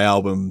album by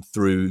album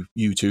through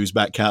U2's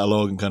back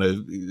catalogue and kind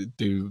of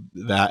do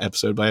that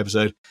episode by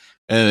episode.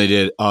 And then they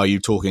did Are You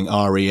Talking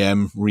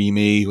REM,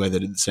 Re-Me, where they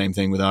did the same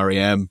thing with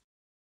REM.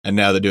 And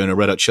now they're doing a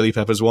Red Hot Chili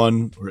Peppers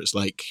one, where it's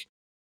like,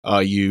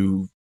 Are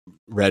you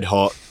Red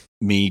Hot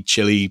Me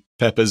Chili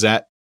Peppers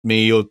at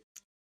me or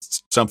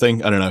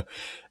something? I don't know.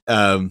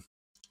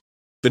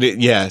 But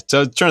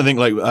so I'm trying to think,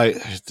 like,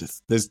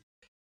 there's,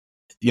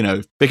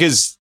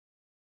 because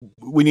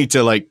we need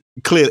to, like,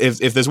 clear,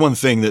 if there's one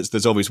thing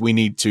that's obvious, we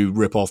need to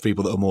rip off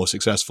people that are more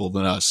successful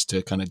than us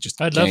to kind of just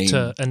I'd love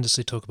to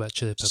endlessly talk about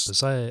Chili Peppers.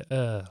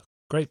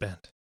 Great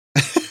band.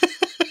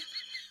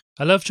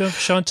 I love John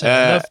Frusciante.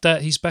 I love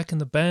that he's back in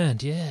the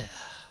band. Yeah.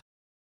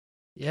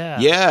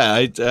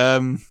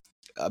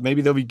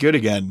 Maybe they'll be good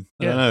again.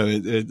 I don't know.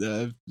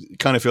 It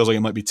kind of feels like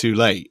it might be too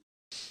late.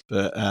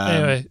 But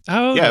anyway,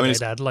 how old are they,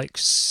 Dad? Like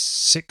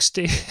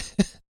 60?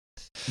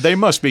 They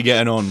must be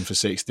getting on for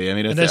 60. I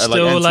mean, and they're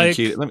still like,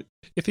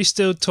 if he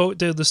still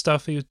doing the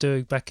stuff he was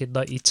doing back in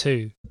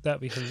 92,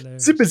 that'd be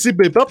hilarious.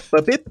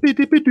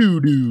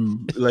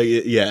 Like,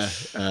 yeah.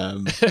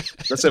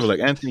 Let's have a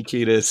look. Anthony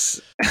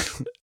Kiedis.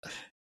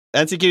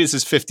 Anthony Kiedis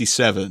is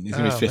 57. He's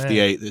going to be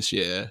 58 this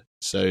year.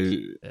 So,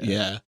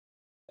 yeah.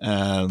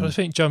 But I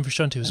think John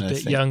Frusciante was a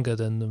bit younger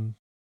than them,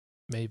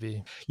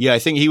 maybe. Yeah, I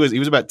think he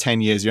was about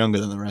 10 years younger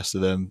than the rest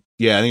of them.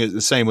 Yeah, I think it's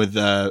the same with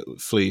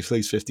Flea.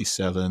 Flea's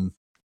 57.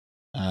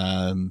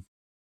 And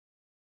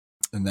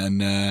then,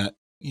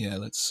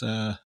 let's...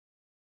 for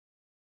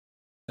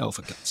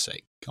God's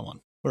sake, come on.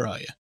 Where are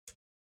you?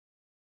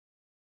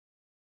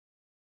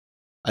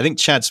 I think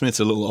Chad Smith's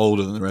a little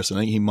older than the rest. I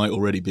think he might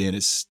already be in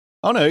his...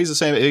 Oh, no, he's the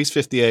same. He's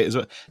 58 as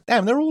well.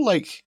 Damn, they're all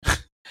like...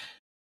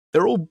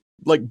 they're all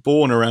like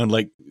born around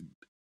like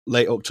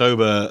late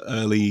October,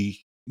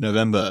 early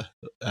November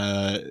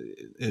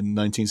in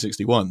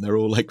 1961. They're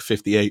all like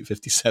 58,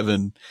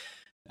 57...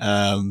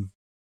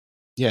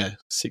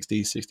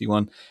 60,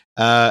 61.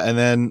 And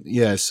then,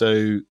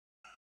 so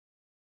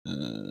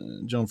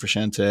John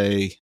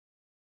Frusciante,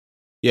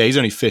 he's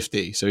only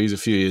 50, so he's a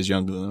few years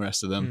younger than the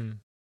rest of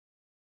them.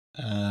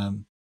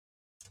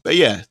 But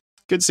yeah,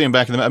 good to see him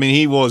back in them. I mean,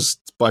 he was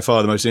by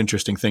far the most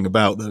interesting thing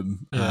about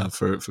them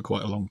for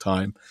quite a long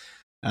time.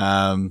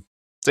 So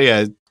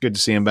yeah, good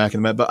to see him back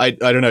in them. But I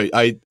don't know.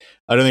 I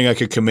don't think I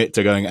could commit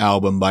to going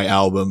album by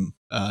album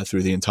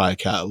through the entire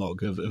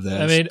catalogue of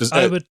theirs.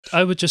 I mean,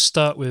 I would just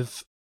start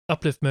with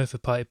Uplift Murphy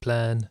Party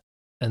Plan,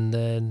 and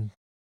then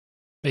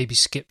maybe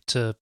skip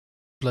to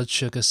Blood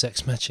Sugar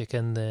Sex Magic,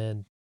 and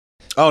then...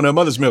 Oh, no,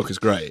 Mother's Milk is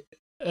great.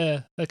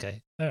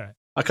 Okay, all right.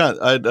 I can't...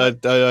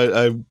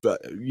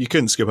 you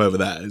couldn't skip over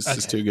that. It's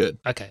just too good.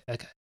 Okay.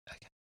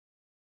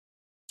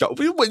 Oh,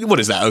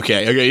 what is that?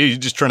 Okay, you're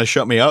just trying to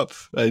shut me up?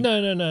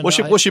 No. What's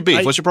your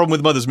beef? What's your problem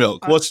with Mother's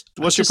Milk? What's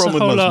your problem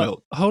with Mother's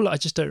Milk? A whole lot I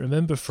just don't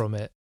remember from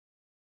it.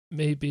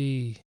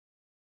 Maybe...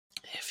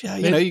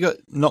 you got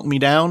Knock Me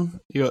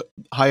Down, you got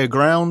Higher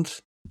Ground.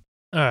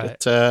 All right.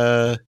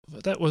 But,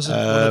 that wasn't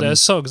one of their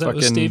songs. That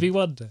was Stevie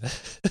Wonder.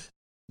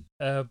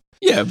 But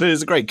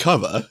it's a great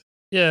cover.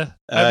 Yeah.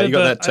 You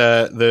got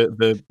that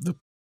the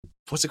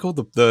what's it called?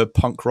 The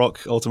punk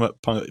rock,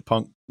 ultimate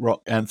punk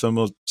rock anthem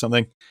or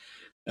something.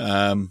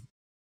 That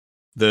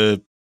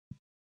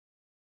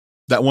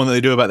one that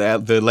they do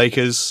about the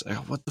Lakers.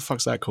 What the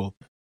fuck's that called?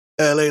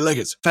 LA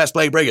Lakers, Fast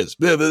Play Breakers.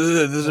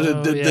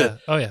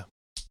 Oh yeah.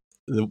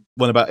 The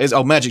one about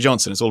Magic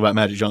Johnson. It's all about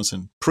Magic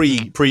Johnson.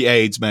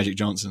 Pre-AIDS Magic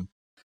Johnson.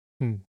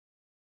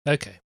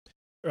 Okay.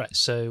 Right.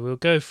 So we'll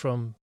go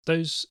from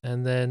those,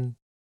 and then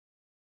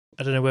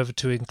I don't know whether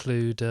to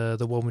include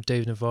the one with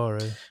Dave Navarro.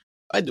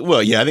 I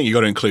think you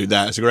got to include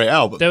that. It's a great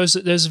album. There's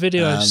a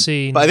video I've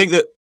seen, but I think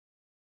that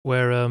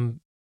where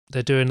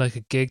they're doing like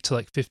a gig to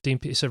like 15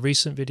 people. It's a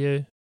recent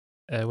video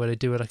where they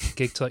do like a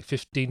gig to like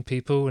 15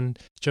 people, and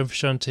John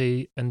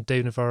Frusciante and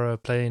Dave Navarro are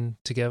playing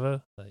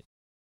together. Like,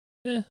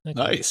 yeah, okay.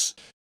 Nice.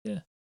 Yeah,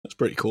 that's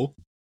pretty cool.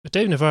 But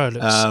Dave Navarro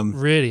looks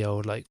really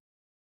old, like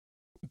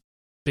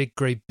big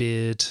grey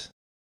beard.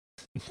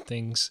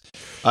 Things.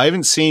 I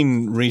haven't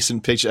seen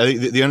recent pictures. I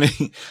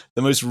think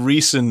the most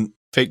recent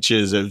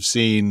pictures I've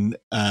seen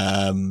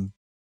of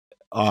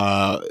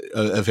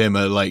him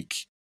are like,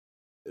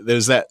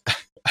 there's that,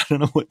 I don't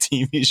know what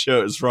TV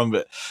show it's from,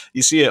 but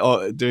you see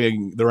it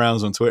doing the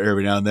rounds on Twitter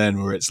every now and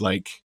then, where it's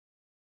like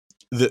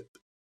the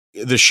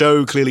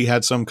show clearly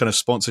had some kind of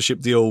sponsorship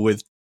deal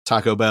with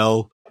Taco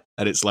Bell,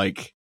 and it's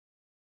like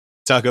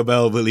Taco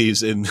Bell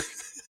believes in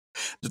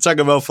the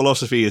Taco Bell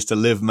philosophy is to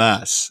live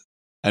mass.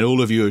 And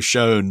all of you have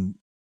shown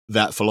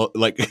that something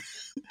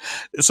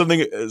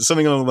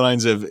along the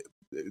lines of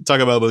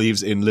Taco Bell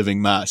believes in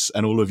living mass,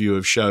 and all of you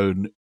have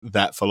shown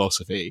that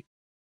philosophy.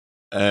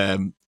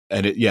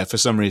 For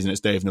some reason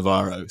it's Dave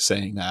Navarro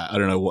saying that. I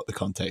don't know what the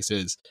context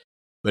is,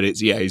 but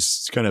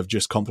he's kind of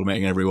just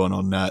complimenting everyone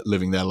on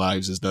living their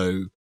lives as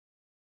though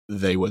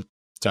they were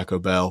Taco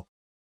Bell.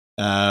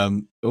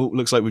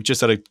 Looks like we've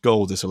just had a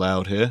goal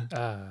disallowed here.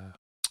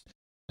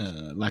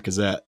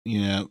 Lacazette,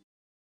 yeah.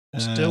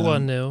 Still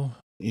 1-0.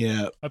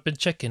 Yeah, I've been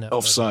checking it.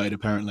 Offside,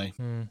 apparently.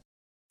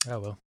 Oh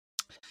well.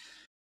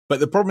 But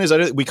the problem is,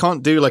 we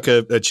can't do like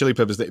a Chili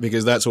Peppers thing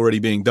because that's already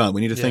being done.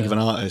 We need to think of an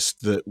artist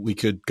that we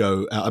could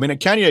go. I mean,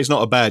 Kanye's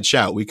not a bad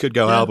shout. We could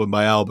go album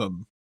by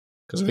album,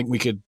 because I think we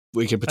could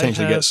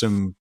potentially get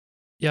some.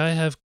 Yeah, I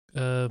have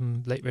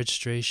Late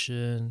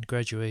Registration,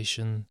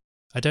 Graduation.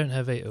 I don't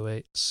have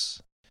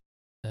 808s.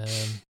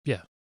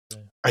 Yeah.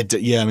 I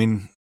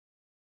mean,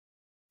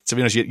 to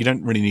be honest, you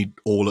don't really need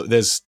all of.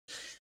 There's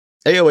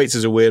 808s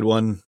is a weird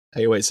one.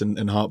 808s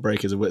and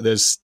Heartbreak is a weird.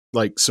 There's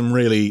like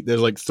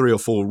there's like 3 or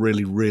 4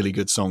 really, really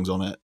good songs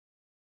on it.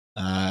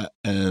 And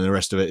then the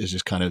rest of it is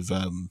just kind of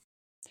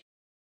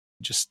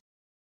just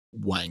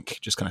wank,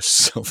 just kind of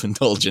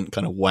self-indulgent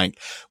kind of wank,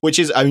 which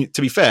is, I mean,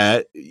 to be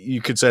fair,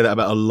 you could say that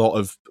about a lot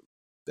of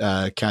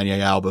Kanye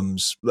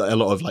albums, a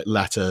lot of like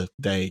latter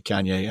day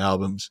Kanye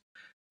albums.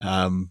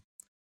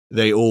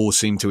 They all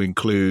seem to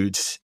include,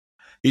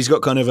 he's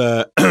got kind of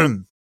a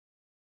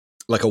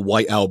like a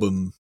White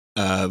Album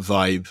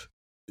vibe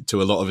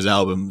to a lot of his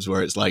albums,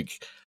 where it's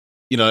like,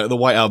 you know, the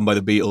White Album by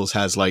the Beatles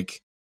has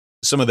like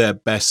some of their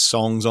best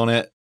songs on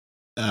it,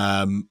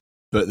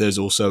 but there's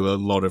also a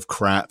lot of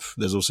crap.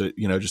 There's also,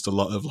 you know, just a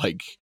lot of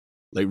like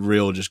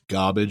real just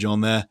garbage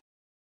on there.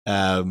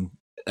 And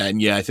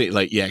yeah, I think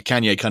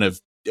Kanye kind of,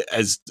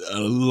 as a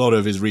lot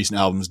of his recent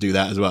albums do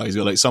that as well. He's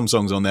got like some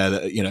songs on there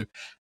that, you know,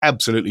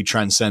 absolutely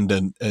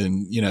transcendent,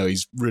 and, you know,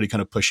 he's really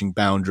kind of pushing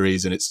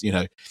boundaries, and it's, you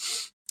know,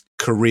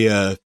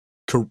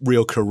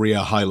 real career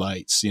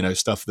highlights, you know,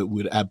 stuff that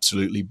would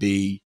absolutely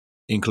be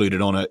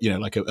included on a, you know,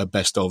 like a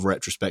best of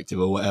retrospective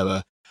or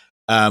whatever.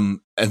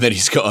 And then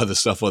he's got other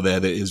stuff on there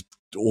that is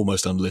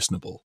almost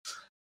unlistenable.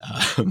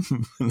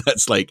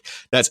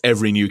 That's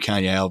every new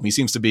Kanye album. He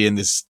seems to be in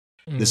this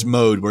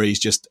mode where he's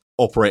just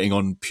operating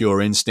on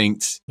pure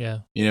instinct. Yeah.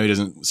 You know, he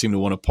doesn't seem to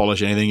want to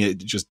polish anything. It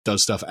just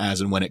does stuff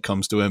as and when it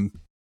comes to him.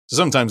 So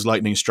sometimes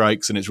lightning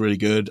strikes and it's really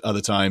good.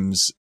 Other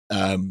times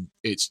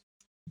it's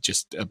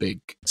just a big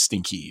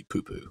stinky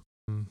poo-poo.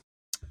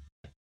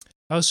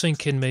 I was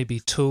thinking maybe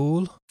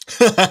Tool.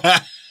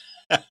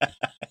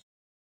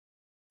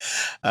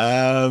 I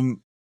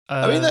mean,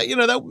 that, you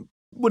know,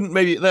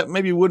 that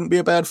maybe wouldn't be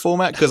a bad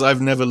format, because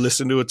I've never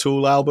listened to a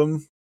Tool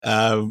album.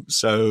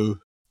 So,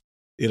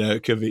 you know,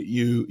 it could be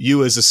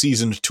you as a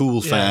seasoned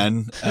Tool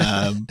fan.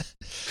 I'm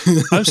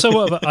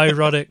somewhat of an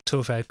ironic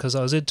Tool fan, because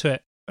I was into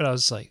it when I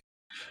was like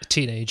a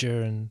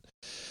teenager, and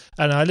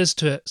I listen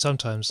to it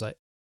sometimes. Like,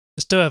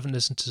 I still haven't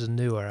listened to the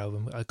newer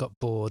album. I got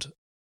bored.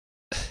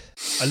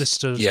 I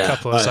listened to a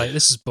couple. I was like,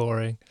 this is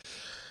boring.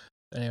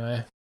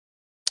 Anyway,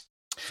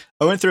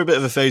 I went through a bit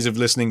of a phase of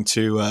listening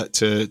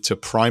to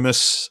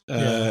Primus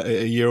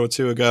a year or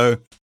two ago,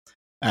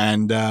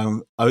 and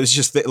I was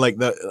just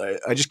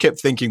I just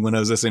kept thinking when I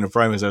was listening to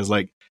Primus, I was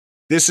like,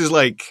 this is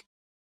like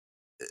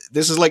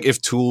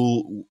if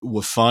Tool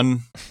were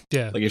fun.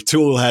 Yeah, like if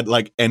Tool had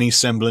like any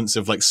semblance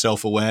of like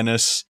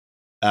self-awareness,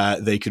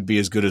 they could be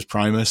as good as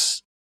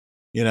Primus.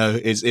 You know,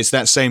 it's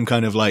that same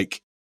kind of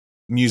like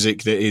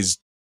music that is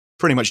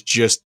pretty much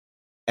just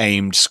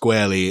aimed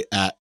squarely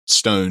at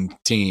stoned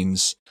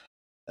teens.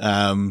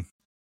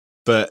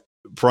 But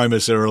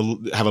Primus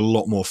have a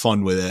lot more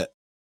fun with it.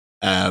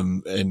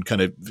 And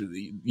kind of,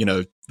 you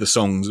know, the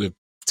songs are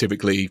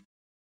typically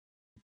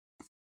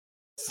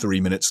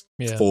 3 minutes,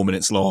 4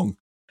 minutes long.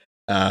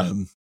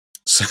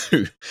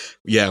 So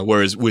yeah,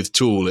 whereas with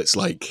Tool, it's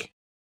like,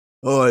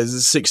 oh, it's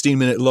a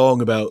 16-minute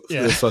long about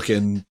the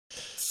fucking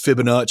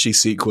Fibonacci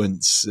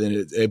sequence,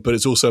 but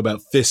it's also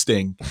about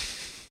fisting.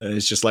 And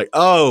it's just like,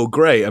 oh,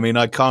 great. I mean,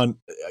 I can't.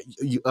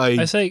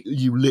 I think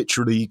You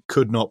literally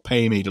could not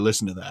pay me to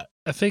listen to that.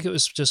 I think it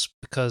was just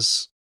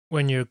because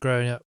when you're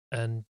growing up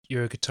and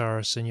you're a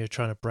guitarist and you're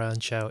trying to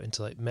branch out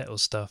into like metal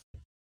stuff,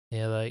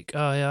 you're like,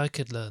 oh yeah, I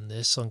could learn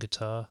this on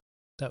guitar.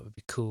 That would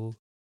be cool.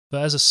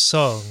 But as a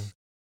song,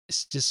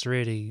 it's just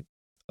really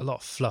a lot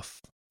of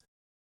fluff.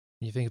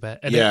 When you think about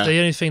it. And Yeah. the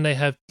only thing they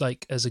have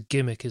like as a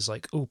gimmick is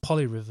like, oh,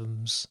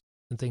 polyrhythms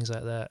and things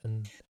like that.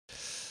 And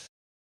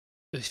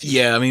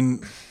Yeah, I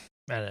mean,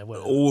 I don't know,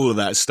 whatever. all of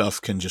that stuff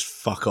can just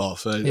fuck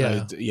off.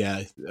 Yeah.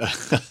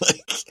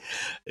 Like,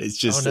 it's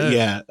just, Oh, no.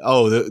 yeah.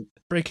 Oh,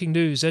 Breaking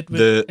news: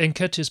 Edwin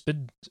Nketiah's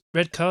been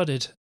red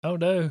carded. Oh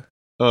no!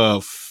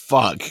 oh,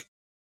 fuck.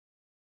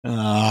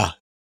 Okay.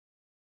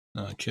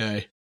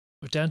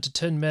 We're down to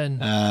 10 men.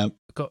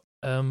 We've got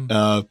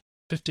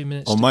 15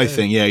 minutes on to my go.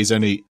 thing, yeah, he's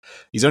only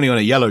on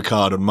a yellow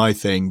card on my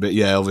thing, but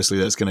yeah, obviously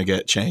that's going to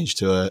get changed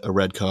to a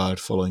red card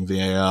following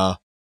VAR.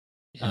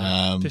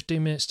 Yeah,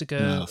 15 minutes to go.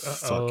 oh,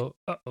 fuck.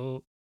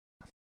 Uh-oh.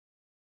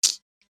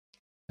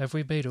 Have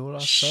we made all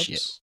our Shit.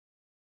 subs?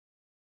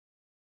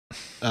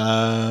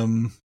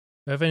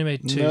 We've We've only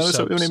made 2 No, so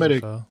subs we only so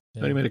made far.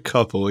 Yeah. only made a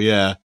couple,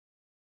 yeah.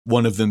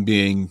 One of them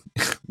being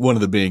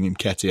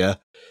Nketiah.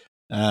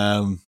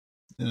 Oh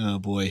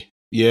boy.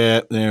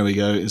 Yeah, there we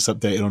go. It's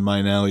updated on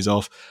mine now. He's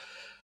off.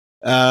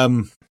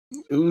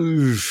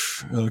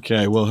 Oof.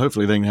 Okay, well,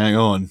 hopefully they can hang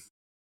on.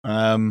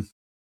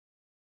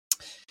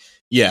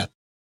 Yeah.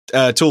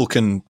 Tool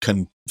can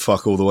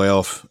fuck all the way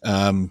off.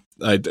 I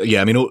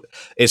mean,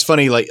 it's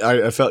funny. Like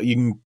I felt you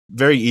can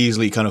very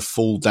easily kind of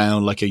fall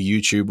down like a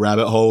YouTube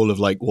rabbit hole of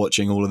like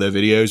watching all of their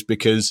videos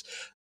because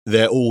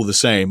they're all the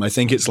same. I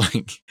think it's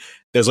like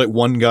there's like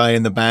one guy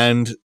in the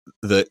band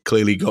that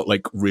clearly got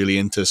like really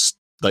into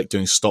like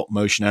doing stop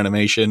motion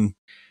animation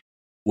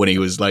when he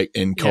was like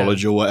in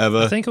college or whatever.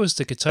 I think it was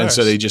the guitarist. And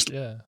so they just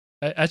I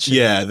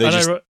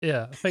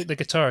think the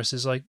guitarist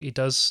is like he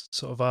does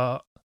sort of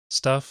art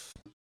stuff.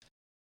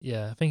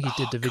 Yeah, I think he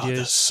did the videos. God,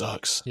 that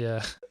sucks.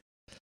 Yeah.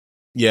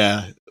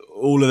 Yeah,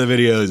 all of the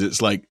videos,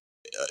 it's like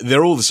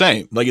they're all the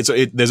same. Like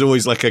there's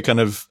always like a kind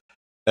of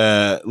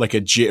like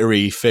a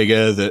jittery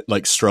figure that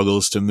like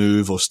struggles to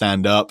move or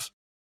stand up,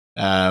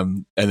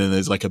 and then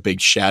there's like a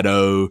big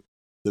shadow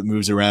that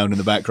moves around in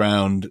the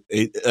background.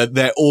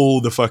 They're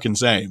all the fucking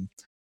same,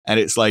 and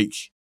it's like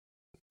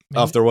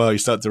after a while you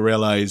start to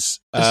realize,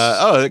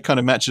 it kind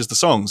of matches the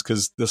songs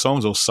because the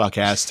songs all suck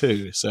ass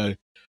too. So,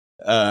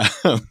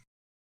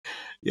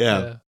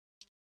 yeah.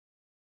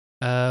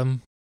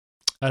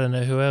 I don't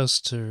know who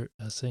else to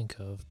think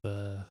of.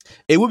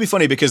 It would be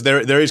funny because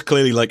there is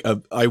clearly like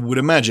I would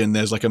imagine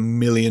there's like a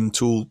million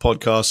Tool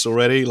podcasts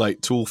already.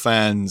 Like Tool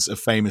fans are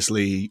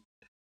famously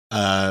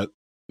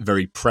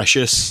very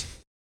precious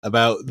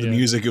about the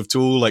music of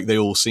Tool. Like they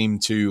all seem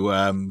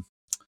to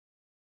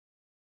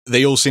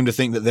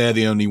think that they're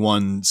the only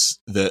ones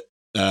that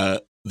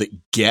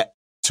get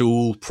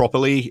Tool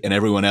properly, and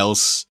everyone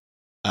else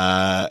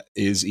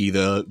is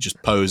either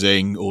just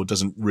posing or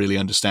doesn't really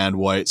understand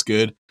why it's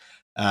good.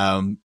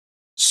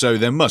 So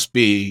there must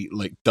be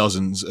like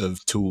dozens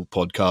of Tool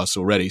podcasts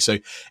already. So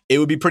it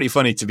would be pretty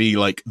funny to be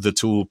like the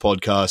Tool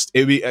podcast.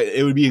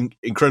 It would be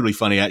incredibly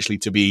funny actually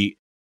to be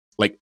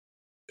like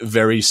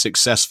very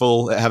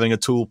successful at having a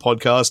Tool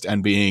podcast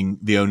and being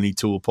the only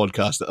Tool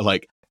podcast that are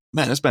like,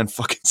 man, this band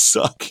fucking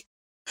suck.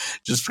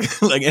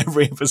 Just like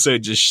every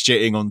episode just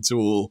shitting on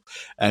Tool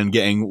and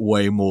getting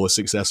way more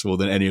successful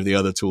than any of the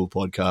other Tool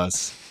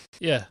podcasts.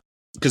 Yeah.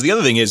 Because the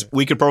other thing is,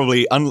 we could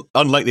probably,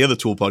 unlike the other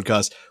Tool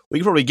podcasts, we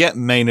could probably get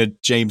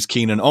Maynard James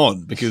Keenan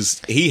on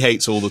because he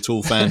hates all the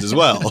Tool fans as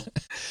well.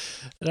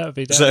 That would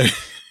be nice. So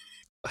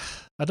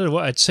I don't know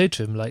what I'd say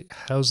to him. Like,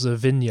 how's the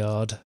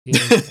vineyard?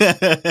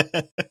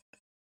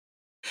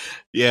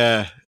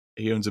 Yeah,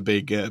 he owns a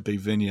big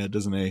vineyard,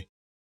 doesn't he?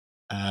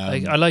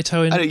 I liked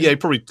how he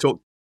probably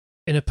talked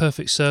in A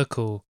Perfect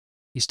Circle.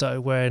 He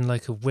started wearing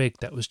like a wig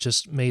that was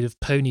just made of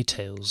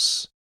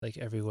ponytails, like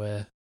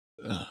everywhere.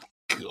 Oh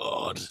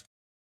God.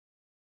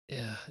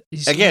 Yeah.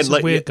 He's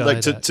a weird guy,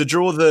 to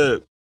draw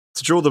the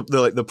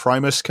like the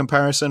Primus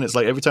comparison, it's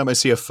like every time I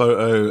see a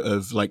photo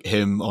of like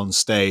him on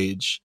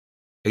stage,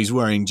 he's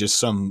wearing just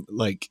some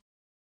like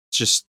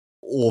just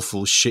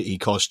awful shitty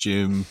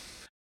costume,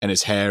 and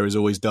his hair is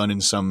always done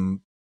in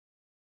some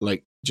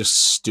like just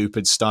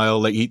stupid style.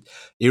 Like he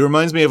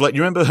reminds me of like,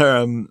 you remember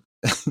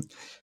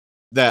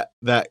that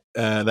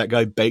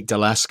guy Baked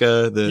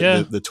Alaska,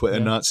 the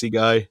Twitter Nazi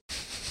guy.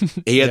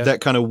 He had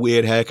that kind of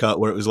weird haircut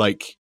where it was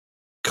like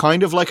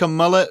kind of like a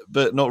mullet,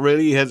 but not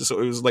really. He had it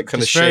was like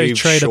kind of shaved, very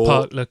Trailer short.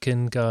 Park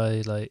looking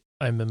guy. Like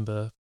I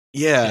remember.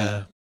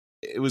 Yeah,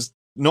 it was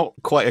not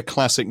quite a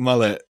classic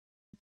mullet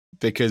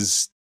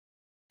because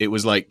it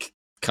was like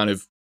kind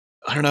of,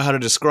 I don't know how to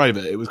describe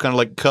it. It was kind of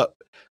like cut,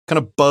 kind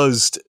of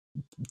buzzed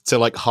to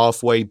like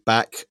halfway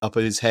back up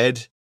at his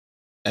head,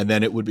 and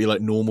then it would be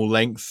like normal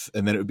length,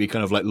 and then it would be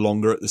kind of like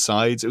longer at the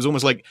sides. It was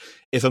almost like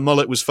if a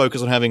mullet was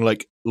focused on having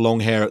like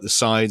long hair at the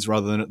sides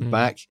rather than at the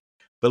back.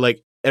 But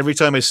like every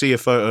time I see a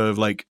photo of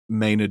like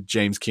Maynard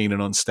James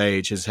Keenan on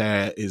stage, his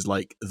hair is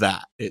like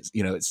that. It's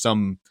it's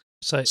some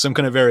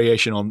kind of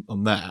variation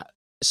on that.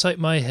 It's like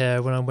my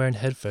hair when I'm wearing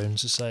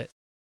headphones. It's like,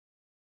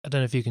 I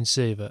don't know if you can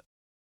see, but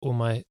all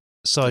my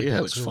side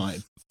looks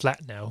fine.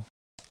 Flat now.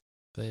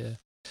 But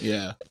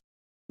yeah.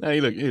 No,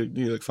 you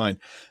look fine.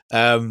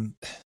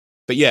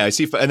 But yeah, I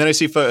see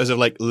photos of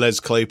like Les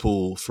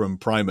Claypool from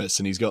Primus,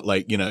 and he's got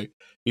like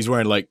he's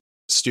wearing like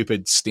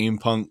stupid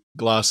steampunk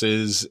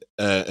glasses,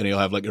 and he'll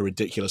have like a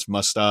ridiculous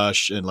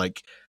mustache and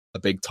like a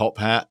big top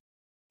hat,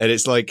 and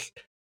it's like,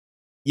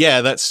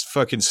 yeah, that's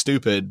fucking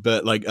stupid,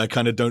 but like I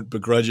kind of don't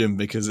begrudge him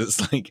because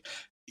it's like,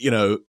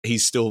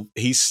 he's still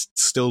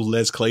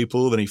Les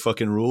Claypool and he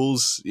fucking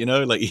rules,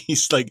 like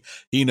he's like,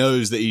 he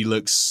knows that he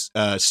looks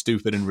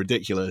stupid and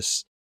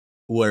ridiculous,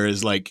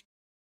 whereas like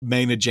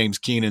Maynard James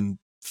Keenan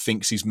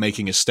thinks he's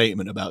making a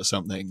statement about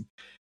something.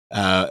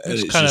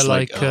 It's kind of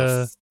like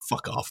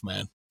fuck off,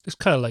 man. It's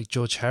kind of like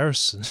George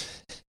Harrison.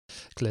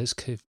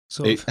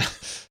 Sort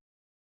of.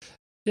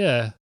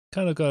 Yeah,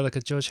 kind of got like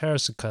a George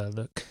Harrison kind of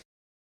look.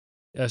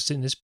 I've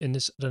seen this in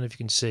this. I don't know if you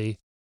can see.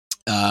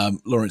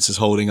 Lawrence is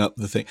holding up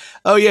the thing.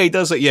 Oh yeah, he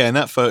does. Like, yeah, in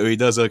that photo, he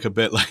does look a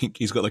bit like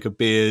he's got like a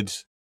beard,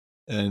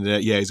 and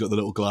he's got the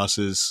little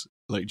glasses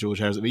like George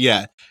Harrison. But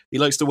yeah, he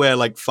likes to wear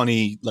like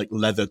funny like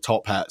leather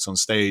top hats on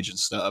stage and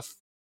stuff.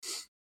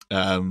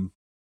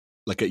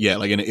 Like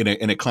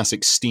in a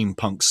classic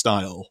steampunk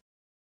style.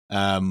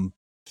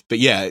 But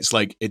yeah, it's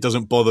like it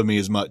doesn't bother me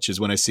as much as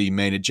when I see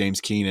Maynard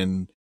James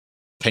Keenan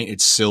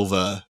painted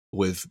silver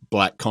with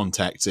black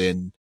contacts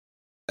in.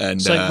 And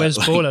it's like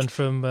Wes Borland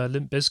from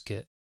Limp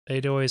Bizkit.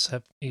 He'd always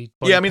have paint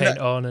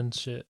on and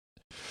shit.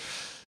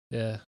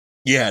 Yeah.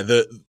 Yeah,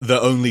 the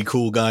only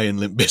cool guy in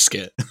Limp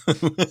Bizkit.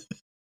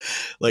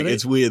 Like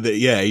it's weird that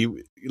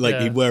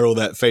he'd wear all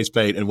that face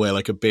paint and wear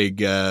like a big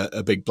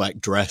black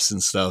dress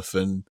and stuff,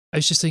 and I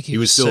was just thinking he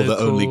was still the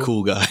only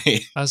cool guy.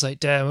 I was like,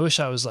 damn, I wish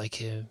I was like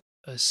him.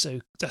 That's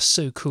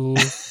so cool.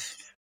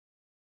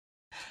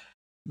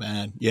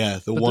 Man, yeah,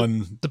 the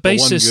one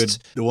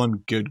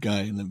good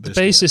guy in Limp Bizkit.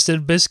 The bassist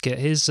in Bizkit,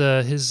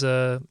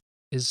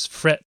 his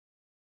fret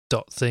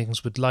dot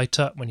things would light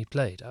up when he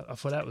played. I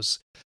thought that was,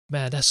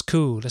 man, that's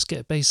cool. Let's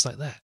get a bass like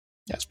that.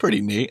 That's pretty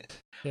neat.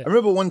 Yeah. I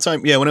remember one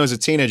time, when I was a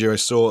teenager, I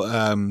saw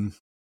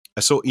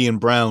Ian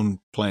Brown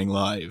playing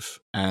live,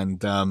 and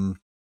there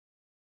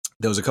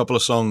was a couple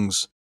of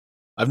songs.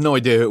 I have no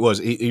idea who it was.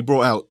 He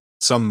brought out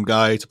some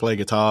guy to play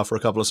guitar for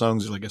a couple of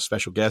songs, like a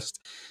special guest.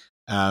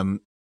 And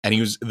he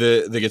was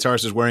the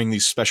guitarist was wearing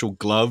these special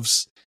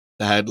gloves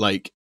that had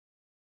like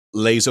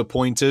laser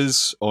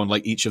pointers on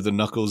like each of the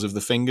knuckles of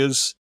the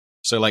fingers.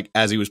 So like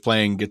as he was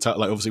playing guitar,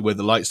 like obviously with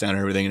the lights down and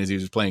everything, and as he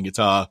was playing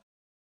guitar,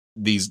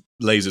 these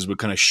lasers would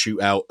kind of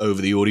shoot out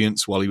over the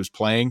audience while he was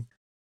playing.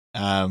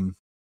 And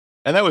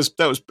that was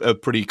a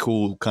pretty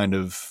cool kind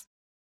of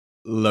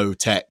low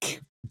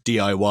tech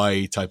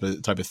DIY type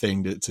of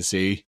thing to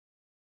see.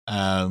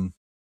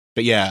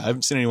 But yeah, I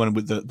haven't seen anyone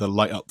with the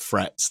light up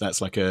frets. That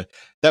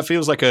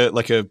feels like a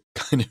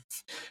kind of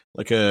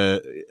like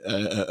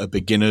a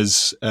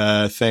beginner's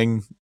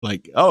thing.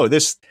 Like, oh,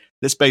 this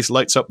bass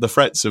lights up the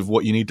frets of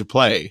what you need to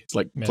play. It's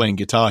like playing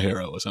Guitar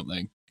Hero or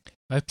something.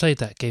 I played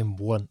that game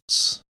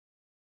once,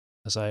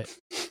 as I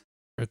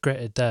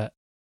regretted that.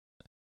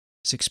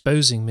 It's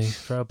exposing me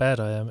for how bad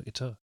I am at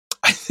guitar.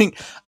 I think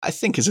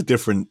it's a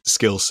different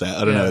skill set.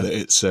 I don't know that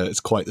it's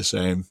quite the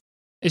same.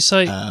 It's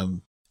like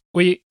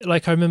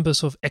I remember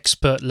sort of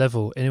expert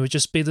level, and it would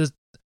just be the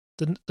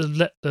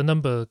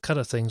number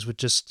color things would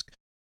just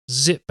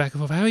zip back and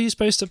forth. How are you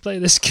supposed to play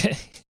this game?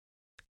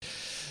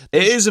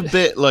 It is a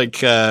bit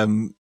like, I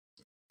mean,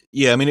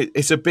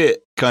 it's a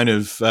bit kind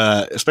of,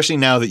 especially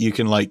now that you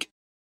can like,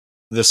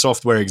 the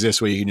software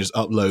exists where you can just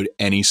upload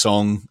any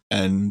song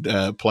and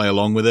play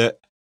along with it,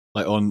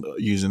 like on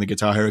using the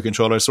Guitar Hero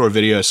controller. I saw a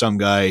video of some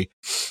guy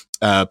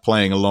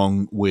playing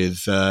along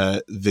with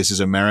 "This Is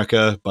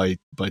America" by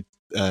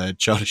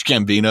Childish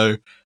Gambino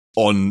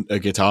on a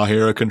Guitar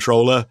Hero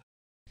controller.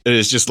 And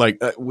it's just like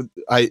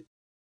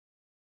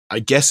I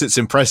guess it's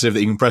impressive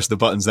that you can press the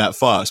buttons that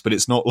fast, but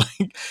it's not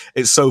like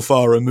it's so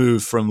far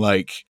removed from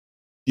like,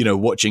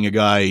 watching a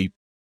guy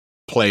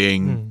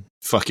playing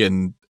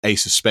fucking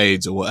Ace of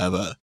Spades or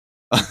whatever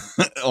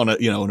on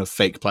a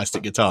fake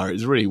plastic guitar.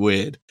 It's really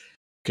weird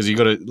because you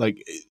got to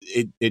like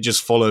it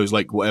just follows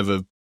like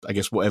whatever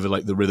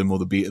like the rhythm or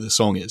the beat of the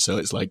song is. So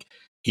it's like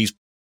he's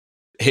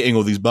hitting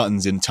all these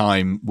buttons in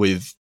time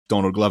with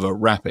Donald Glover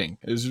rapping.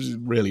 It was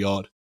really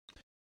odd.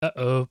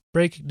 Uh-oh.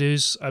 Breaking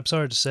news. I'm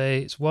sorry to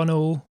say it's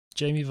 1-1.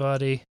 Jamie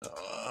Vardy.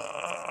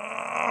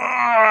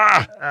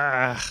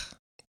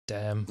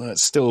 Damn.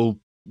 That's still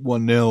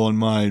 1-0 on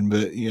mine,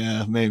 but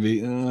yeah, maybe.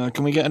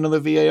 Can we get another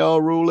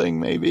VAR ruling?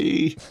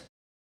 Maybe.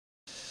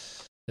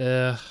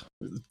 Yeah.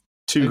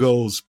 2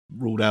 goals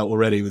ruled out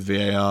already with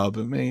VAR,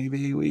 but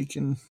maybe we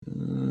can.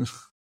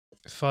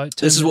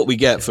 This is what we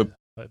get for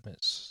 5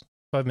 minutes.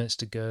 5 minutes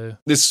to go.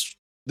 This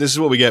is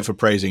what we get for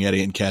praising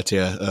Eddie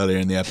Nketiah earlier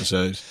in the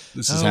episode.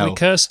 This is how we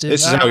cursed him.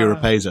 This is how he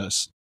repays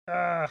us.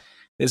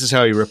 This is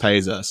how he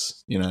repays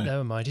us, you know.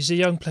 Never mind. He's a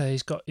young player.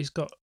 He's got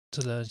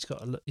to learn.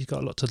 He's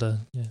got a lot to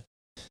learn. Yeah,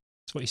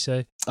 that's what you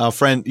say. Our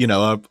friend, you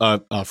know,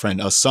 our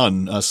friend, our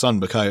son,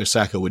 Bukayo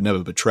Saka would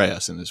never betray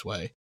us in this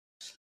way.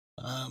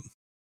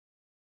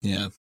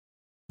 Yeah.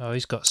 Oh,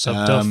 he's got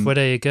subbed off. Well,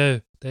 there you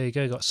go.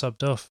 Got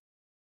subbed off.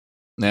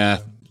 Yeah,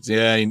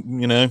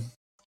 you know,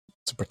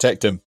 to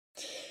protect him.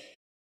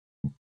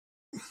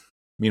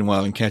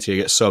 Meanwhile, Nketiah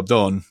gets subbed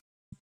on.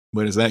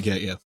 Where does that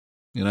get you?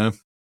 You know,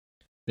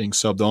 being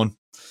subbed on.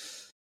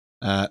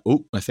 I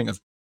think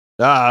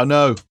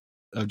no,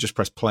 I've just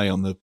pressed play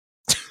on the.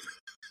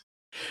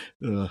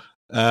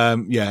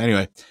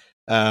 Anyway,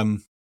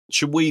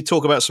 should we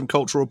talk about some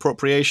cultural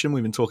appropriation?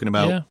 We've been talking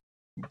about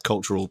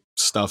cultural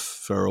stuff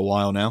for a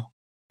while now.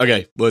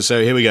 Okay, well,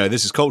 so here we go.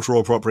 This is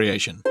cultural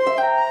appropriation.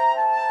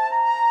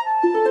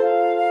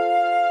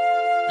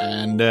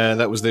 And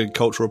that was the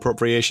cultural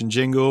appropriation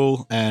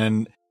jingle.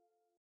 And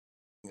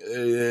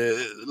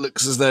it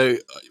looks as though,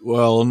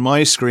 well, on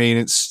my screen,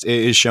 it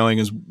is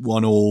showing as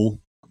 1-1.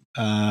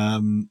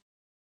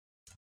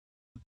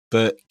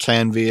 But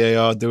can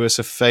VAR do us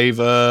a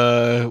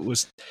favour?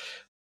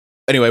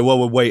 Anyway, while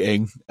we're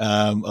waiting,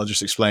 I'll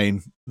just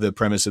explain the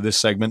premise of this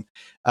segment.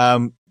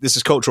 This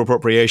is cultural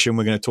appropriation.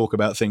 We're going to talk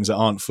about things that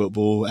aren't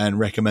football and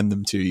recommend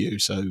them to you.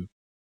 So,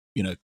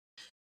 you know,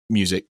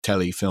 music,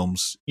 telly,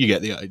 films, you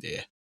get the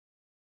idea.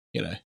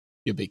 You know,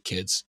 you're big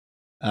kids.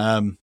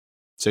 So,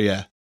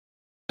 yeah.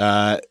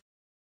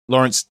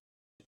 Lawrence,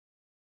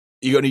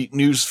 you got any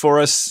news for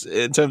us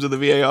in terms of the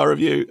VAR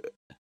review?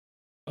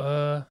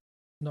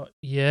 Not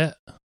yet.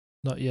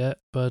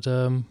 But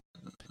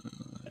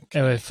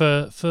anyway,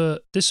 for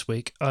this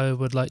week, I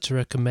would like to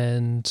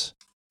recommend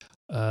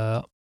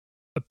a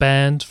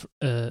band.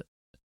 Do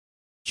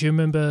you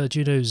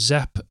know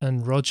Zapp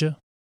and Roger?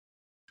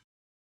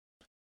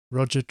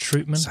 Roger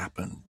Troutman. Zapp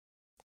and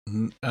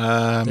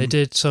they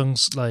did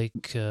songs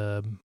like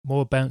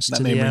More Bounce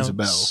to the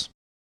Ounce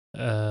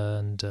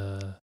and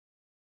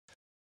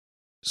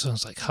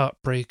songs like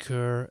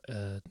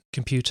Heartbreaker,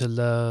 Computer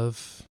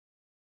Love.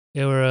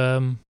 They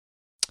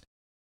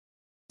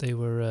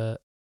were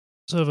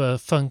sort of a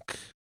funk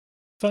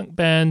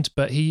band,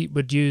 but he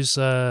would use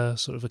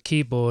sort of a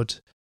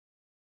keyboard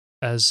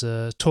as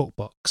a talk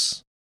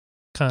box,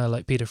 kind of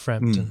like Peter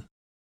Frampton.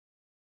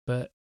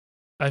 But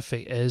I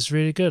think it is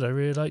really good. I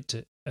really liked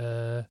it.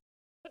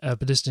 I've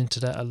been listening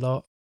to that a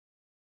lot.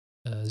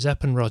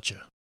 Zapp and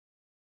Roger.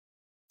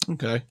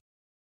 Okay.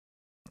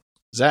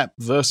 Zapp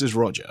versus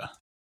Roger.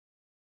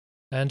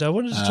 And I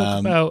wanted to talk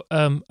about.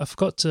 I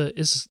forgot to.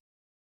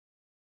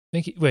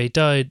 He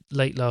died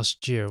late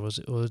last year, was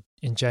it, or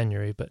in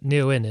January? But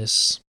Neil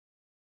Innes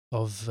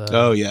of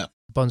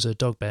Bonzo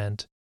Dog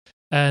Band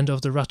and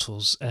of the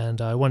Ruttles, and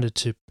I wanted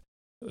to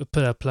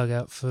put a plug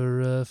out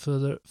for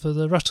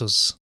the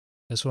Ruttles.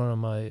 It's one of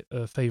my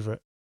favourite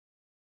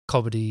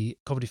comedy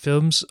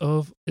films.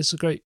 It's a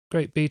great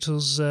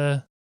Beatles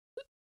a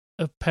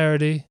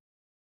parody.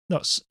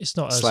 It's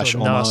not a sort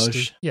of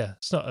nasty. Yeah,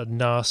 it's not a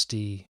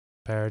nasty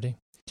parody.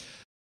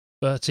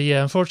 But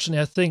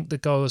unfortunately, I think the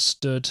goal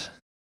stood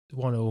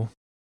 1-1.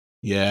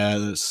 Yeah,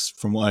 that's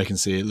from what I can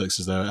see. It looks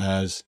as though it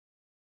has.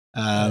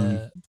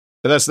 But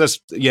that's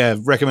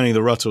recommending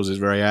the Ruttles is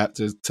very apt.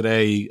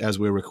 Today, as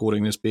we're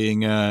recording this,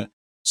 being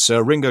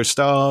Sir Ringo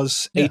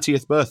Starr's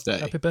 80th birthday.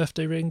 Happy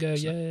birthday, Ringo!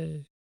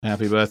 Yay!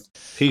 Happy birthday!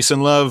 Peace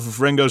and love,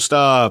 Ringo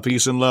Starr.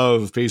 Peace and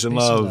love,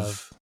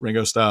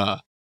 Ringo Starr.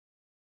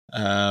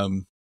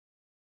 That's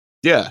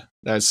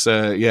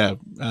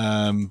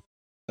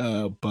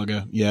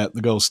bugger. Yeah,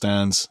 the goal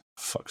stands.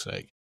 For fuck's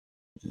sake.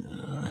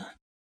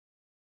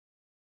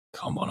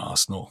 Come on,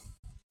 Arsenal.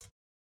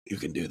 You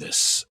can do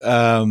this.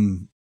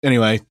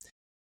 Anyway.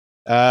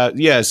 So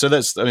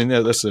that's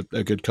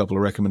a good couple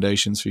of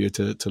recommendations for you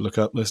to look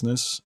up,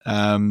 listeners.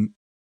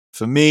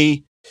 For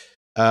me,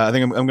 I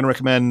think I'm going to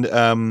recommend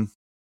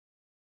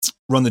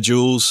Run the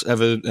Jewels.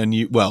 Have a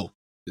new, well,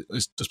 I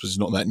suppose it's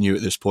not that new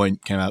at this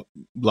point, came out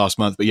last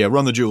month, but yeah,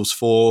 Run the Jewels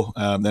 4,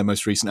 their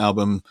most recent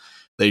album.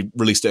 They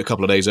released it a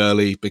couple of days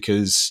early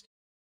because,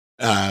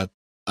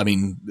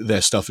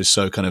 their stuff is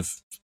so kind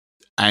of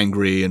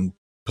angry and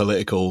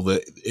political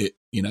that it,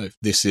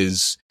 this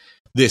is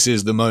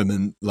the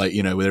moment, like,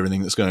 with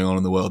everything that's going on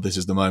in the world, this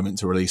is the moment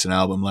to release an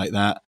album like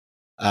that.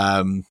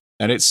 And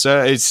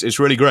it's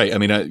really great. I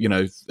mean,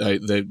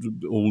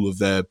 all of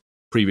their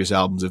previous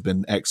albums have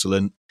been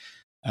excellent.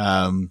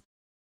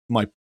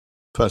 My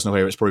personal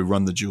favorite is probably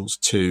Run the Jewels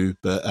 2,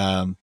 but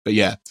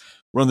yeah,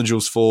 Run the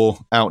Jewels 4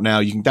 out now.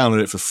 You can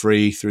download it for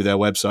free through their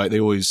website. They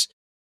always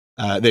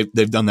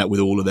they've done that with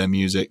all of their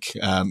music.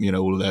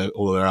 All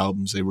of their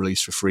albums they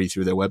release for free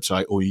through their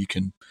website, or you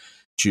can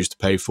choose to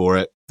pay for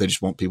it. They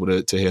just want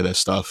people to hear their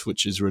stuff,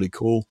 which is really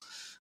cool.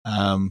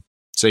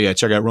 So yeah,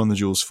 check out Run the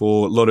Jewels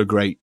 4. A lot of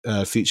great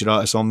featured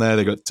artists on there.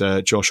 They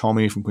got Josh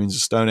Homme from Queens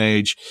of Stone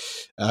Age,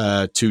 2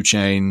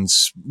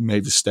 Chainz,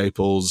 Mavis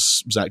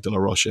Staples, Zach De La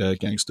Rocha,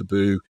 Gangsta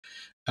Boo.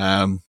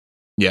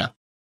 Yeah,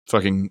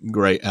 fucking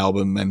great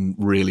album and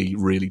really,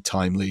 really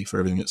timely for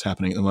everything that's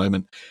happening at the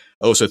moment.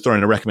 Also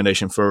throwing a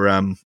recommendation for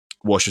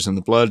Wash Us in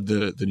the Blood,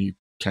 the new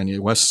Kanye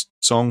West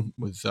song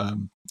with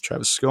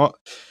Travis Scott.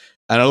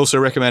 And I'll also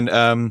recommend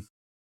Ennio,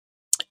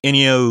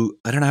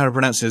 I don't know how to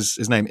pronounce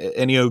his name,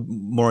 Ennio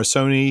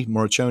Morricone,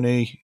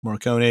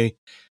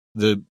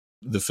 the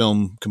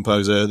film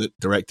composer that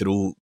directed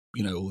all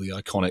the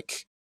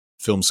iconic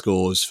film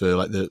scores for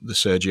like the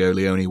Sergio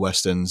Leone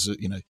westerns,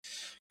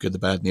 Good, the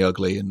Bad, and the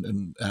Ugly,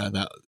 and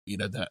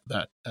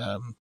that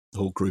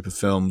whole group of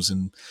films,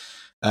 and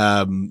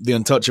The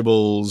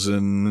Untouchables,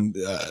 and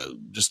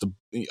the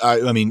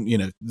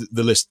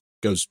list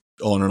goes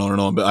on and on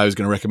and on. But I was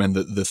going to recommend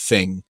the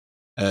Thing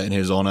in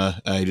his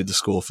honor. He did the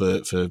score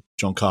for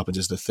John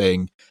Carpenter's The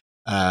Thing.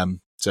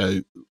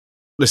 So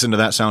listen to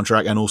that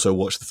soundtrack and also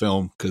watch the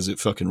film because it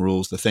fucking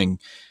rules. The Thing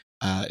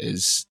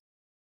is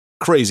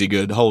crazy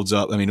good, holds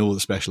up. I mean, all the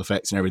special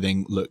effects and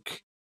everything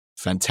look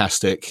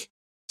fantastic.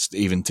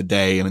 Even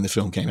today, I mean, the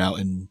film came out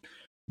in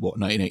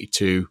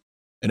 1982,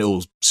 and it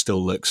all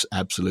still looks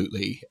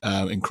absolutely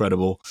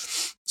incredible.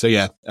 So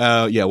yeah,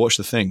 watch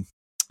The Thing.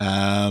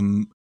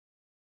 I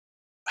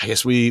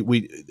guess we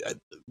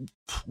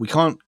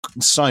can't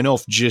sign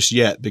off just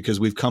yet because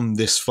we've come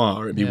this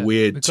far. It'd be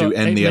weird to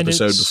end the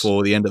episode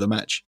before the end of the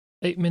match.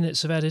 8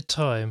 minutes of added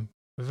time.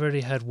 We've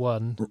already had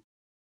one.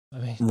 I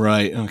mean,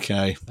 right?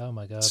 Okay. Oh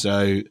my god.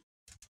 So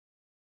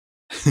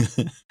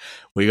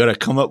we got to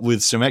come up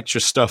with some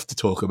extra stuff to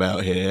talk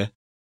about here.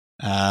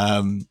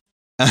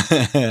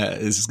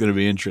 This is going to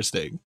be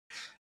interesting.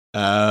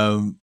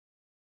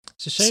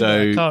 It's a shame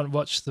that I can't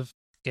watch the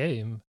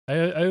game.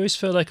 I always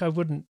feel like I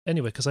wouldn't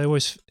anyway because I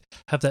always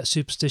have that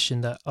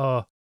superstition that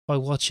if I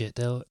watch it,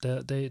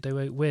 they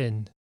won't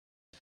win.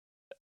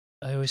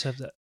 I always have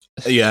that.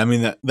 Yeah, I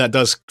mean that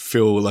does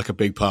feel like a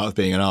big part of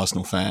being an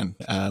Arsenal fan.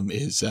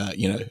 It's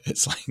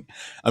like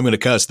I'm going to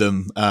curse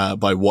them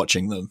by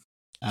watching them.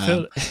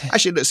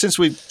 Actually, since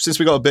we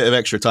got a bit of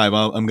extra time,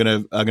 I'm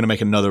gonna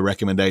make another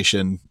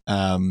recommendation.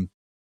 And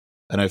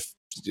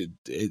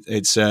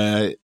it's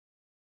a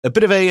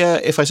bit of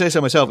a if I say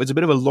so myself, it's a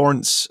bit of a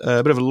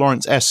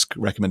Lawrence-esque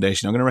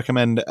recommendation. I'm going to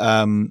recommend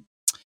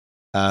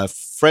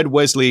Fred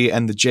Wesley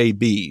and the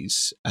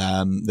JBs,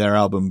 their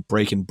album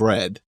Breaking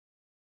Bread.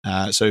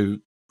 So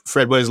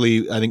Fred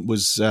Wesley, I think,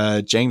 was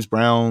James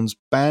Brown's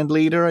band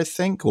leader, I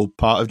think, or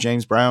part of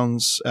James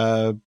Brown's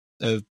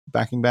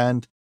backing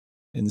band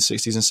in the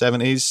 60s and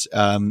 70s.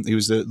 He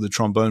was the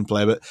trombone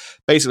player. But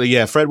basically,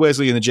 yeah, Fred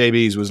Wesley and the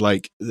JBs was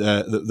like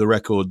the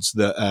records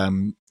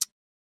that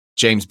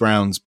James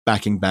Brown's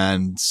backing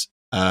bands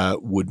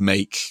would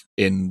make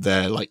in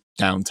their like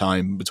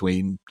downtime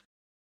between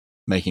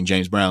making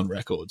James Brown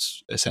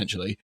records,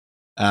 essentially.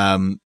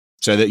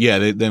 So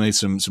that they made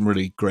some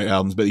really great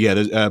albums. But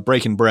yeah,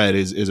 Breaking Bread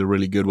is a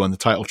really good one. The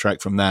title track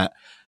from that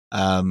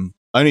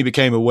I only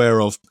became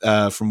aware of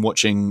from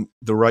watching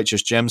The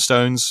Righteous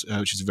Gemstones,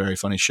 which is a very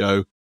funny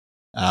show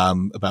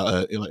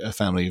about a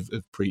family of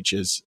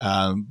preachers.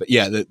 But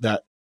yeah,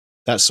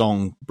 that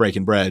song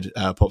Breaking Bread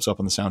pops up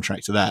on the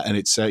soundtrack to that, and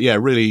it's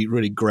really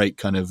really great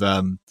kind of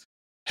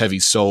heavy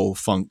soul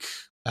funk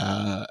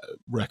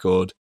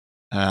record,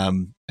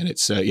 and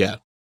it's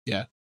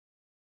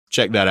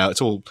check that out.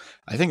 It's all,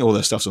 I think all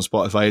their stuff's on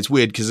Spotify. It's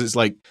weird because it's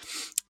like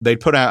they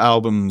put out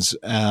albums,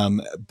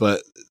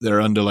 but they're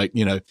under like,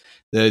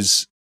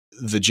 there's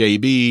the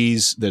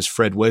JBs, there's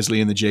Fred Wesley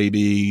and the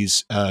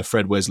JBs,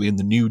 Fred Wesley and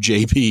the new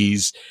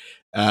JBs.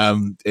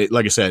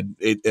 Like I said,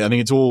 I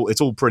think it's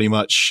all pretty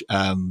much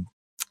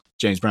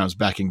James Brown's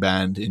backing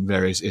band in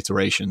various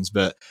iterations.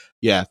 But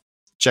yeah,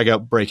 check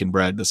out Breaking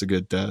Bread. That's a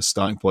good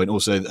starting point.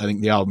 Also, I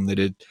think the album they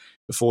did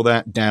before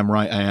that, Damn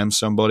Right I Am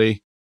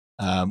Somebody,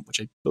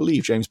 which I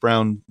believe James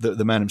Brown,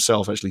 the man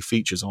himself, actually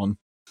features on,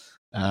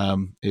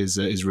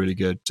 is really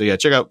good. So yeah,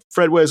 check out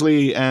Fred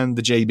Wesley and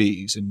the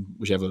JBs in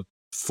whichever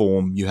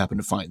form you happen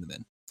to find them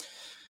in.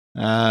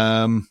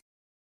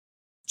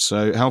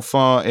 So how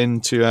far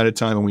into Added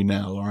Time are we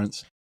now,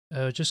 Lawrence?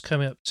 Just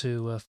coming up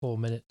to 4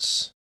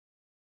 minutes.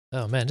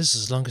 Oh man, this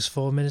is as long as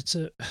 4 minutes.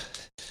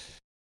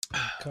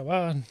 Come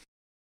on.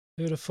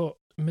 Who would have thought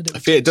a minute? I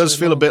feel it does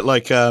feel a bit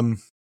like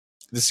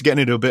this is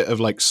getting into a bit of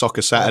like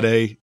Soccer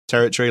Saturday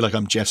territory, like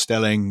I'm Jeff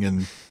Stelling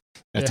and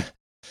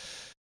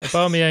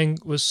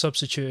Aubameyang was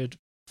substituted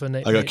for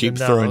Nate. I got to keep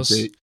throwing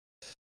to.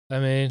 I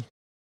mean,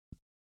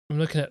 I'm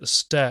looking at the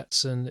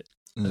stats and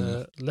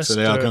Leicester. So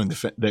they are going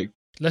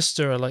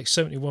Leicester are like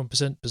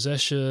 71%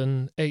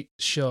 possession, 8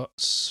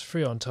 shots,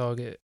 3 on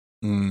target.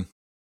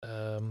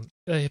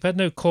 They've had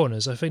no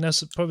corners. I think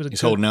that's probably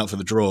he's holding out for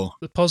the draw.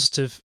 The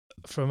positive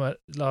from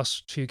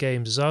last few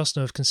games is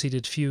Arsenal have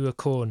conceded fewer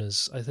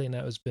corners. I think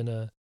that has been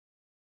a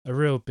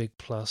real big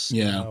plus.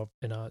 Yeah,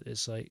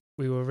 it's like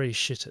we were really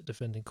shit at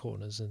defending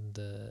corners, and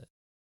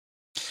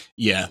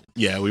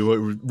we were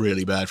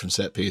really bad from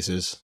set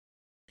pieces.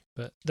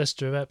 But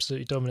Leicester have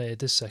absolutely dominated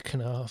this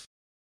second half.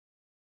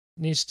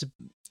 We used to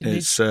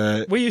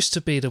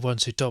be the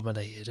ones who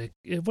dominated.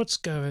 What's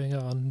going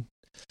on?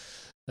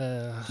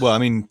 Well, I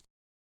mean,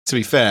 to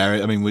be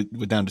fair, I mean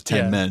we're down to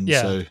 10 men,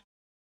 so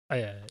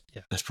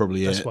that's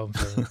probably that's one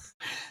thing.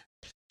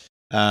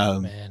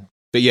 Man,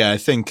 but yeah, I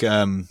think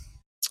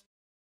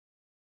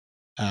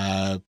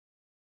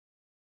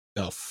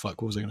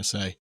What was I going to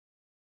say?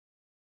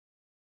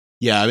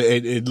 Yeah,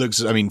 it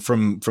looks. I mean,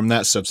 from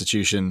that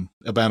substitution,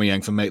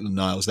 Aubameyang for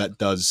Maitland-Niles, that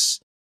does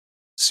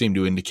seem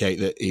to indicate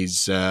that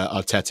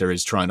Arteta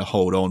is trying to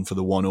hold on for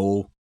the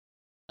 1-1,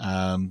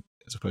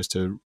 as opposed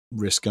to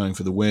risk going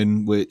for the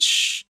win,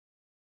 which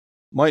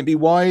might be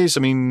wise.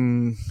 I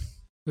mean,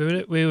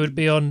 we would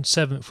be on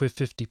 7th with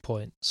 50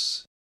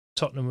 points.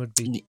 Tottenham would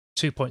be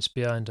 2 points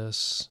behind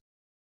us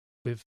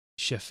with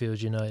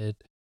Sheffield United.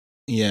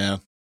 Yeah,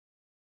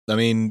 I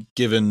mean,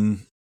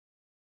 given.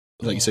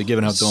 Like you said,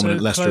 given how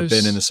dominant Leicester have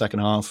been in the second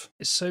half.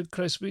 It's so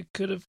close. We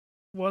could have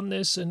won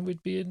this and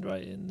we'd be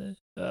right in there.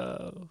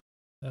 Oh,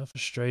 how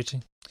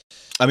frustrating.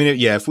 I mean,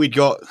 yeah, if we'd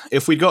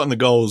gotten the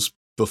goals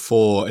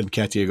before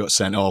Nketiah got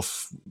sent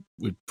off,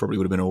 we probably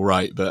would have been all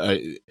right. But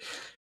I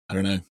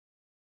don't know.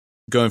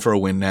 Going for a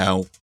win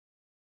now,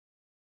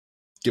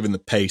 given the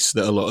pace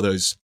that a lot of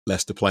those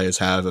Leicester players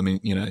have, I mean,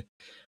 you know,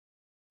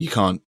 you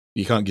can't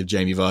give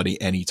Jamie Vardy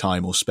any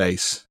time or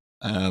space.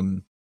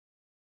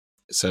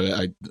 So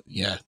I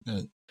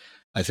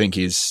think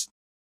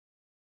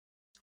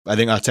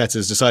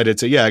Arteta's decided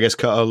to, I guess,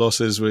 cut our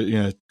losses.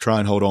 Try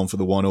and hold on for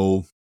the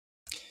 1-1.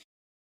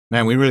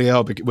 Man, we really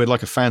are. We're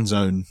like a fan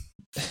zone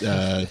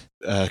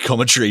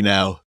commentary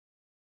now.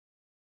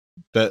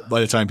 But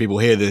by the time people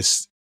hear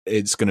this,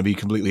 it's going to be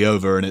completely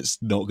over, and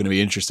it's not going to be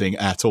interesting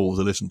at all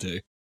to listen to.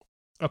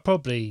 I'll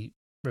probably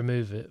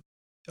remove it,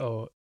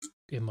 or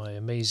in my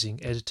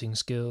amazing editing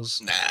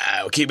skills.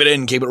 Nah, keep it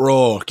in, keep it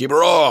raw.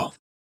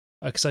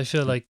 Because I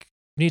feel like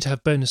we need to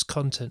have bonus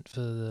content for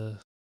the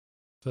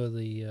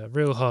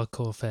real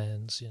hardcore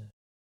fans,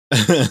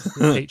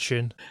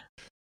 Patreon.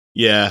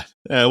 Yeah,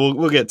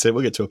 we'll get to a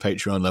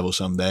Patreon level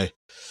someday.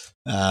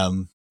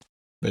 Man,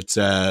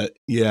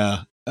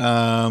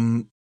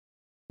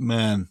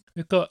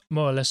 we've got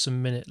more or less a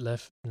minute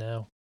left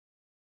now.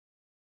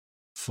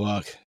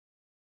 Fuck,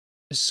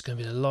 this is gonna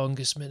be the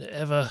longest minute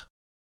ever.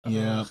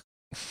 Yeah,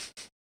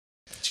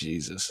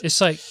 Jesus, it's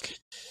like.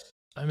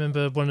 I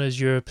remember one of those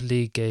Europa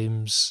League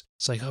games.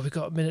 It's like, we've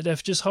got a minute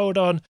left. Just hold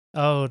on.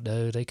 Oh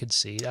no, they can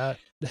see that.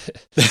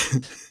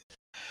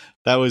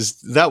 that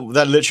was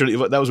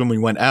when we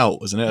went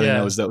out, wasn't it? Yeah. I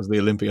think that was the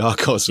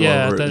Olympiacos one.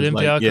 Yeah, the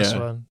Olympiacos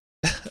one.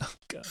 Oh,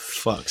 God.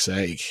 Fuck's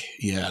sake.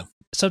 Yeah.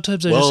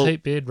 Sometimes I just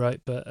hate being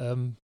right, but I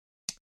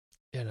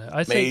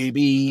think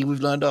maybe we've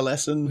learned our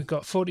lesson. We've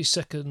got 40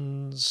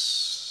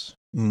 seconds.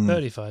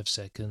 35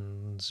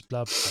 seconds,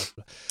 blah, blah,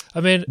 blah. I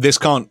mean, this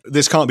can't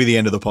be the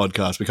end of the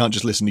podcast. We can't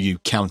just listen to you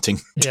counting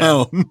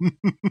down.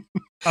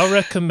 I'll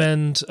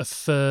recommend a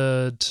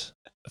third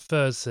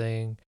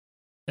thing,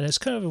 and it's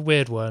kind of a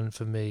weird one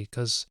for me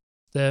because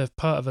they're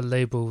part of a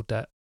label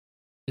that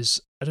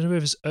is, I don't know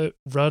if it's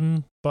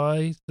run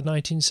by the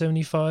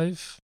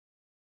 1975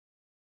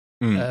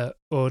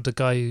 or the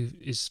guy who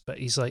is, but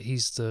he's I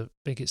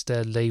think it's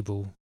their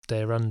label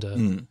they're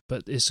under,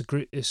 but it's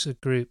a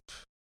group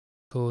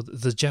called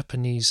The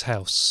Japanese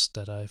House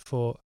that I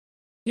thought,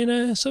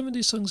 some of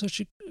these songs are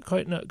actually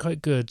quite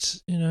good.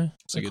 I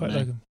quite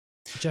like them.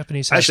 The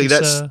Japanese House.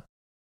 Actually,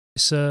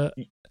 it's a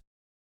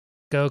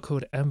girl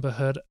called Amber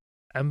Heard.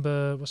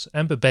 Amber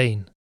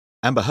Bain.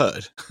 Amber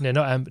Heard? No,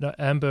 not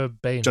Amber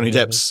Bain. Johnny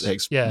Depp's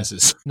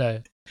ex-missus.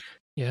 No.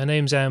 Yeah, her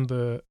name's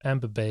Amber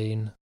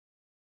Bain.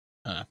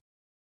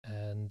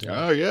 And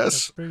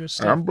yes,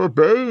 Amber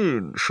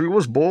Bain. She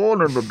was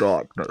born in the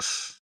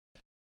darkness.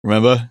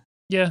 Remember?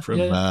 Yeah,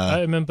 I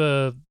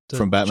remember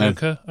from Batman.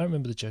 Joker. I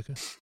remember the Joker.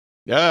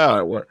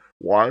 Yeah,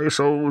 why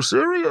so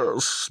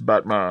serious,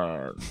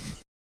 Batman?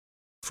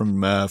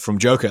 From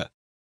Joker.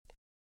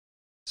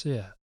 So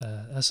yeah,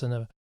 that's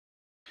another.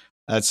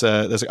 That's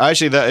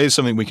actually, that is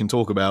something we can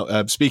talk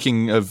about.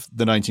 Speaking of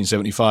the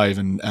 1975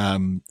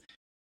 and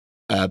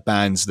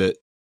bands that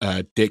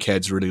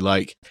dickheads really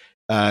like,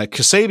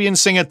 Kasabian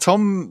singer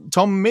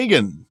Tom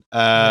Megan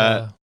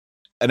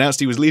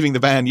announced he was leaving the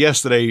band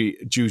yesterday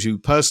due to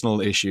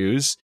personal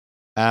issues.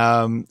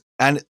 And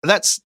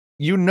that's,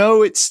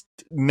 it's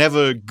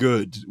never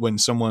good when a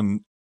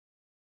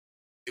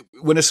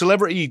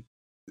celebrity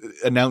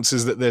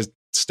announces that they're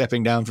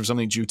stepping down from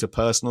something due to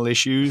personal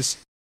issues,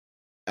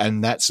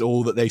 and that's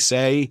all that they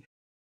say.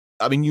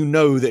 I mean,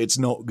 that it's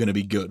not going to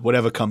be good.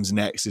 Whatever comes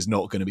next is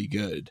not going to be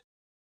good.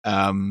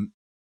 And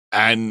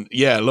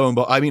yeah, lo and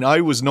behold, I mean, I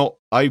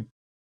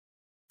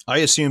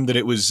assumed that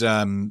it was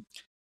going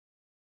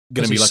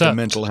to be like a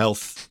mental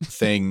health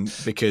thing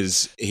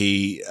because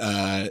he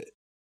I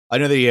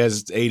know that he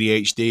has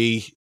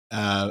ADHD.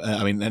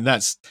 I mean, and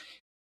that's,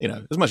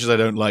 as much as I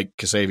don't like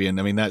Kasabian,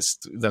 I mean, that's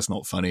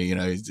not funny.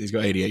 He's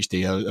got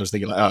ADHD. I was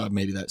thinking like,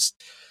 maybe that's,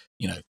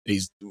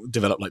 he's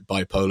developed like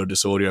bipolar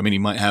disorder. I mean, he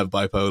might have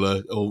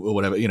bipolar or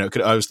whatever,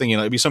 I was thinking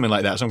like, it'd be something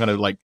like that, some kind of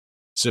like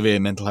severe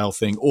mental health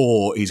thing,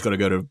 or he's got to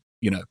go to,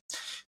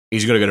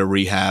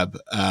 rehab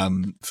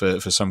for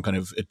some kind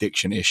of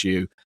addiction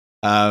issue.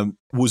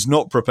 Was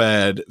not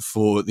prepared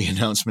for the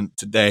announcement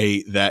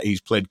today that he's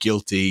pled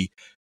guilty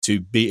to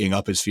beating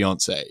up his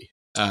fiancée.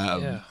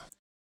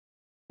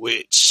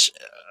 Which,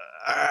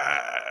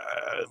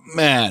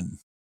 man,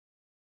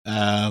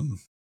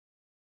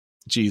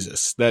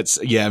 Jesus, that's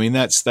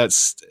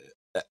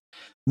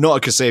not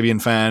a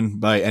Kasabian fan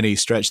by any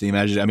stretch of the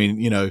imagination. I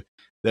mean,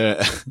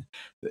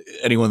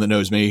 anyone that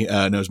knows me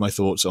knows my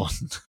thoughts on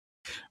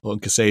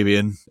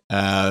Kasabian,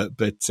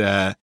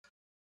 but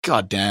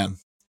god damn,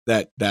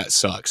 that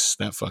sucks.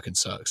 That fucking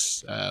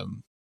sucks.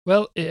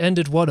 Well, it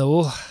ended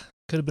 1-1.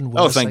 Could have been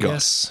worse, thank I God.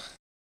 guess.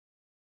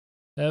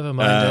 Never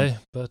mind,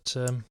 But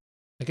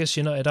I guess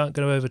United aren't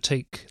going to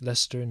overtake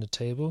Leicester in the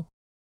table.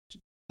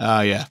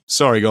 Yeah.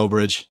 Sorry,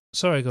 Goldbridge.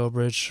 Sorry,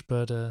 Goldbridge,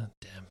 but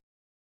damn.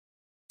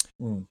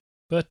 Mm.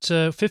 But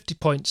 50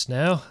 points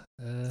now.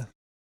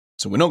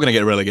 So we're not going to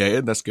get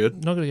relegated. That's good.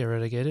 Not going to get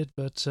relegated,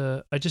 but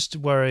I just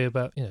worry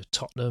about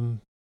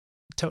Tottenham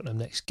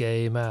next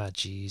game.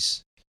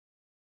 Jeez.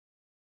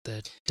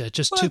 They're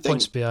just 2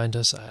 points behind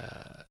us,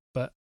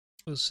 but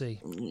we'll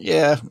see.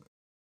 Yeah.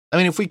 I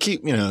mean, if we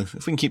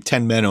can keep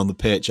 10 men on the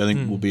pitch, I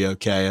think we'll be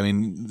okay. I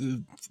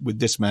mean, with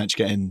this match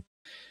getting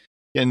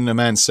a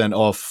man sent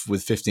off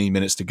with 15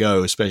 minutes to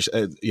go,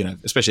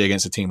 especially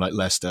against a team like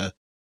Leicester,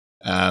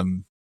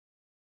 one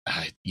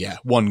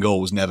goal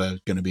was never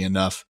going to be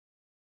enough.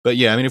 But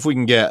yeah, I mean, if we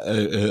can get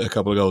a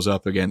couple of goals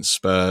up against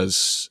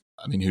Spurs,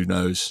 I mean, who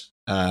knows?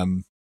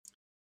 And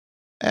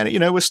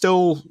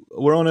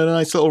we're on a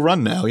nice little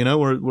run now.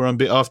 We're on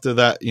bit after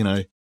that.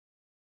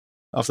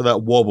 After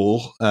that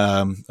wobble,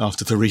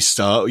 after the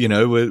restart,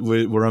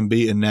 we're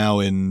unbeaten now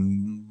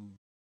in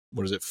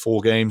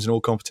 4 games in all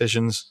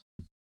competitions.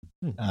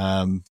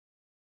 Or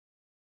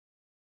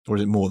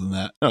is it more than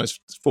that? No, it's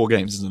 4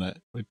 games, isn't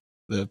it?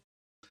 The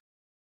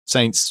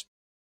Saints,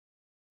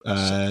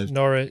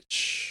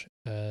 Norwich,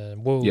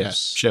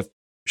 Wolves,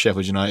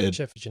 Sheffield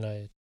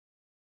United.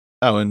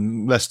 Oh,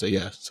 and Leicester,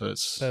 yeah. So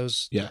it's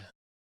those. Yeah.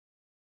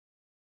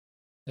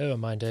 Never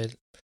mind, Dave.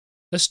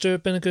 Leicester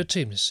have been a good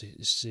team this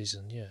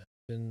season. Yeah,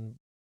 been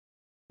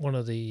one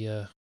of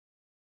the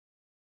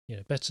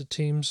better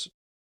teams,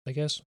 I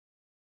guess.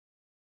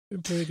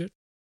 Been pretty good.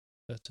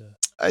 But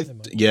I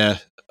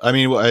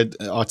mean,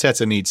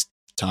 Arteta needs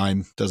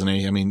time, doesn't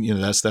he? I mean,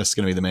 that's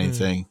going to be the main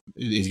thing.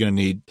 He's going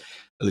to need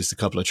at least a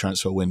couple of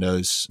transfer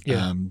windows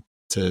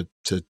to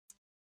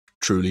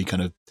truly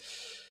kind of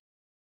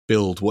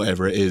build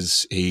whatever it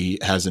is he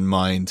has in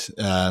mind,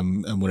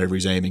 and whatever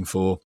he's aiming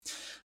for.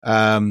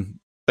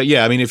 But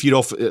yeah, I mean, if you'd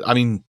offer, I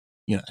mean,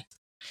 at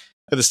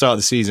the start of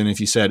the season, if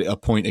you said a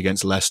point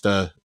against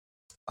Leicester,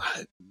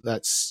 I'd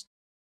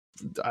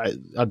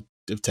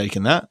have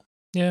taken that.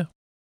 Yeah.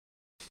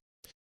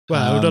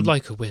 Well, I'd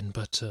like a win,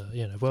 but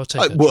we'll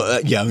take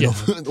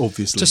it.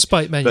 Obviously,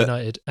 despite Man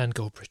United and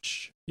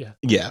Goldbridge. Yeah.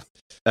 Yeah.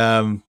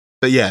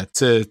 But yeah,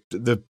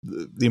 the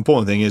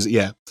important thing is, we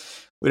had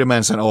a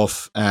man sent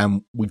off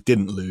and we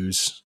didn't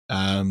lose.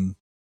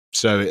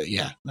 So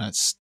yeah,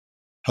 that's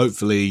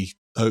hopefully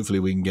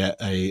we can get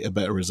a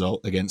better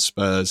result against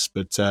Spurs.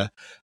 But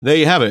there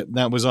you have it.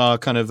 That was our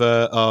kind of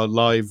our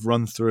live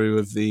run through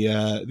of the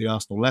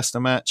Arsenal Leicester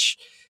match.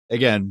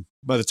 Again,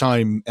 by the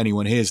time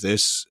anyone hears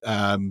this,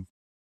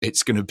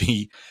 it's going to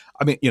be.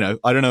 I mean,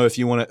 I don't know if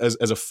you want to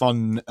as a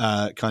fun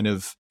kind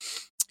of.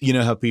 You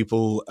know how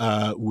people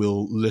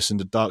will listen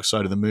to Dark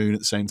Side of the Moon at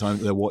the same time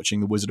that they're watching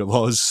The Wizard of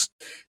Oz,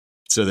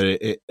 so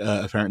that it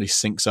apparently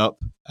syncs up.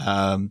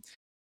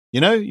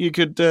 You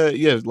could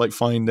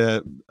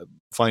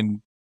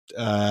find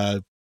I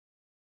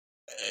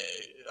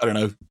don't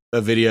know, a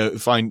video,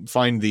 find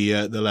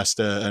the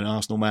Leicester and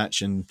Arsenal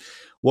match and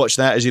watch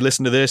that as you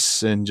listen to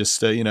this, and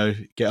just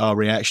get our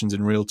reactions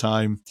in real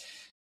time.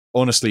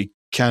 Honestly,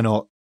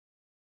 cannot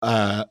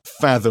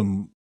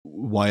fathom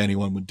why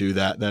anyone would do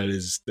that.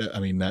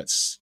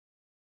 That's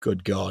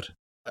good God.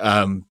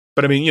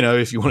 But I mean,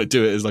 if you want to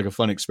do it as like a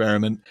fun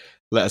experiment,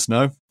 let us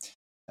know.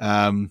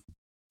 But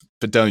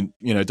don't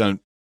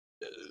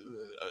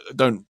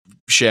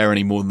share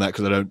any more than that,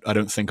 because I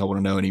don't think I want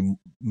to know any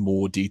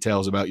more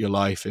details about your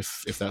life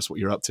if that's what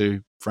you're up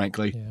to,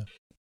 frankly.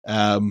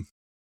 Yeah.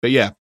 But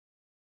yeah.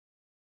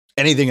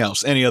 Anything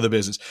else? Any other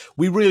business?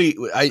 We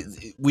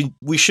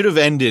should have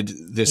ended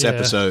this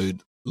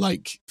episode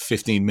like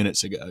 15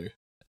 minutes ago.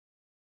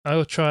 I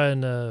will try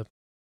and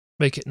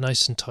make it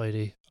nice and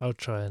tidy. I'll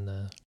try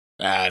and.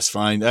 It's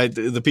fine.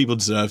 The people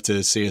deserve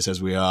to see us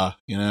as we are.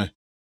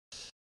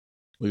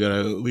 We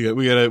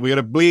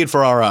gotta bleed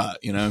for our art.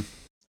 I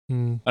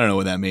don't know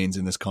what that means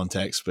in this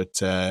context,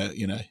 but I've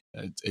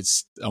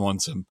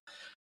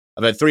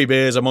had 3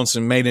 beers. I'm on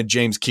some Maynard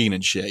James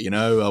Keenan shit.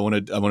 I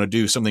want to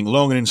do something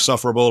long and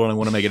insufferable, and I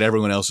want to make it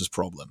everyone else's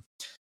problem.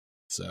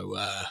 So,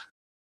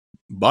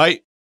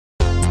 bye.